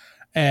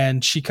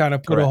 And she kind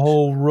of put a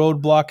whole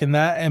roadblock in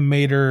that and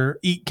made her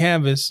eat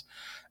canvas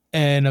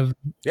in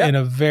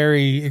a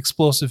very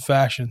explosive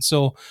fashion.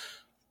 So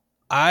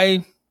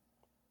I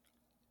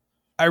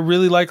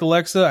really like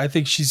Alexa. I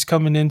think she's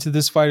coming into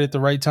this fight at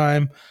the right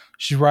time.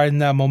 She's riding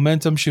that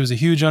momentum. She was a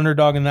huge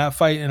underdog in that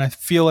fight, and I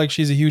feel like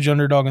she's a huge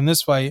underdog in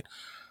this fight.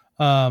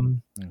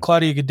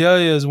 Claudia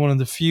Gadelha is one of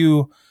the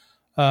few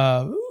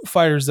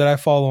fighters that I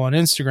follow on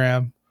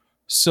Instagram.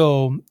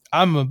 So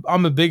I'm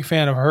a big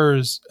fan of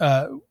hers.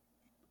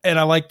 And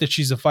I like that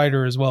she's a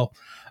fighter as well.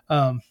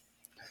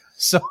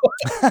 So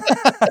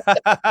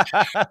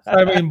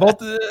I mean, let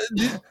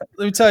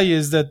me tell you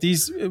is that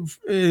these,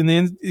 in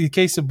the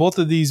case of both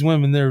of these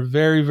women, they're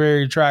very,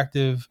 very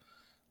attractive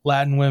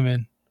Latin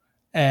women.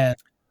 And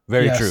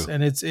Very true.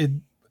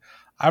 And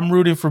I'm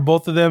rooting for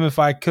both of them. If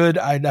I could,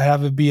 I'd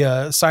have it be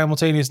a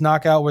simultaneous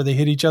knockout where they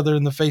hit each other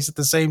in the face at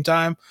the same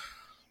time,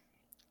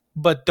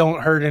 but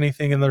don't hurt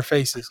anything in their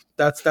faces.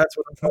 That's what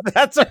I'm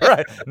That's all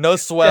right. No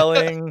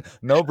swelling,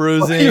 no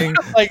bruising.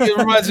 Like it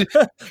reminds me,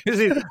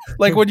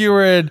 like when you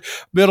were in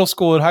middle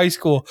school and high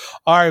school.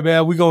 All right,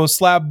 man, we going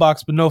slap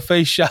box, but no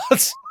face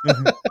shots.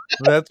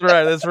 That's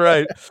right. That's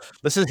right.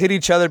 Let's just hit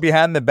each other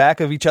behind the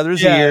back of each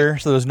other's ear,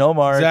 so there's no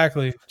mark.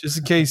 Exactly. Just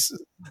in case.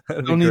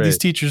 I don't need these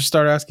teachers to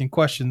start asking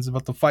questions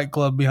about the Fight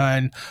Club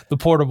behind the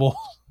portable.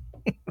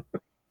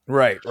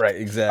 Right.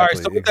 Exactly. All right.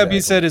 So with that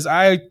being said,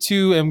 I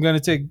too am going to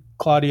take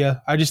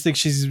Claudia. I just think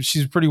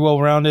she's pretty well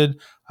rounded.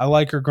 I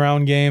like her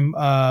ground game.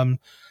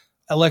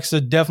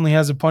 Alexa definitely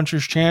has a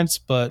puncher's chance,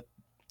 but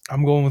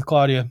I'm going with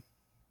Claudia.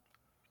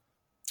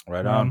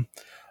 Right on.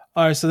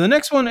 All right. So the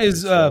next one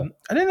is I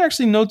didn't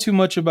actually know too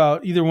much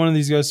about either one of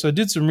these guys, so I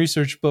did some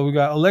research. But we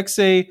got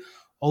Alexei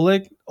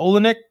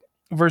Oleinik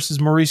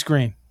versus Maurice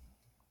Green.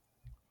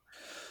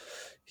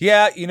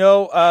 Yeah,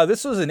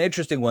 this was an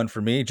interesting one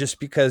for me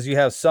just because you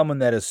have someone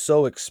that is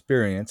so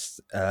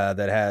experienced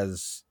that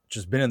has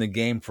just been in the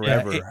game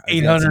forever.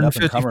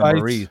 850 fights.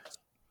 Maurice.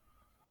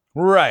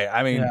 Right.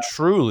 I mean,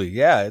 truly.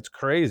 Yeah, it's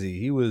crazy.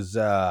 He was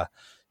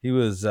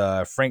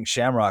Frank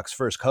Shamrock's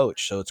first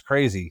coach, so it's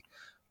crazy.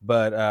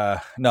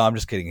 But no, I'm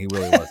just kidding. He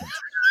really wasn't.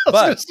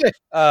 But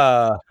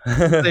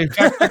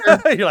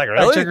you're like,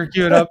 really? Checker,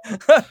 cue it up.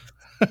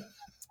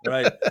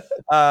 Right.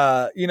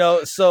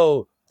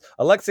 So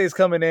Alexei's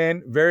coming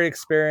in, very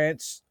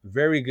experienced,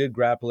 very good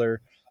grappler,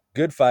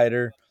 good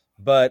fighter,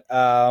 but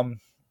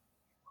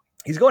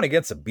he's going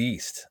against a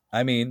beast.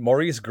 I mean,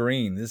 Maurice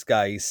Green, this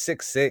guy, he's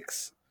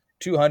 6'6",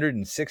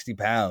 260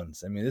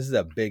 pounds. I mean, this is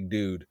a big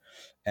dude.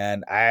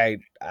 And I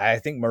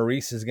think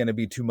Maurice is going to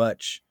be too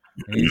much.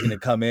 And he's going to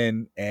come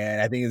in,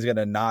 and I think he's going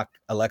to knock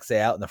Alexei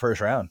out in the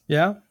first round.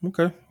 Yeah,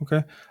 okay.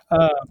 This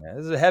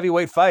is a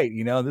heavyweight fight.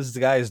 This is the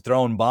guy who's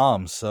throwing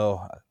bombs.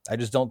 So I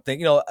just don't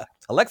think,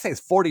 Alexei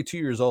is 42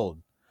 years old.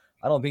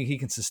 I don't think he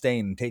can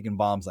sustain taking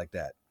bombs like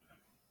that.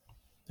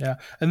 Yeah,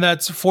 and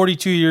that's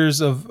 42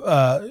 years of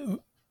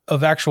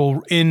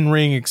actual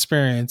in-ring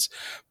experience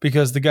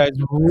because the guy's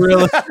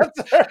really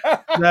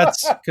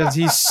that's because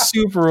he's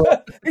super.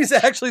 He's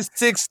actually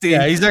 60.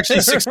 Yeah, he's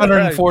actually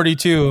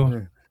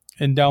 642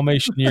 in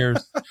Dalmatian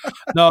years.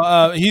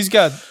 No, he's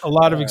got a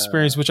lot of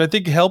experience, which I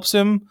think helps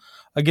him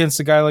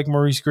against a guy like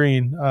Maurice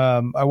Green.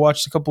 I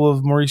watched a couple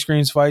of Maurice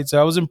Green's fights.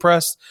 I was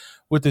impressed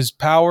with his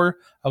power.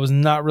 I was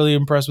not really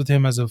impressed with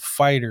him as a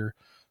fighter.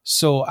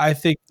 So I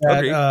think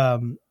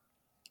that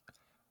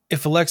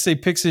if Alexei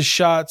picks his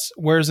shots,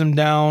 wears him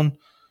down,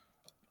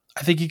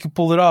 I think he could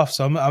pull it off.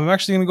 So I'm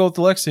actually going to go with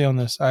Alexei on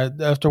this.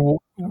 After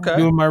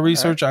doing my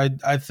research,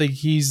 I think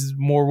he's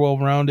more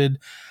well-rounded,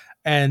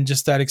 and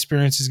just that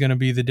experience is going to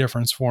be the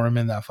difference for him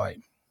in that fight.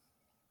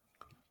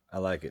 I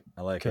like it.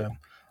 All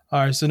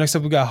right, so next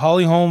up we got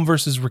Holly Holm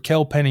versus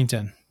Raquel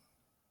Pennington.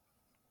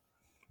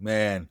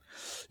 Man,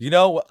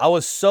 I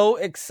was so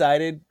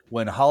excited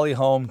when Holly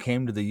Holm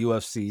came to the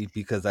UFC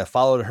because I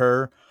followed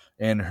her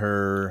in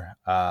her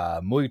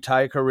Muay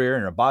Thai career,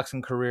 in her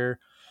boxing career.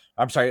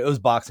 I'm sorry, it was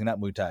boxing, not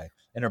Muay Thai.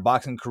 In her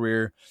boxing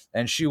career,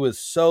 and she was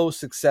so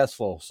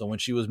successful. So when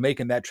she was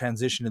making that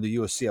transition to the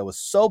UFC, I was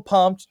so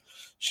pumped.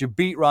 She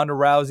beat Ronda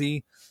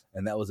Rousey,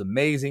 and that was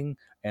amazing.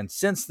 And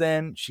since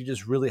then, she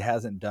just really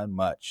hasn't done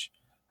much.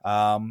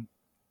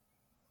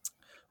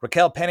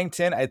 Raquel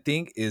Pennington, I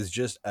think, is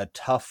just a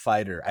tough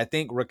fighter. I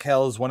think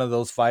Raquel is one of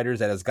those fighters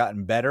that has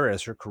gotten better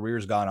as her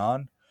career's gone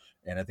on,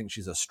 and I think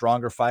she's a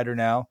stronger fighter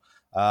now.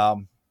 I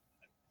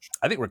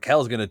think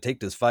Raquel is going to take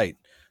this fight.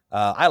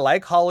 I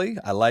like Holly.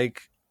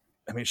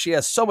 She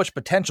has so much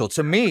potential.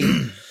 To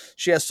me,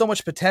 she has so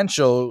much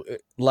potential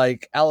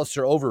like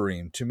Alistair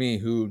Overeem, to me,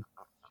 who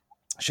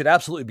should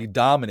absolutely be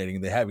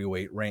dominating the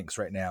heavyweight ranks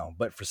right now.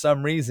 But for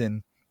some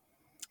reason,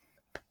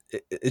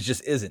 it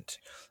just isn't.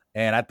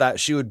 And I thought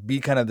she would be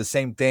kind of the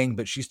same thing,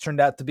 but she's turned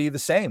out to be the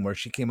same, where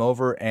she came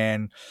over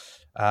and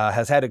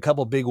has had a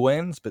couple big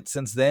wins. But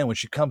since then, when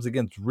she comes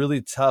against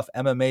really tough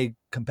MMA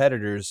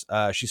competitors,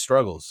 she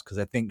struggles because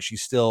I think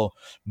she's still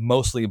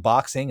mostly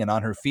boxing and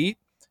on her feet.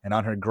 And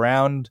on her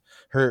ground,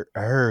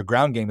 her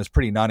ground game is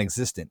pretty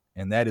non-existent,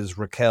 and that is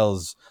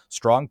Raquel's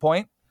strong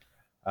point.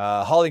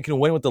 Holly can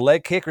win with the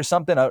leg kick or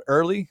something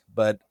early,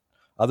 but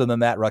other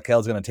than that,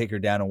 Raquel's going to take her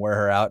down and wear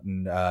her out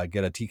and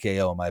get a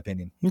TKO, in my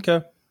opinion.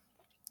 Okay.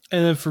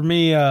 And then for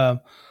me, I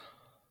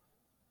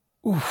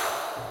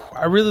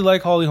really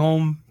like Holly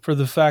Holm for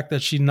the fact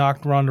that she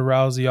knocked Ronda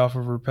Rousey off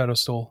of her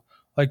pedestal.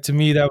 Like, to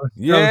me, that was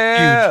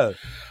huge.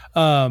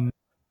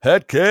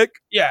 Head kick.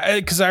 Yeah,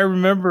 because I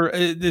remember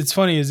it's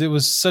funny is it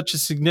was such a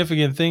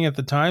significant thing at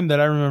the time that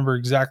I remember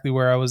exactly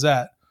where I was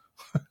at.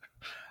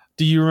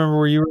 Do you remember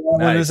where you were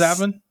when this Nice.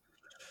 happened?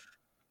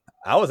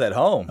 I was at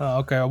home. Oh,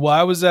 okay. Well,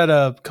 I was at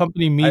a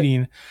company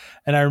meeting,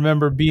 and I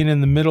remember being in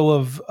the middle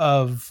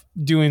of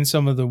doing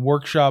some of the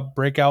workshop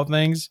breakout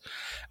things,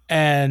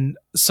 and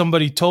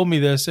somebody told me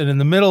this, and in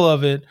the middle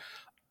of it,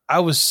 I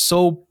was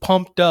so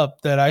pumped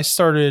up that I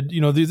started.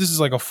 This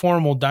is like a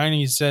formal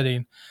dining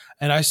setting,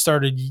 and I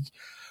started,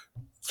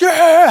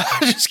 yeah,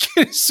 just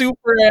getting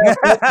super amped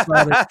up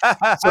about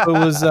it. So it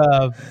was,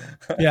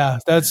 yeah,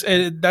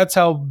 that's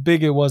how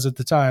big it was at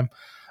the time,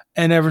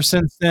 and ever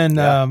since then,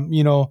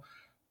 Yeah.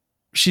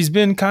 she's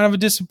been kind of a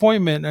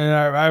disappointment, and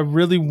I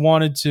really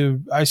wanted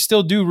to. I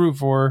still do root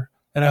for her,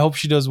 and I hope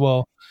she does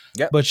well.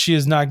 Yep. But she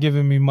has not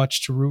given me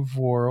much to root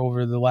for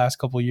over the last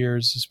couple of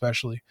years,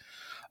 especially.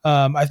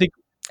 I think,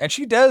 And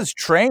she does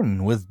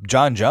train with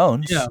John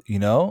Jones, Yeah.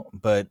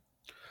 but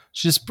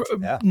she's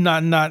Yeah.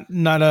 not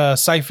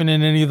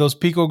siphoning any of those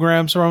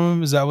picograms from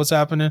him. Is that what's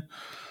happening?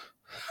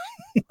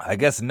 I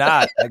guess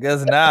not.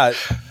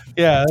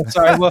 Yeah,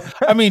 sorry. Well,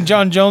 I mean,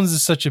 John Jones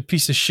is such a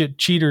piece of shit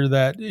cheater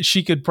that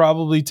she could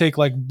probably take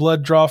like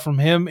blood draw from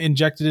him,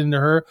 inject it into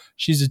her.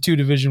 She's a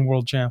 2-division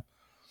world champ.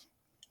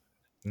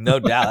 No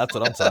doubt. That's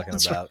what I'm talking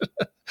about.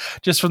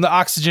 Just from the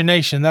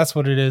oxygenation, that's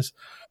what it is.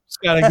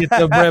 Just got to get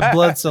the red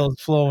blood cells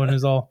flowing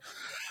is all.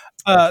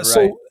 That's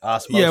so right.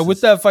 Osmosis. yeah,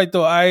 with that fight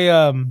though,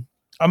 I'm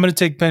going to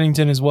take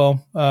Pennington as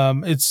well.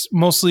 It's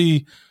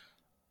mostly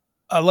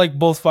I like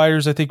both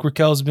fighters. I think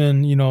Raquel's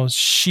been,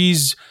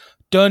 she's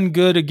done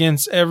good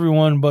against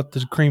everyone but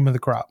the cream of the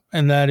crop,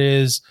 and that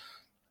is,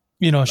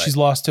 she's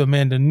lost to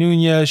Amanda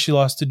Nunes. She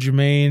lost to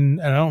Jermaine,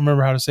 and I don't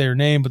remember how to say her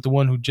name, but the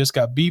one who just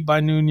got beat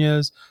by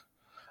Nunes.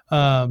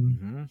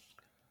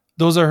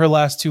 Those are her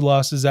last 2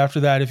 losses.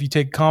 After that, if you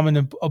take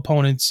common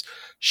opponents,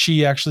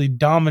 she actually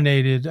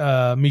dominated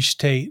Miesha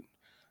Tate,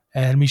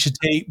 and Miesha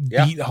Tate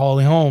beat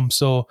Holly Holm.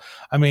 So,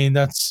 I mean,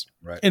 that's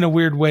in a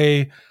weird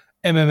way,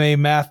 MMA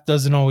math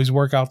doesn't always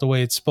work out the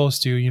way it's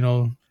supposed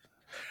to,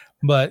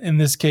 But in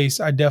this case,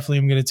 I definitely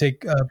am going to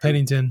take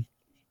Pennington,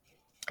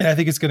 and I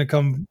think it's going to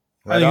come.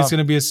 I think it's going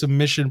to be a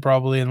submission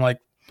probably in like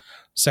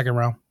second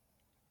round.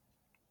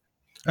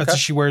 That's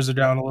she wears her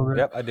down a little bit.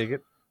 Yep, I dig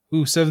it.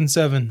 Ooh,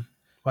 7-7.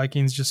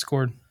 Vikings just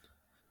scored.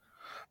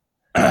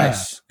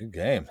 Nice. Good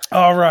game.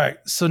 All right.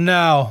 So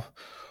now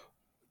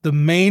the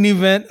main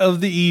event of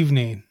the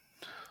evening.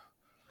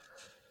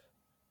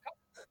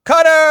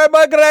 Conor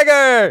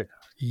McGregor.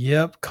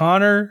 Yep.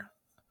 Conor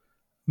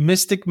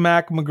Mystic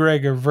Mac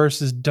McGregor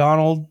versus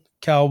Donald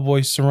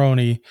Cowboy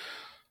Cerrone.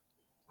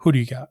 Who do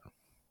you got?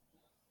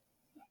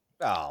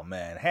 Oh,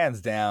 man. Hands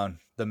down,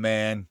 the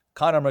man,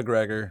 Conor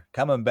McGregor,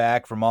 coming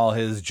back from all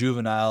his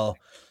juvenile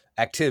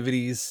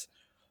activities,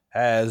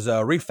 has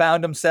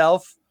refound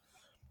himself.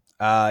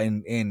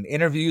 In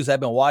interviews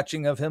I've been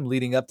watching of him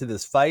leading up to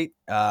this fight,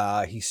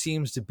 he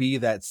seems to be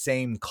that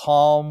same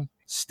calm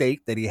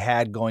state that he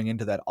had going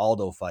into that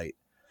Aldo fight.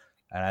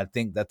 And I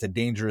think that's a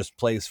dangerous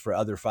place for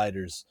other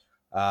fighters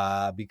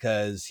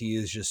because he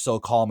is just so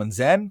calm and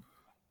zen.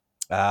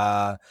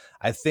 I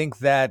think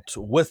that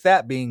with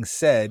that being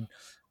said,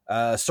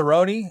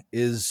 Cerrone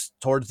is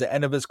towards the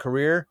end of his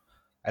career.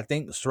 I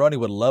think Cerrone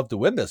would love to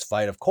win this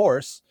fight, of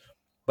course.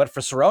 But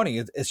for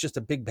Cerrone, it's just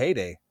a big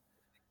payday.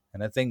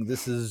 And I think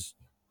this is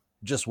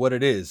just what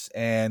it is.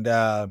 And,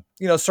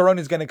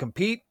 Cerrone's going to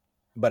compete,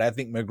 but I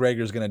think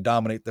McGregor's going to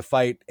dominate the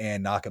fight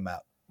and knock him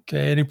out.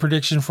 Okay. Any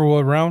prediction for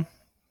what round?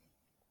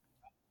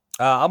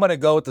 I'm going to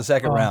go with the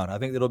second round. I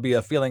think it'll be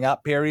a feeling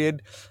out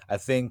period. I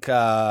think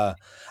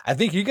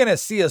you're going to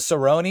see a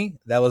Cerrone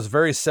that was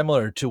very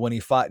similar to when he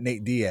fought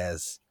Nate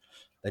Diaz,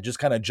 that just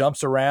kind of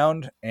jumps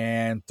around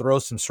and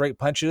throws some straight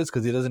punches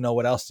because he doesn't know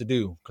what else to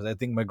do. Because I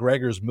think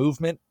McGregor's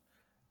movement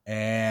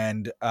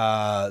and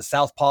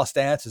southpaw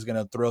stance is going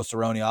to throw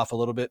Cerrone off a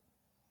little bit.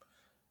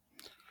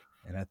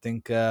 And I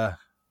think, I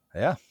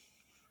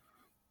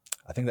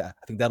think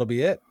that'll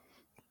be it.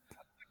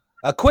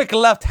 A quick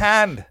left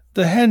hand.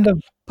 The hand of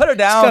put her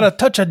down. Got a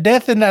touch of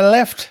death in that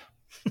left.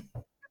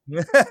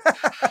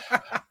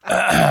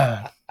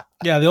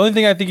 Yeah, the only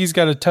thing I think he's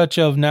got a touch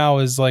of now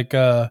is like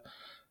a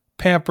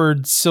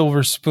pampered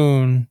silver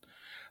spoon.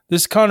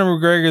 This Conor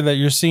McGregor that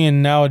you're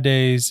seeing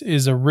nowadays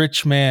is a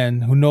rich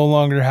man who no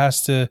longer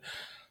has to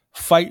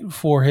fight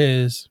for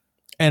his.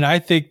 And I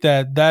think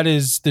that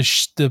is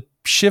the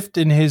shift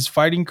in his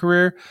fighting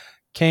career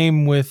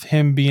came with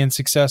him being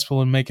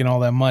successful and making all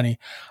that money.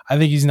 I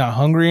think he's not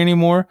hungry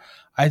anymore.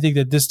 I think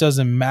that this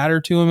doesn't matter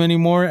to him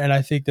anymore. And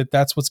I think that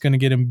that's what's going to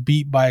get him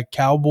beat by a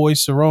Cowboy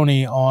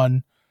Cerrone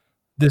on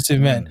this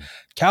event.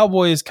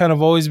 Cowboy has kind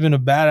of always been a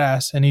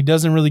badass, and he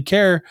doesn't really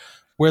care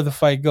where the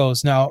fight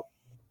goes. Now,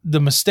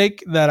 the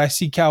mistake that I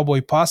see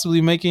Cowboy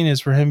possibly making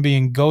is for him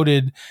being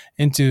goaded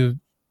into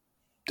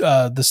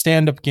the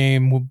stand-up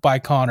game by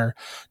Conor.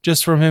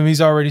 Just from him,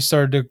 he's already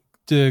started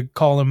to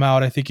call him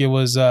out. I think it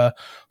was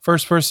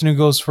first person who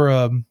goes for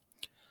a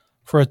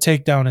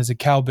takedown is a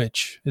cow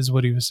bitch, is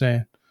what he was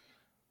saying.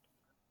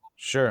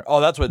 Sure. Oh,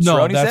 that's what No,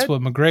 Cerrone that's said?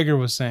 what McGregor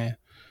was saying.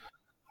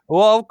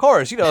 Well, of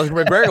course.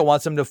 McGregor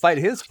wants him to fight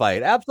his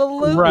fight.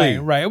 Absolutely.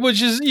 Right.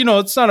 Which is,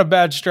 it's not a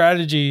bad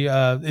strategy.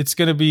 It's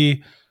going to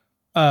be,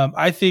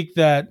 I think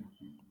that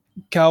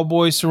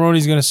Cowboy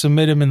Cerrone's going to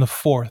submit him in the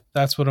fourth.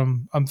 That's what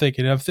I'm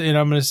thinking. And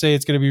I'm going to say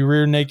it's going to be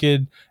rear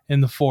naked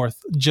in the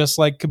fourth, just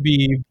like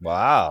Khabib.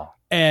 Wow.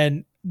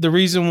 And the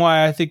reason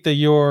why I think that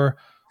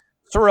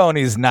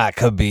Cerrone's not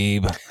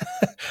Khabib.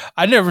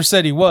 I never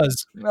said he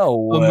was. No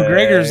way. But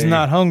McGregor's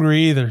not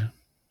hungry either.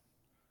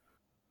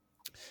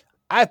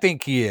 I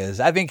think he is.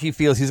 I think he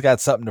feels he's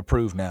got something to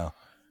prove now.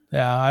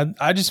 Yeah,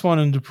 I just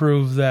want him to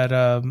prove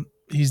that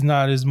he's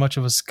not as much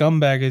of a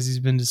scumbag as he's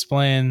been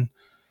displaying.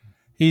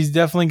 He's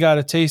definitely got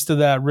a taste of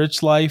that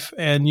rich life.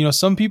 And,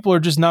 some people are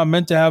just not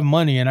meant to have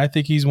money. And I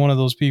think he's one of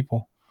those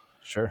people.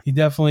 Sure. He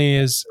definitely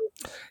is.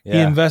 Yeah. He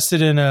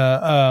invested in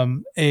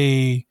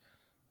a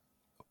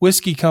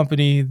whiskey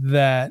company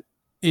that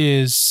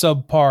is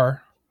subpar.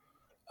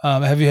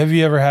 Have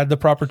you ever had the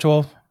Proper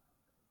 12?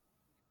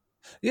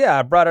 Yeah,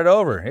 I brought it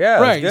over. Yeah,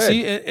 right. It was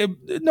good.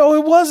 See, no,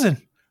 it wasn't.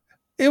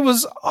 It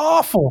was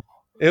awful.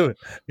 It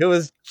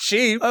was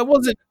cheap. It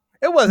wasn't.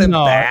 It wasn't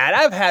No. bad.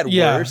 I've had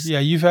worse. Yeah,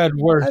 you've had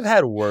worse. I've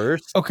had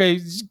worse. Okay,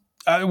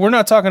 we're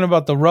not talking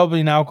about the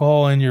rubbing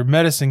alcohol in your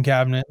medicine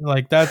cabinet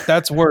like that.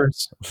 That's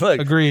worse.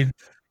 Look, Agreed.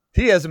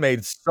 he has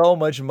made so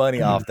much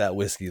money off that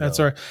whiskey. That's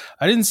though. right.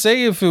 I didn't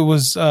say if it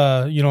was,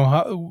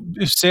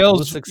 if sales It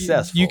was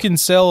successful. You can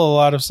sell a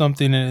lot of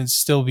something and it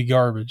still be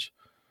garbage,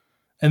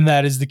 and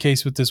that is the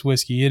case with this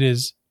whiskey. It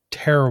is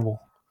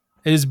terrible.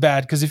 It is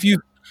bad because if you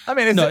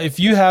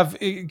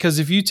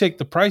take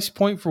the price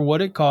point for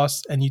what it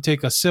costs and you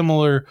take a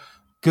similar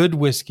good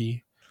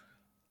whiskey,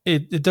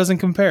 it doesn't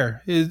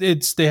compare.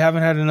 They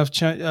haven't had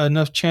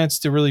enough chance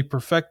to really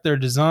perfect their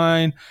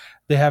design.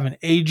 They haven't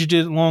aged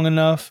it long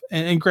enough.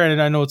 And granted,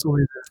 I know it's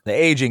only the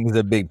aging is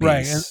a big piece.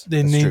 right. And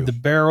they need the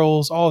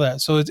barrels, all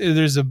that. So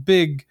there's a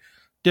big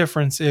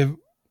difference. And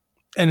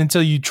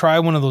until you try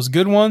one of those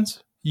good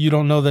ones, you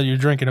don't know that you're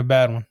drinking a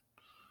bad one.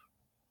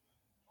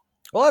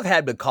 Well, I've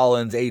had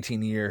Macallan's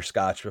 18-year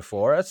Scotch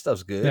before. That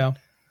stuff's good. Yeah.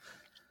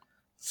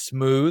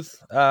 Smooth.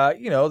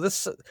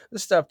 This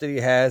stuff that he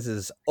has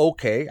is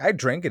okay. I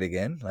drink it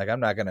again. Like,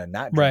 I'm not gonna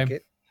not drink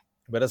it,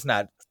 but it's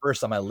not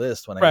first on my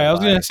list when I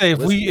was gonna say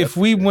if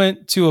we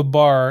went to a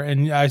bar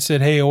and I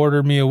said, "Hey,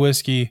 order me a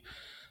whiskey,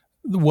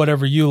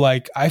 whatever you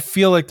like," I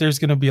feel like there's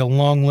gonna be a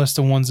long list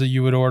of ones that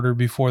you would order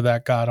before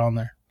that got on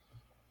there.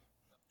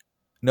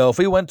 No, if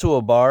we went to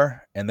a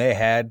bar and they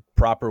had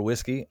proper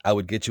whiskey, I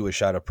would get you a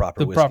shot of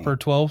proper whiskey. The Proper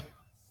 12?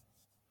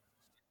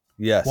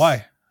 Yes.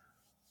 Why?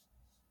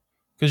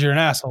 Because you're an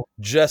asshole.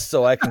 Just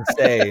so I can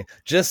say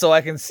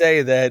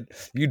that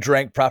you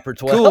drank Proper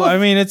 12. Cool. I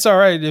mean, it's all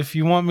right. If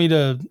you want me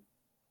to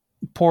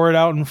pour it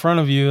out in front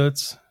of you,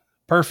 it's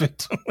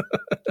perfect.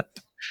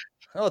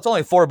 Well, it's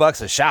only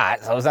 $4 a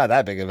shot, so it's not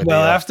that big of a deal.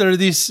 Well, after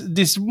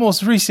this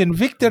most recent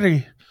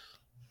victory.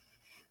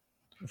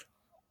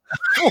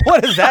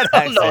 What is that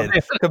accent?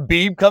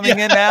 Khabib coming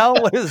in now?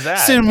 What is that?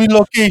 Send me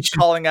location.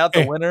 Calling out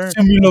the winner?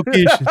 Send me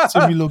location.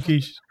 Send me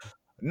location.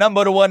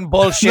 Number one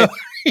bullshit.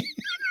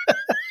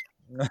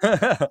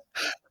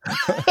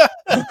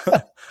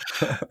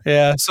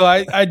 Yeah, so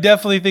I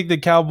definitely think the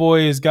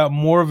Cowboy has got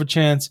more of a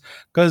chance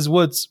because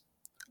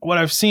what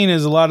I've seen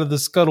is a lot of the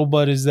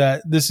scuttlebutt is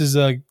that this is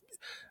a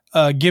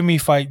gimme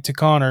fight to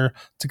Conor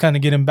to kind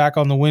of get him back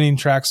on the winning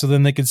track so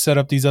then they could set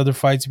up these other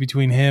fights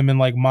between him and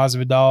like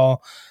Masvidal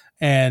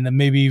and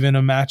maybe even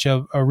a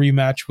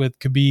rematch with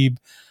Khabib,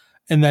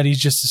 and that he's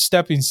just a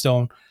stepping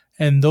stone.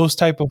 And those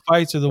type of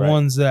fights are the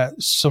ones that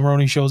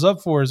Cerrone shows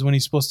up for, is when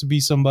he's supposed to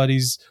be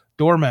somebody's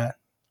doormat.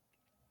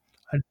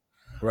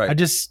 I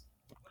just...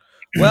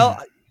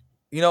 Well,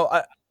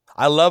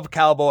 I love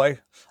Cowboy.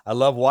 I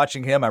love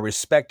watching him. I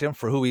respect him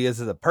for who he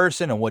is as a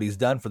person and what he's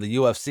done for the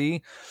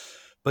UFC.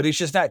 But he's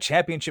just not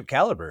championship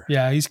caliber.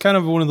 Yeah, he's kind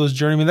of one of those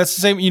journeymen. That's the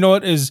same. You know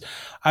what is?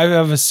 I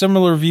have a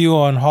similar view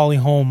on Holly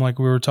Holm, like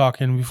we were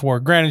talking before.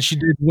 Granted, she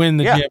did win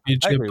the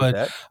championship,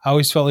 but I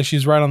always felt like she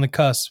was right on the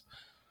cusp.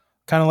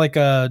 Kind of like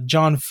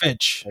John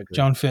Fitch.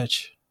 John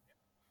Fitch.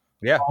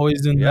 Yeah.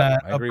 Always in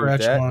that upper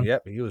echelon.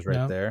 Yep, he was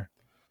right there.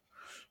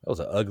 That was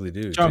an ugly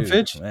dude. John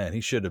Fitch? Man, he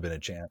should have been a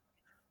champ.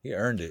 He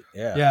earned it.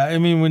 Yeah. Yeah, I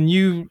mean, when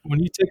you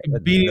take a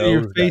beating to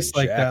your face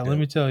like that, let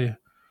me tell you.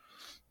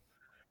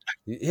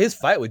 His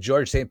fight with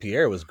George St.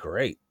 Pierre was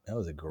great. That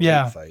was a great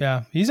fight.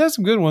 Yeah. He's had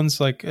some good ones.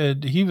 Like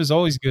he was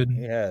always good.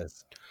 He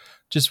has.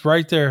 Just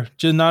right there.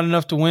 Just not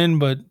enough to win,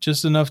 but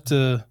just enough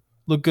to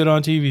look good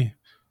on TV.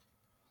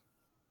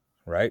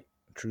 Right.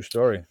 True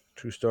story.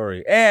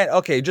 And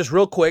okay, just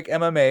real quick,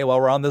 MMA while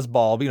we're on this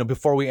ball,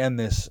 before we end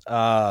this,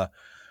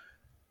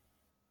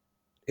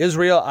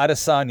 Israel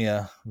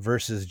Adesanya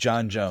versus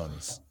John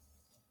Jones.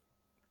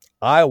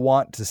 I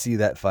want to see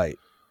that fight.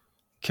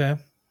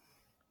 Okay.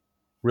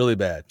 Really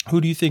bad.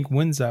 Who do you think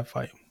wins that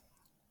fight?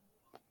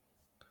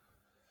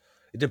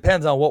 It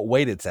depends on what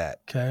weight it's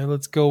at. Okay,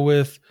 let's go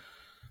with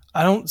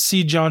I don't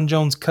see John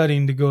Jones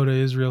cutting to go to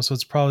Israel, so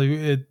it's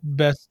probably at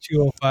best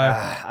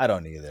 205. I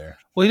don't either.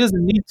 Well, he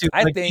doesn't need to.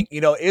 I think,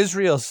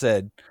 Israel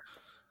said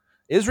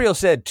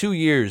 2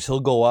 years he'll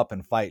go up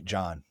and fight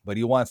John, but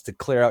he wants to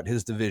clear out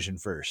his division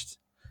first.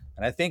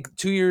 And I think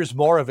 2 years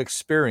more of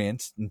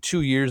experience and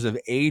 2 years of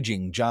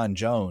aging John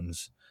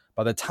Jones,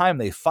 by the time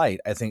they fight,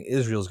 I think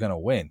Israel's going to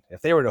win.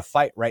 If they were to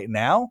fight right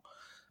now,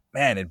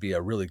 man, it'd be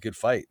a really good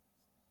fight.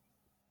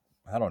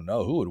 I don't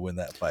know who would win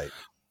that fight,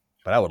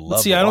 but I would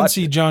love to watch I don't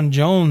see it. John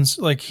Jones,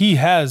 like, he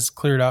has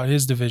cleared out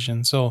his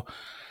division. So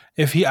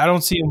I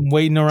don't see him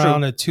waiting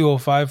around at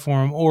 205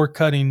 for him or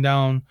cutting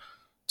down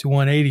to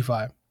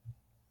 185.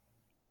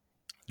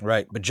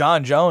 Right. But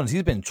John Jones,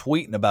 he's been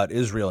tweeting about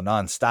Israel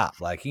nonstop.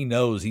 Like, he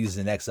knows he's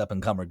the next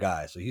up-and-comer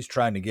guy. So he's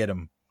trying to get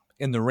him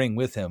in the ring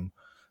with him.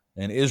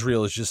 And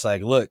Israel is just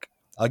like, look,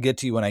 I'll get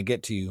to you when I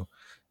get to you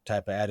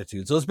type of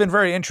attitude. So it's been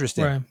very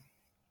interesting. Right.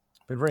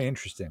 Been very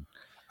interesting.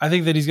 I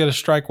think that he's got to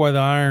strike while the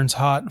iron's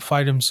hot,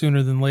 fight him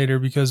sooner than later,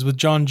 because with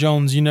John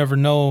Jones, you never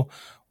know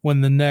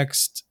when the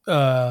next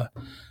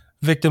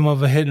victim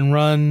of a hit and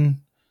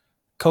run,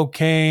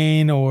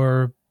 cocaine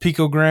or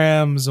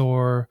picograms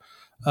or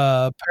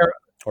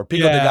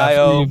Pico de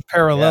Gallo,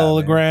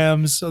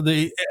 parallelograms. So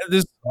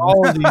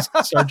all of these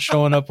start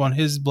showing up on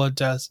his blood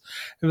test.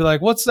 And be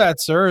like, "What's that,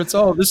 sir?"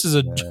 This is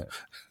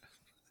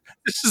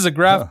a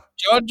graph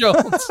John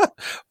Jones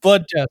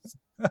blood test.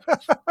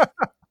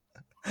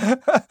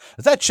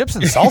 Is that chips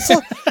and salsa?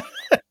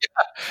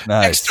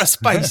 Nice. Extra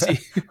spicy.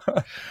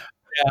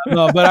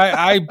 But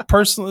I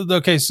personally,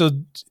 okay, so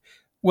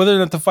whether or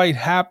not the fight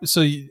happens,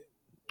 so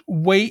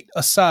weight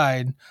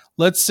aside,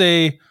 let's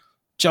say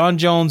John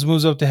Jones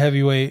moves up to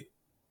heavyweight,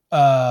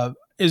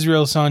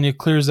 Israel Adesanya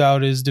clears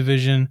out his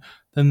division,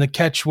 then the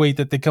catch weight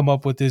that they come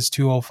up with is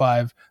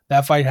 205.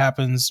 That fight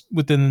happens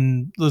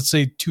within, let's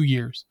say, 2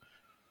 years.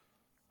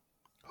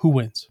 Who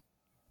wins?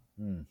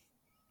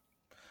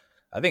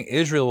 I think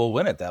Israel will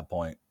win at that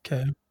point.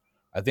 Okay.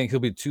 I think he'll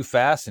be too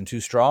fast and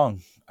too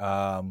strong.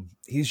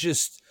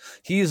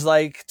 He's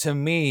like, to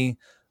me,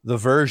 the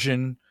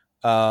version,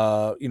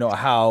 how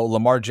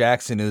Lamar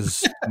Jackson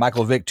is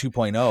Michael Vick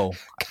 2.0.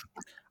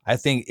 I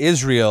think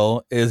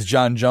Israel is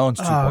John Jones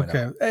 2.0.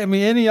 Okay. I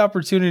mean, any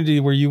opportunity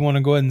where you want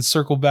to go ahead and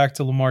circle back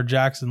to Lamar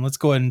Jackson, let's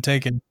go ahead and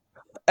take it.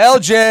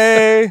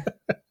 LJ.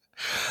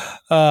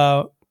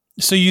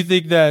 So you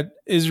think that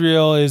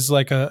Israel is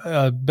like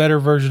a better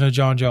version of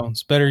John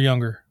Jones, better,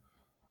 younger?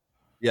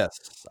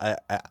 Yes,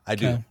 I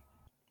do. Okay.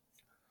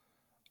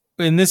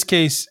 In this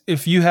case,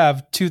 if you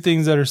have two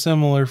things that are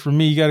similar, for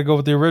me, you got to go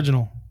with the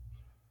original.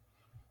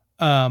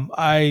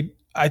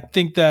 I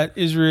think that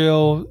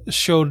Israel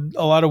showed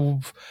a lot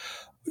of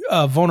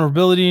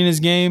vulnerability in his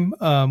game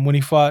when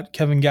he fought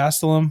Kevin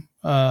Gastelum,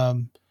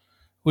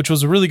 which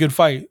was a really good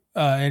fight,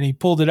 and he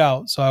pulled it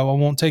out. So I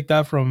won't take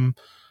that from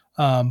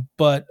him.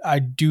 But I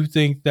do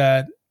think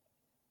that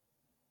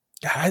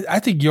I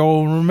think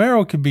Yoel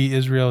Romero could beat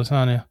Israel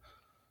Adesanya.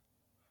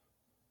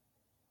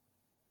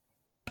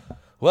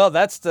 Well,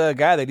 that's the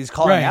guy that he's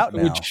calling out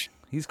now.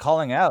 He's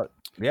calling out,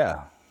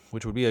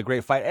 which would be a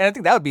great fight. And I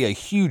think that would be a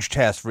huge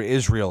test for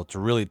Israel to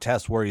really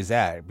test where he's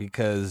at,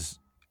 because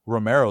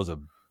Romero's a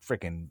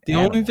freaking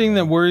only thing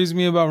that worries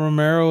me about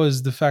Romero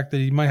is the fact that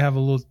he might have a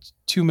little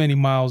too many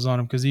miles on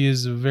him, because he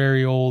is a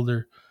very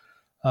older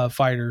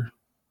fighter.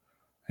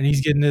 And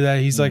he's getting to that.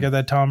 He's like at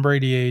that Tom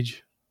Brady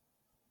age.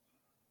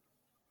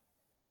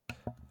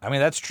 I mean,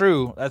 that's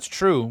true. That's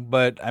true.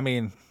 But, I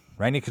mean,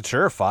 Randy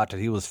Couture fought till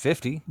he was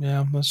 50.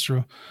 Yeah, that's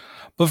true.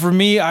 But for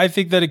me, I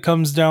think that it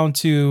comes down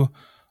to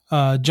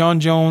John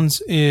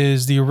Jones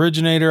is the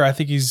originator. I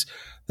think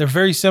they're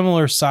very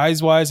similar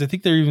size-wise. I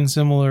think they're even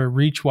similar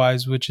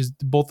reach-wise, which is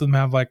both of them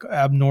have like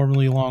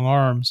abnormally long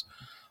arms.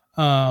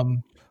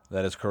 That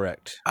is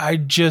correct.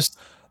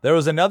 There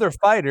was another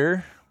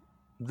fighter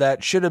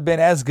that should have been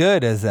as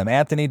good as them,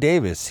 Anthony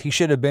Davis. He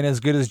should have been as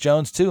good as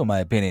Jones too, in my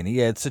opinion. He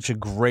had such a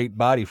great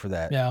body for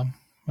that. Yeah.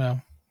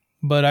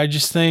 But I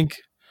just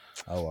think,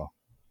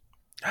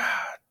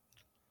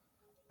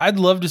 I'd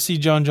love to see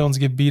John Jones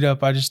get beat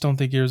up. I just don't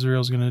think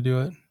Israel's going to do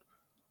it.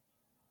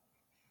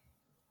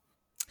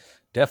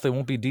 Definitely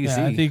won't be DC.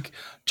 Yeah, I think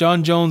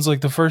John Jones,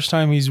 like the first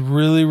time he's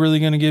really,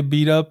 really going to get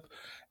beat up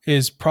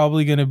is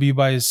probably going to be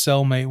by his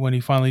cellmate when he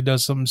finally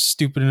does something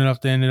stupid enough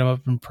to end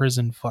up in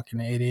prison. Fucking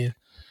idiot.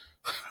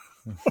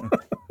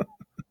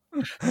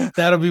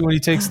 That'll be when he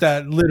takes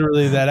that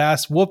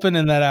ass whooping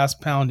and that ass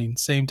pounding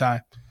same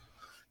time.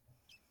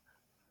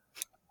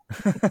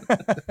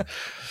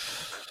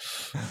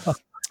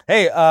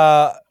 Hey,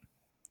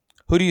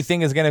 who do you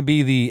think is going to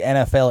be the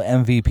NFL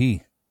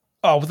MVP?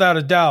 Oh, without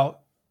a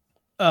doubt,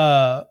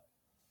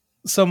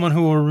 someone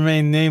who will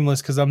remain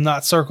nameless, because I'm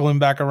not circling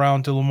back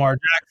around to Lamar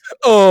Jackson.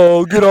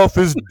 Oh, get off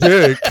his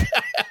dick.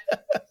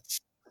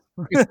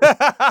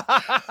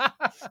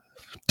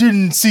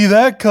 Didn't see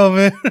that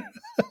coming.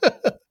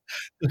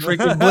 The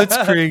freaking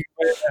blitzkrieg.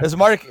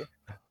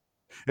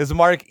 As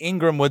Mark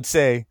Ingram would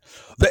say,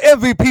 the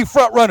MVP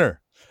front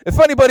runner. If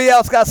anybody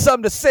else got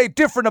something to say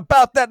different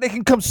about that, they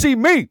can come see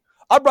me.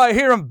 I'm right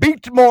here in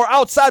Beachmore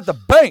outside the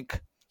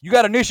bank. You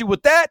got an issue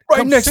with that? Right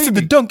Come next see to me.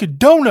 the Dunkin'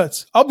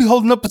 Donuts. I'll be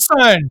holding up a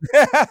sign.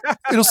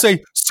 It'll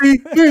say, "See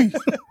me."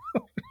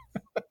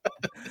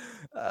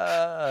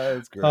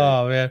 That's great.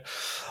 Oh man.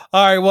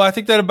 All right. Well, I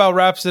think that about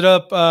wraps it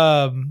up.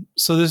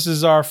 So this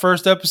is our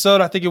first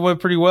episode. I think it went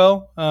pretty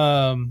well.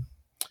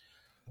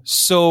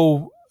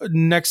 So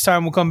next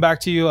time we'll come back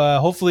to you,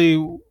 hopefully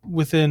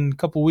within a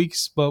couple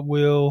weeks, but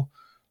we'll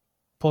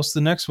post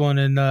the next one.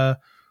 And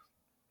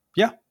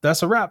yeah,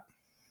 that's a wrap.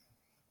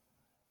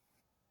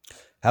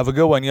 Have a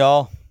good one,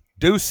 y'all.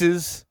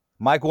 Deuces.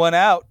 Mike 1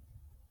 out.